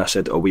 And I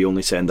said, we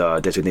only send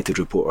a designated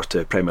reporter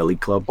to Premier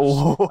League clubs. And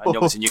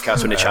obviously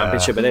Newcastle in the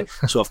Championship in it.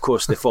 So of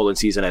course the following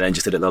season I then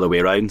just did it the other way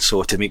around,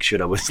 so to make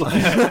sure I was like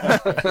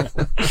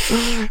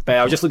but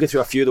I was just looking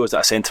through a few of those that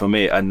I sent to my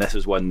mate, and this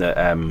is one that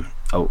I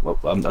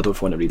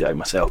don't want to read it out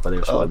myself,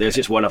 but there's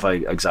just one of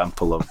an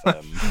example of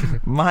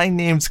my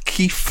name's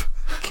Keef,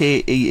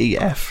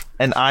 Keef,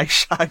 and I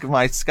shag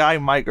my Sky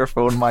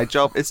microphone. My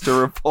job is to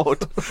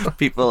report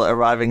people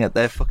arriving at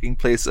their fucking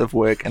place of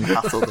work and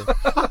hassle them.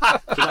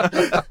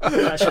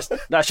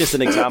 That's just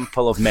an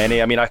example of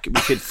many. I mean,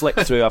 we could flick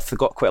through. I've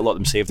got quite a lot of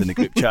them saved in the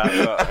group chat,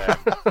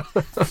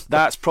 but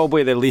that's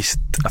probably the least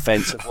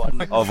offensive one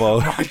of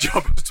all. My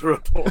job is to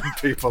report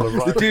people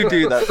arriving. You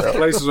do that though.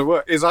 Places of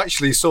work is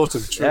actually sort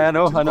of true. Yeah, I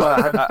know.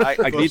 I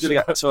agreed with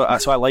it, so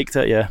I liked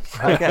it. Yeah,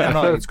 I get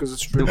annoyed because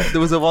it's true. There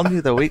was a one the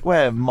other week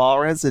where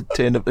Mahrez had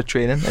turned up to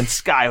training and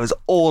Sky was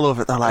all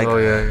over it. They're like,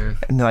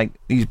 and they're like,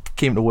 he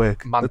came to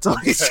work. Man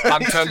turns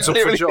up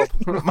for job.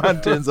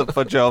 Man turns up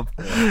for job,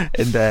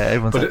 and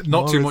everyone's but like,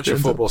 not too much of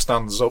turns up. football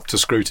stands up to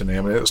scrutiny.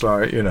 I mean, it's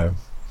like,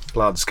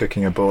 lads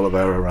kicking a ball of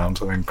air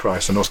around, and then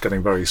Christ, and us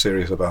getting very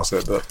serious about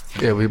it. But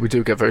yeah, we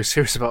do get very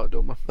serious about it,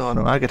 don't we? Oh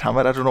no, I get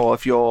hammered. I don't know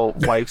if your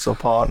wives or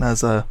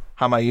partners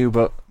hammer you,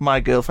 but my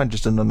girlfriend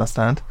just didn't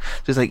understand.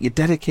 She's like, you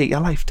dedicate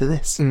your life to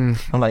this. I'm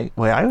like,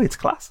 well, it's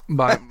class.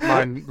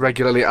 Mine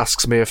regularly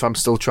asks me if I'm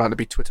still trying to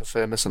be Twitter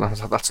famous, and I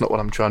was like, that's not what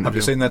I'm trying to do. Have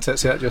you seen their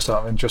tits yet? Just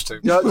out of interest. To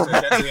get to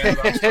the end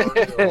of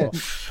that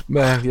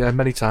story, yeah,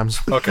 many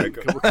times. Okay,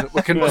 good.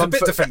 We can a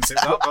bit defensive,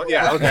 that, but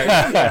yeah,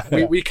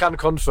 okay. we can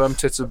confirm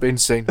tits have been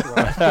seen.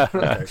 Okay,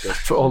 good.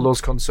 For all those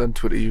concerned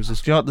Twitter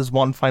users. Do you know what? There's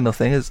one final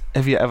thing is,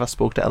 have you ever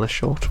spoke to Ellis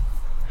Short?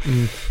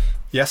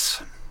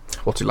 Yes.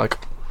 What's he like?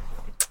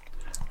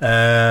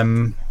 I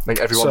think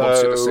everyone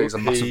wants you to say he's a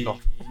massive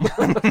knock.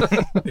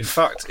 In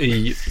fact,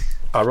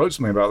 I wrote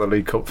something about the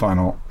League Cup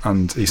final,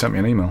 and he sent me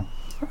an email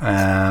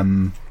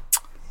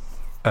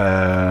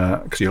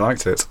because he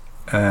liked it,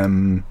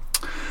 and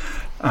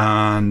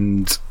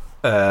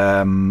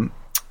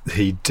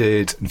he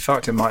did. In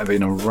fact, it might have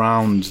been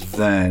around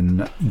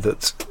then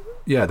that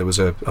there was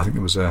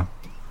a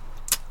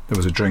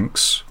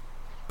drinks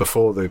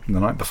before the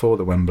night before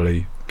the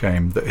Wembley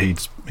game that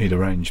he'd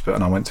arranged,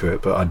 and I went to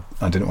it, but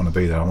I didn't want to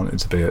be there. I wanted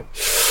to be at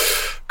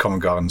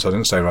Covent Garden, so I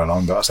didn't stay very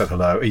long, but I said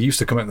hello. He used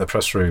to come into the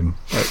press room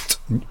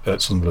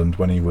at Sunderland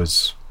when he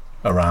was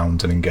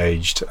around and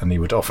engaged, and he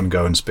would often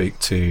go and speak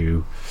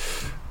to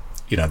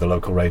the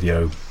local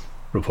radio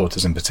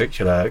reporters in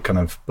particular,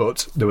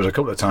 but there was a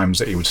couple of times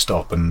that he would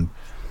stop, and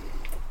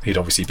he'd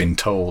obviously been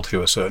told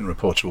who a certain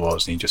reporter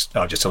was, and he just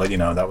to let you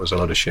know that was a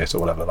load of shit or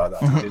whatever like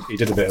that. He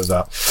did a bit of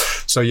that.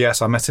 So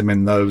yes, I met him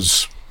in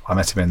those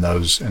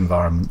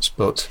environments,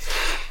 but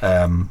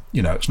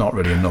it's not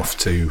really enough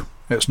to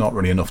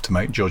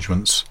make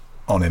judgments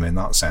on him in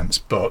that sense.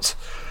 But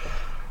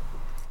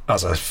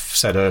as I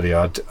said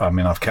earlier,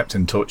 I've kept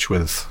in touch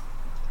with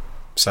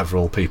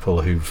several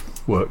people who've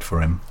worked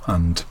for him,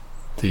 and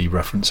the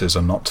references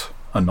are not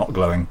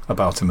glowing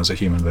about him as a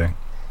human being.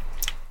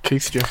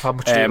 Keith, do you have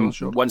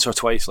much once or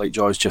twice, like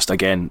George, just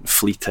again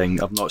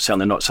fleeting. I've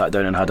certainly not sat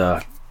down and had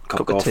a cup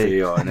of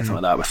coffee or anything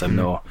like that with him.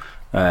 No.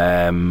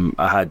 I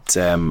had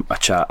a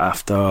chat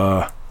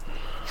after,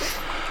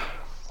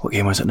 what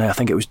game was it now? I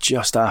think it was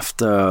just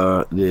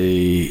after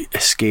the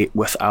escape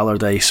with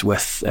Allardyce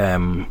with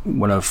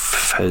one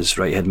of his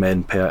right-hand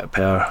men,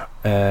 Per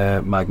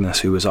Magnus,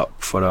 who was up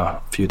for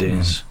a few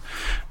days.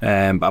 But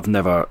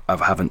I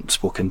haven't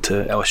spoken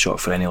to Ellis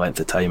Short for any length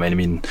of time. I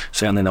mean,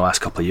 certainly in the last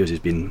couple of years he's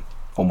been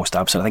almost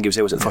absent. I think was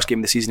it the first game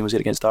of the season he was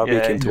there against Derby.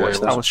 He came to watch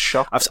that. I was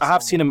shocked. I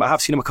have seen him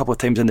a couple of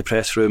times in the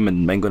press room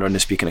and going around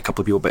and speaking to a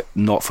couple of people, but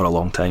not for a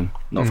long time.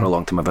 For a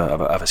long time I've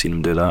ever seen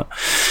him do that.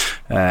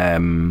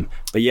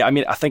 But yeah, I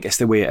mean, I think it's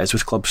the way it is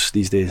with clubs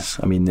these days.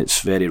 I mean, it's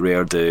very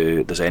rare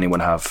does anyone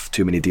have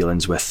too many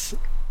dealings with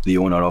the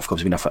owner of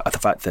clubs. I mean, the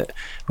fact that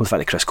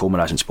Chris Coleman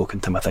hasn't spoken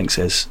to him, I think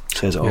says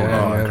it all.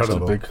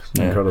 Incredible,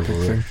 incredible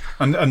thing.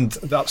 And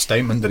that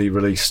statement that he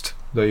released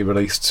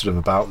sort of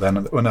about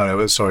then. Well, no,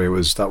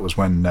 that was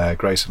when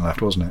Grayson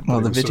left, wasn't it?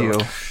 Well, the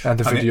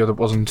video that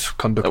wasn't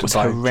conducted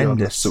by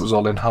horrendous. It was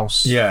all in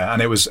house. Yeah,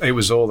 and it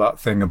was all that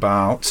thing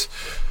about.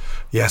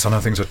 Yes, I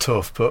know things are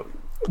tough, but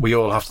we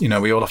all have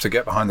to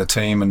get behind the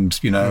team, and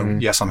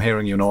yes, I'm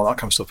hearing you and all that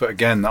kind of stuff. But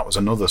again, that was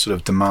another sort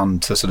of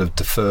demand to sort of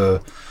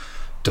defer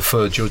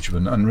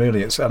judgment. And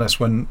really, it's Ellis.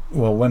 When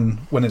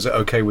is it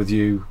okay with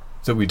you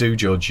that we do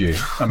judge you?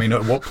 I mean,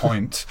 at what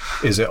point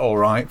is it all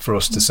right for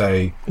us to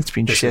say it's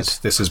been shit?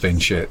 This has been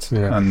shit.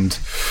 Yeah. And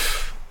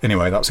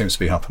anyway, that seems to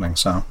be happening.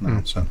 So,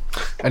 so.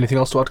 Anything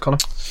else to add, Connor?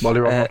 While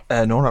you're on?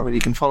 No, not really.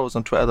 You can follow us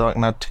on Twitter, though. I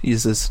can add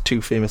users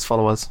 2 famous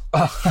followers.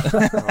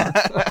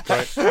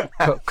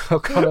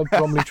 Connor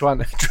Bromley trying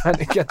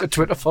to get the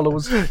Twitter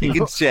followers. You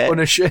can share.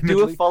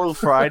 Do a follow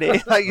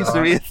Friday. That used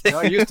to be a thing.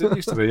 Yeah, it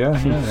used to be, yeah.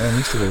 It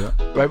used to be that.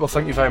 Right, well,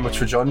 thank you very much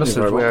for joining us.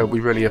 We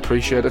really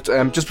appreciate it.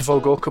 Just before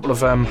we go, a couple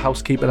of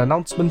housekeeping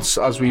announcements.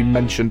 As we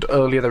mentioned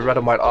earlier, the Red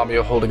and White Army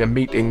are holding a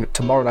meeting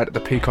tomorrow night at the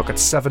Peacock at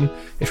 7.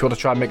 If you want to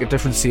try and make a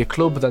difference to your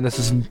club, then this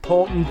is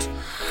important.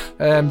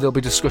 They'll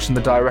be discussing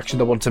the direction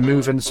they want to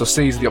move in, so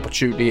seize the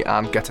opportunity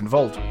and get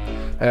involved.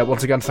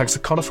 Once again, thanks to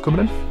Connor for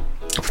coming in.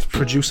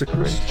 Producer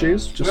Chris,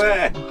 cheers, just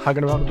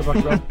hanging around in the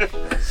background.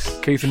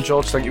 Keith and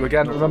George, thank you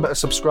again. Remember to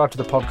subscribe to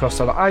the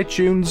podcast on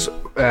iTunes.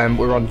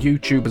 We're on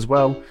YouTube as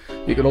well.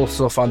 You can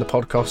also find the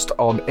podcast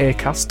on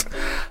Acast,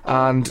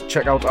 and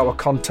check out our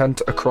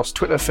content across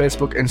Twitter,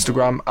 Facebook,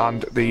 Instagram,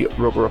 and the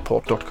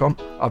ruggerreport.com.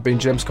 I've been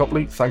James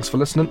Copley. Thanks for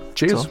listening.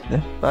 Cheers.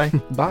 Bye.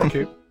 Bye. Thank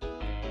you.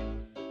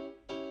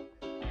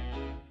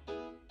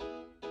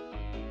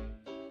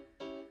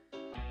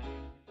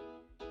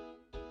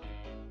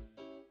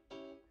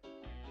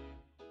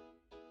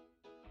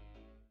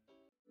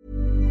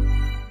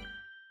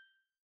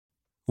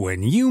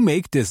 When you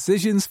make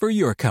decisions for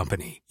your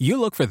company, you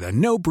look for the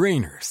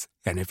no-brainers.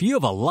 And if you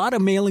have a lot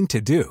of mailing to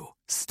do,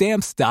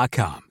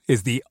 Stamps.com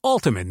is the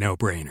ultimate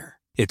no-brainer.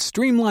 It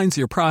streamlines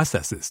your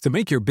processes to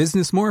make your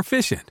business more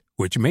efficient,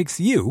 which makes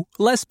you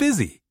less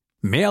busy.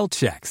 Mail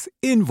checks,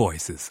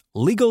 invoices,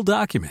 legal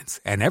documents,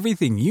 and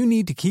everything you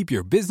need to keep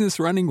your business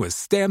running with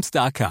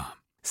Stamps.com.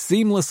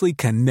 Seamlessly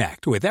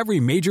connect with every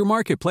major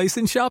marketplace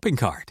and shopping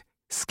cart.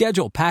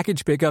 Schedule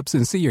package pickups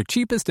and see your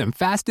cheapest and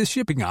fastest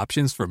shipping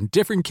options from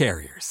different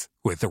carriers,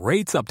 with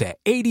rates up to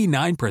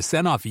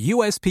 89% off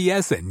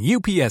USPS and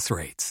UPS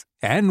rates.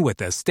 And with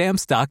the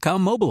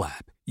Stamps.com mobile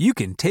app, you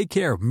can take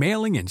care of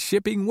mailing and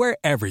shipping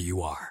wherever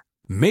you are.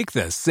 Make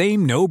the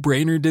same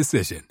no-brainer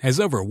decision as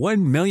over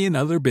 1 million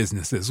other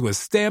businesses with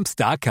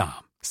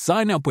Stamps.com.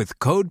 Sign up with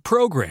code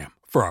PROGRAM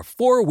for a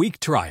 4-week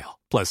trial,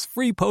 plus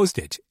free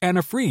postage and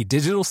a free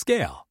digital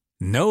scale.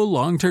 No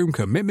long-term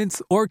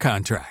commitments or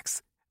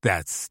contracts.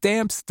 That's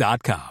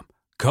Stamps.com.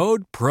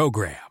 Code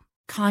PROGRAM.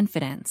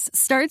 Confidence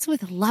starts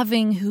with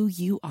loving who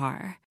you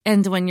are.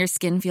 And when your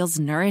skin feels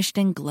nourished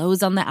and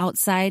glows on the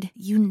outside,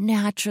 you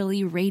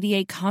naturally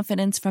radiate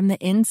confidence from the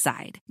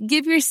inside.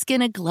 Give your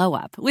skin a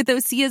glow-up with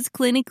Osea's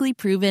clinically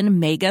proven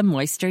Mega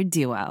Moisture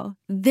Duo.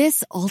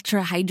 This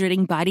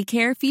ultra-hydrating body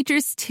care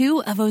features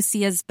 2 of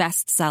Osea's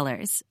best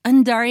sellers,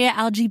 Undaria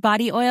Algae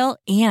Body Oil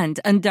and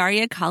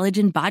Undaria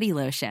Collagen Body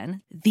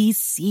Lotion. These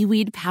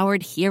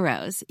seaweed-powered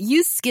heroes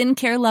use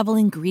skincare-level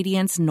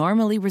ingredients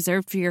normally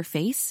reserved for your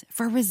face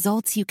for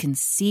results you can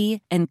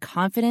see and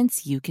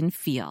confidence you can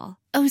feel.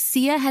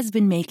 Osea has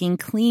been making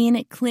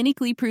clean,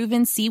 clinically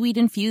proven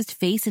seaweed-infused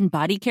face and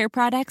body care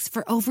products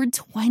for over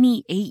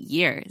 28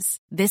 years.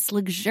 This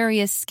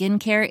luxurious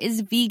skincare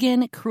is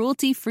vegan,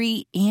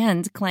 cruelty-free,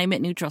 and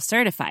climate-neutral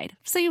certified,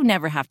 so you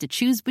never have to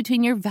choose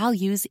between your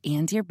values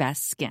and your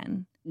best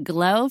skin.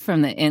 Glow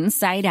from the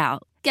inside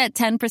out. Get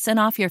 10%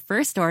 off your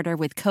first order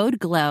with code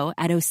GLOW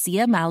at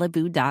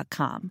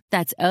OseaMalibu.com.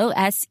 That's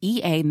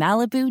OSEA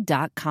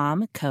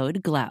Malibu.com,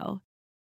 code GLOW.